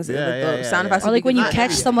those stuff, too. things. Yeah, like yeah, the yeah, sound yeah. effects. Or like when you not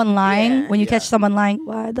catch every- someone lying, Yeah. when you Yeah. catch someone lying,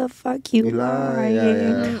 why the fuck you You lie, lying?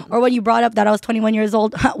 yeah. Or when you brought up that I was 21 years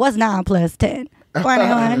old, what's 9 plus 10?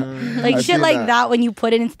 21. Like I've shit seen like that. that when you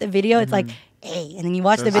put it into the video, it's like, hey, and then you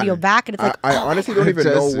watch the video back and it's like, I honestly don't even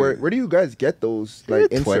know Just- where do you guys get those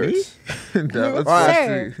like You're 20? inserts? That was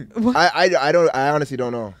Sir. funny. I honestly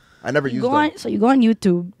don't know. I never you used go them. on, so you go on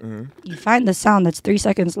YouTube, you find the sound that's 3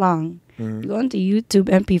 seconds long. You go into YouTube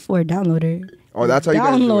MP4 downloader. Oh, that's how you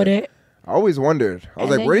guys do download it. it. I always wondered. I was And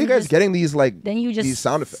like, then where are you you guys just- getting these like Then you just these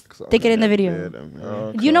sound effects? stick it in the video.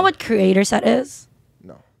 Oh, Do you know what creator set is?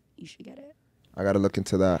 No, You should get it. I gotta look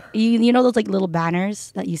into that. You know those like little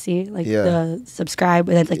banners that you see, like Yeah. the subscribe,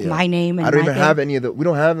 and it's like Yeah. my name and I don't my even thing. have any of those. We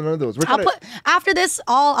don't have none of those. We're I'll trying to put after this.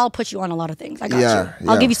 I'll put you on a lot of things. I got Yeah, you.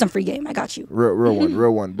 I'll yeah. give you some free game. I got you.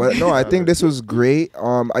 real one. But no, I think this was great.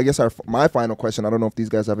 I guess my final question. I don't know if these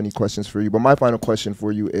guys have any questions for you, but my final question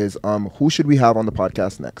for you is, who should we have on the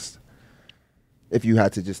podcast next? If you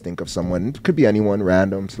had to just think of someone, it could be anyone,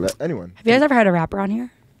 random, anyone. Have you guys ever had a rapper on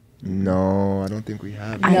here? No, I don't think we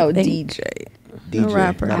have. No, think- DJ. DJ,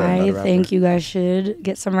 rapper. not a I rapper. think you guys should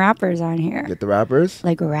get some rappers on here. Get the rappers.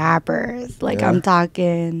 Like rappers. Like Yeah. I'm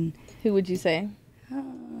talking Who would you say?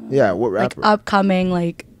 Yeah, what like rapper? upcoming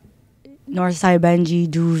like Northside Benji,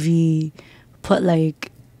 Doovie. Put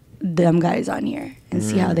like them guys on here and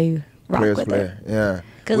see how they rock Players with play. it. Yeah.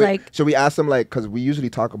 'Cause, Wait, like- should we ask them like, because we usually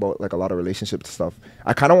talk about like a lot of relationship stuff.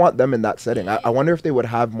 I kind of want them in that setting. I wonder if they would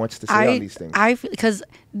have much to say on these things. Because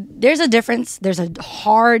there's a difference. There's a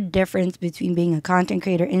hard difference between being a content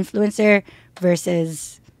creator, influencer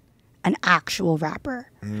versus an actual rapper.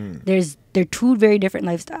 They're two very different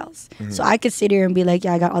lifestyles. So I could sit here and be like,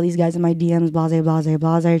 yeah, I got all these guys in my DMs, blase, blase,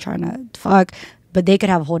 blase, trying to fuck, but they could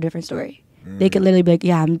have a whole different story. They could literally be like,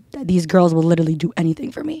 yeah, these girls will literally do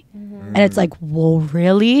anything for me. And it's like, whoa,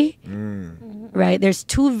 really? Right? There's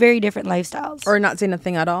two very different lifestyles. Or not saying a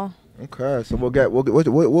thing at all. Okay, so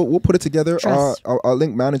we'll put it together. Trust. I'll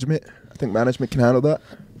link management. I think management can handle that.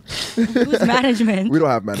 Who's management? We don't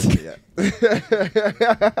have management yet.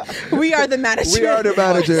 We are the manager. We are the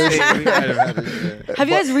managers. Have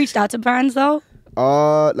you guys reached out to brands though?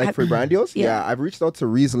 Like for brand deals? Yeah. Yeah, I've reached out to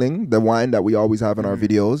Riesling, the wine that we always have in our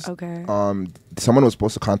videos. Okay. Someone was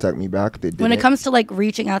supposed to contact me back. They didn't. When it comes to like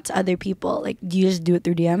reaching out to other people, like do you just do it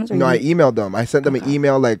through DMs? Or No, I you, emailed them. I sent them an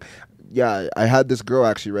email like, yeah, I had this girl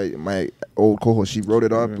actually write my old co-host. She wrote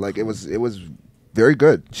it up like it was very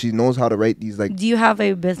good. She knows how to write these like. do you have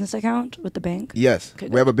a business account with the bank? Yes, Okay,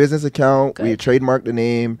 we have a business account. We Good. trademarked the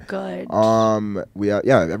name. Good. We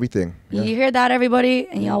everything. Yeah. You hear that, everybody?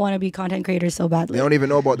 And y'all want to be content creators so badly. They don't even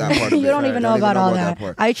know about that part. Of You it. don't even know about all that.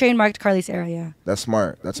 part. I trademarked Carly Sarah, yeah. That's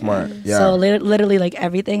smart. Yeah. So literally, like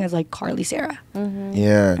everything is like Carly Sarah.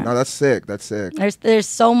 Yeah. No, that's sick. There's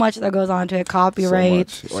so much that goes on to it. Copyright.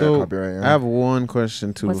 So, much. So copyright, yeah. I have one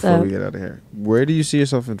question too What's before up? we get out of here. Where do you see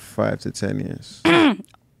yourself in 5 to 10 years?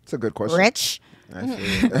 It's a good question. Rich, I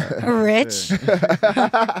feel you. rich,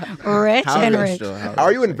 rich, How and rich, rich. though? How How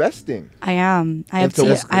are you rich? investing? I am. I have.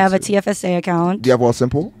 Into I have a TFSA account. Do you have Well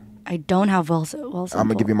Simple? I don't have well. I'm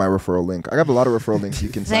gonna give you my referral link. I have a lot of referral links you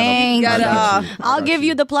can sign Thank up. you. I got you. I I'll got give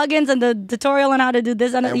you the plugins and the tutorial on how to do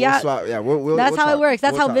this and And yeah. we'll swap. Yeah, we'll That's how talk. it works.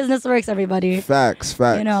 That's We'll how talk. business works, everybody. Facts.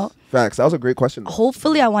 You know. Facts. That was a great question.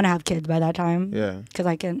 Hopefully, I want to have kids by that time. Yeah. Because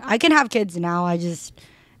I can have kids now. I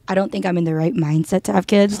don't think I'm in the right mindset to have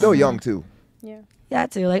kids. Still young too. Yeah,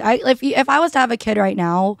 too. Like if I was to have a kid right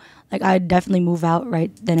now, like I'd definitely move out right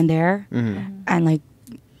then and there, and like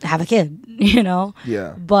have a kid. You know.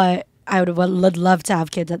 Yeah. But I would love to have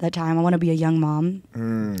kids at that time. I want to be a young mom.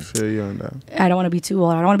 Feel you on that. I don't want to be too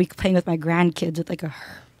old. I don't want to be playing with my grandkids with like a.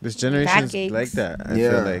 This generation's Backaches. like that. I Yeah.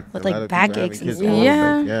 feel like With, a like, lot of people backaches having and kids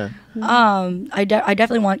stuff. all Yeah. like, I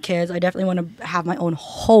definitely want kids. I definitely want to have my own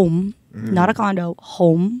home, not a condo,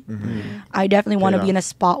 home. I definitely want to Paid be in a off.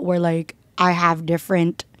 spot where like I have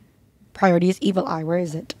different priorities. Evil eye, where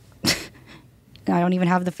is it? I don't even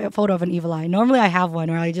have the photo of an evil eye. Normally I have one,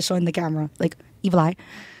 or I just show in the camera, like evil eye.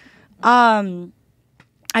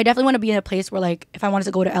 I definitely want to be in a place where like if I wanted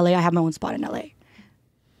to go to LA, I have my own spot in LA.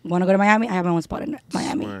 Want to go to Miami? I have my own spot in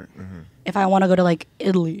Miami. Smart. If I want to go to like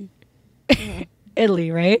Italy,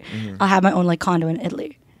 Italy, right? I'll have my own like condo in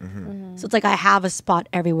Italy. So it's like I have a spot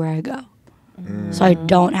everywhere I go. So I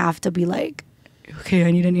don't have to be like, okay,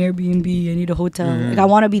 I need an Airbnb, I need a hotel. Like I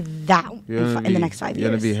want to be that in the next 5 years. You're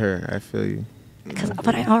gonna be her. I feel you.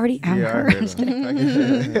 But I already am You her. are her,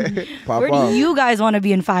 though. Pop Where up. do you guys want to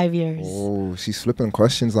be in 5 years? Oh, she's flipping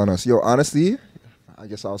questions on us. Yo, honestly, I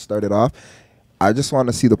guess I'll start it off. I just want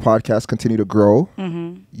to see the podcast continue to grow.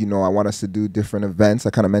 You know, I want us to do different events. I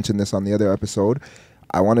kind of mentioned this on the other episode.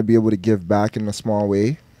 I want to be able to give back in a small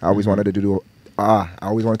way. I always wanted to do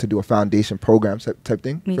a foundation program type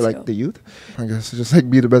thing Me for like too. the youth. I guess just like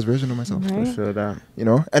be the best version of myself. I feel that. You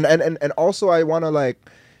know, and also I want to like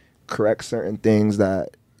correct certain things that,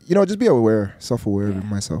 you know, just be aware, self-aware of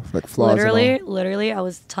myself, like flaws. and all. Literally, I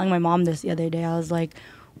was telling my mom this the other day. I was like,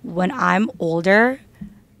 when I'm older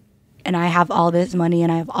and I have all this money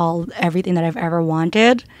and I have everything that I've ever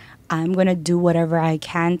wanted, I'm going to do whatever I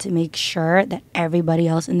can to make sure that everybody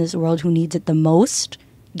else in this world who needs it the most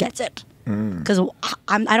gets it. Because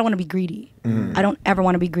I don't want to be greedy. I don't ever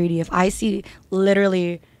want to be greedy. If I see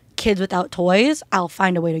literally kids without toys, I'll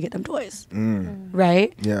find a way to get them toys.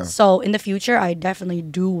 Right? Yeah. So in the future, I definitely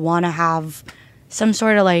do want to have some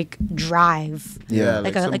sort of like drive. Yeah.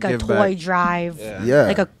 Like some a give toy back. drive. Yeah.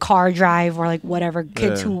 Like a car drive or like whatever.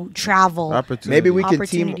 Kids Yeah. who travel. Opportunity.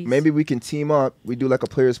 Maybe we can team up. We do like a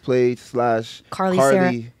players play / Carly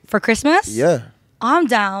Sarah. For Christmas? Yeah. I'm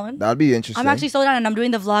down. That'd be interesting. I'm actually so down, and I'm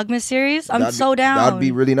doing the Vlogmas series. That'd be- down. That'd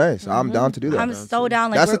be really nice. I'm down to do that. I'm so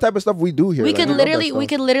down. Like, That's the type of stuff we do here. we like, could love that literally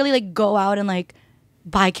stuff. like go out and like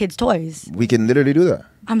buy kids toys. We can literally do that.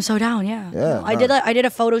 I'm so down. Yeah. Yeah, I did a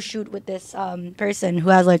photo shoot with this person who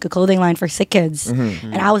has like a clothing line for sick kids,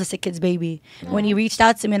 and I was a sick kid's baby. When he reached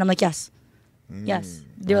out to me, and I'm like, yes.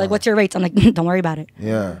 They were like, "What's your rates?" I'm like, "Don't worry about it."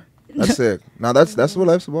 Yeah. That's sick. Now that's what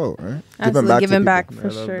life's about, right? Absolutely, giving to back people.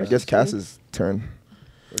 for sure. I guess Cass's turn.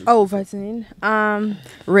 Oh, Vaseline.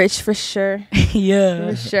 Rich for sure.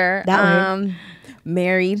 Yeah. For sure. That way.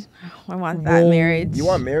 Married. I want that marriage. You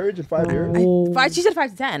want marriage in 5 years? She said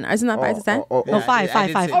 5 to 10. Isn't that 5 to 10? No, five.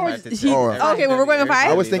 Okay, well, we're going with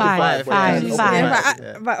 5. I was thinking Five. 5.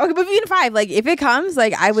 Okay, but even 5, like if it comes,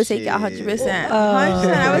 like I would take it 100%. 100%,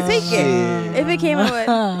 I would take it. If it came, it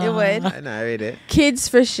would. I read it. Kids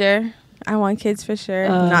for sure. I want kids for sure.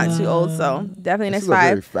 Not too old, so definitely This next is a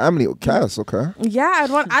very 5. family cast, okay. Yeah, I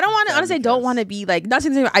don't want to. Honestly, I don't want to be like. Not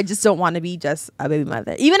saying I just don't want to be just a baby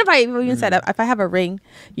mother. Even if I even said if I have a ring,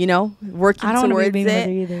 working I don't want towards to be a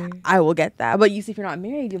baby it, mother either. I will get that. But you see, if you're not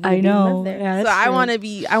married, you'll be a baby know. mother. Yeah, so that's I true. want to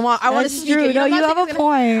be. I want to That's speak true. it. No, I'm you not have saying a it's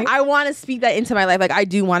gonna- point. I want to speak that into my life. Like I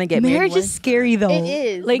do want to get married. Marriage is scary though. It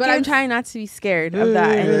is, Like, but I'm it's- trying not to be scared of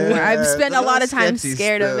that anymore. I've spent a lot of time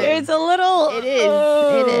scared of it. It's a little. It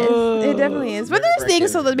is. It definitely is. But there's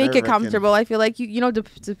things so that make it Nerve-wracking. comfortable. I feel like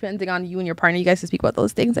depending on you and your partner, you guys can speak about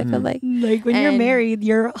those things. I feel like. Like when you're And- married,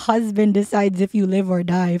 your husband decides if you live or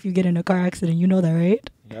die if you get in a car accident. You know that, right?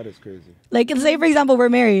 That is crazy. Like, say for example, we're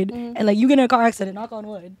married and like you get in a car accident, knock on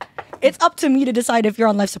wood. It's up to me to decide if you're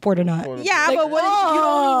on life support or not. Yeah, Like, but what if you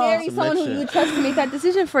only marry Some someone who shit. you trust to make that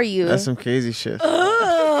decision for you? That's some crazy shit.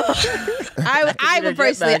 I would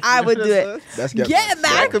personally, I would do it. That's Get That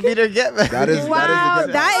back. could be their get back. That is Wow, that is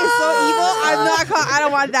the that is so evil. I'm not. I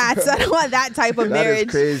don't want that. I don't want that type of That is marriage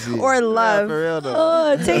crazy. or Yeah, love. for real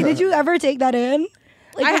though. Tay, did you ever take that in?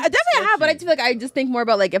 Like, I definitely have, but I feel like I just think more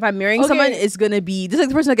about like if I'm marrying Okay. someone, it's gonna be just like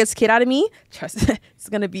the person that gets a kid out of me. Trust, it's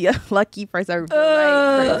gonna be a lucky person, or the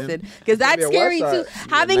right person, because that's be a scary website. too.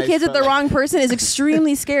 Having nice kids with the fella. wrong person is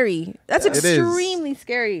extremely scary. That's It is. extremely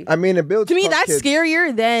scary. I mean, it builds To me, tough that's kids.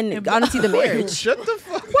 scarier than honestly the marriage. Shut the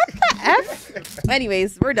fuck. What the f?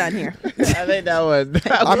 Anyways, we're done here. I think that one.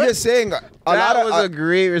 I'm just saying, a lot That of was a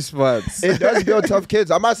great response. it does build tough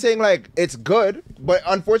kids. I'm not saying like it's good, but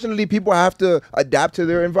unfortunately, people have to adapt to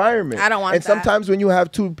their environment. I don't want And that. sometimes when you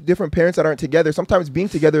have two different parents that aren't together, sometimes being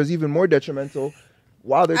together is even more detrimental.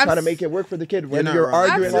 While they're trying to make it work for the kid, when not you're wrong.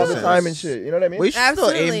 arguing all the Absolutely. time and shit. You know what I mean? We should still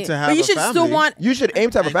aim to have but you a should family. still want You should aim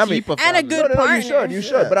to have a And family. keep a and a family. good No, partner. you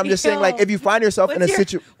should. But I'm just saying, like, if you find yourself in a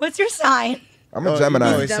situation, What's your sign? I'm a Oh, Gemini.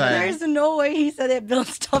 you know it's Gemini. like There's no way he said it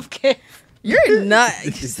builds tough kids. You're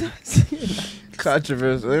nuts.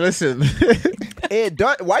 controversial. Listen, It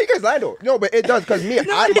does. Why you guys lying though? No, but it does because me,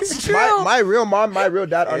 it's true. my real mom, my real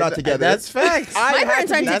dad are not together. That's facts. I My had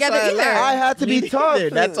parents to aren't be- together That's why I either. laugh. I had to be Me tough. neither.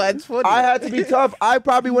 That's why it's funny. I had to be tough. I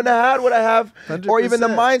probably wouldn't have had what I have, or even the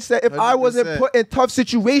 100%. mindset if I wasn't 100%. put in tough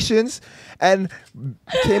situations and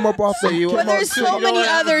came up off the. you came want- But up- there's So so you many don't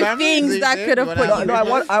have other family? things that You could have don't put have you.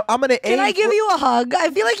 No, I'm gonna aim. Can I give you a hug? I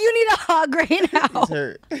feel like you need a hug right now.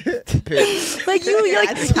 Her. Like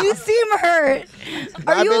you seem hurt.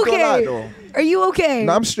 Are I've you been through a lot, okay? though. Are you okay?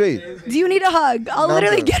 No, I'm straight. Do you need a hug? I'll No, I'm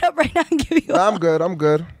literally good. get up right now and give you. No, I'm good. I'm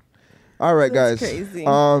good. All right, That's guys. crazy.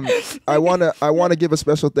 I wanna give a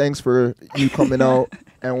special thanks for you coming out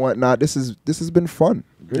and whatnot. This has been fun.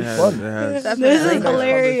 Great fun. This is Definitely.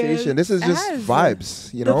 hilarious. Conversation. This is just Has.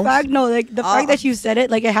 vibes. You The know. fact that you said it,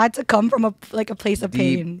 like it had to come from a place of Deep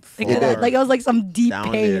pain. forward. Like it was like some deep Down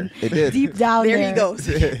pain. It did. Deep down There there. he goes.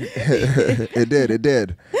 It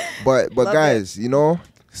did. But Love guys, you know,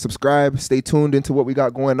 subscribe, stay tuned into what we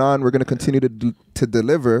got going on. We're gonna continue to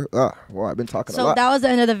deliver. Well, I've been talking a So lot. that was the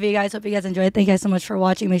end of the video, guys. Hope you guys enjoyed. Thank you guys so much for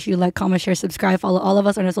watching. Make sure you like, comment, share, subscribe, follow all of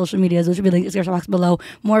us on our social medias, which will be linked in the description box below.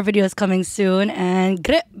 More videos coming soon. And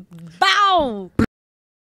bow.